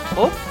 oh,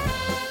 oh.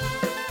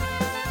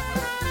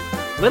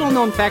 Little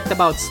known fact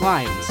about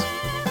slimes.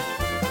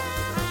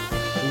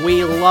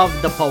 We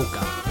love the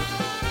polka.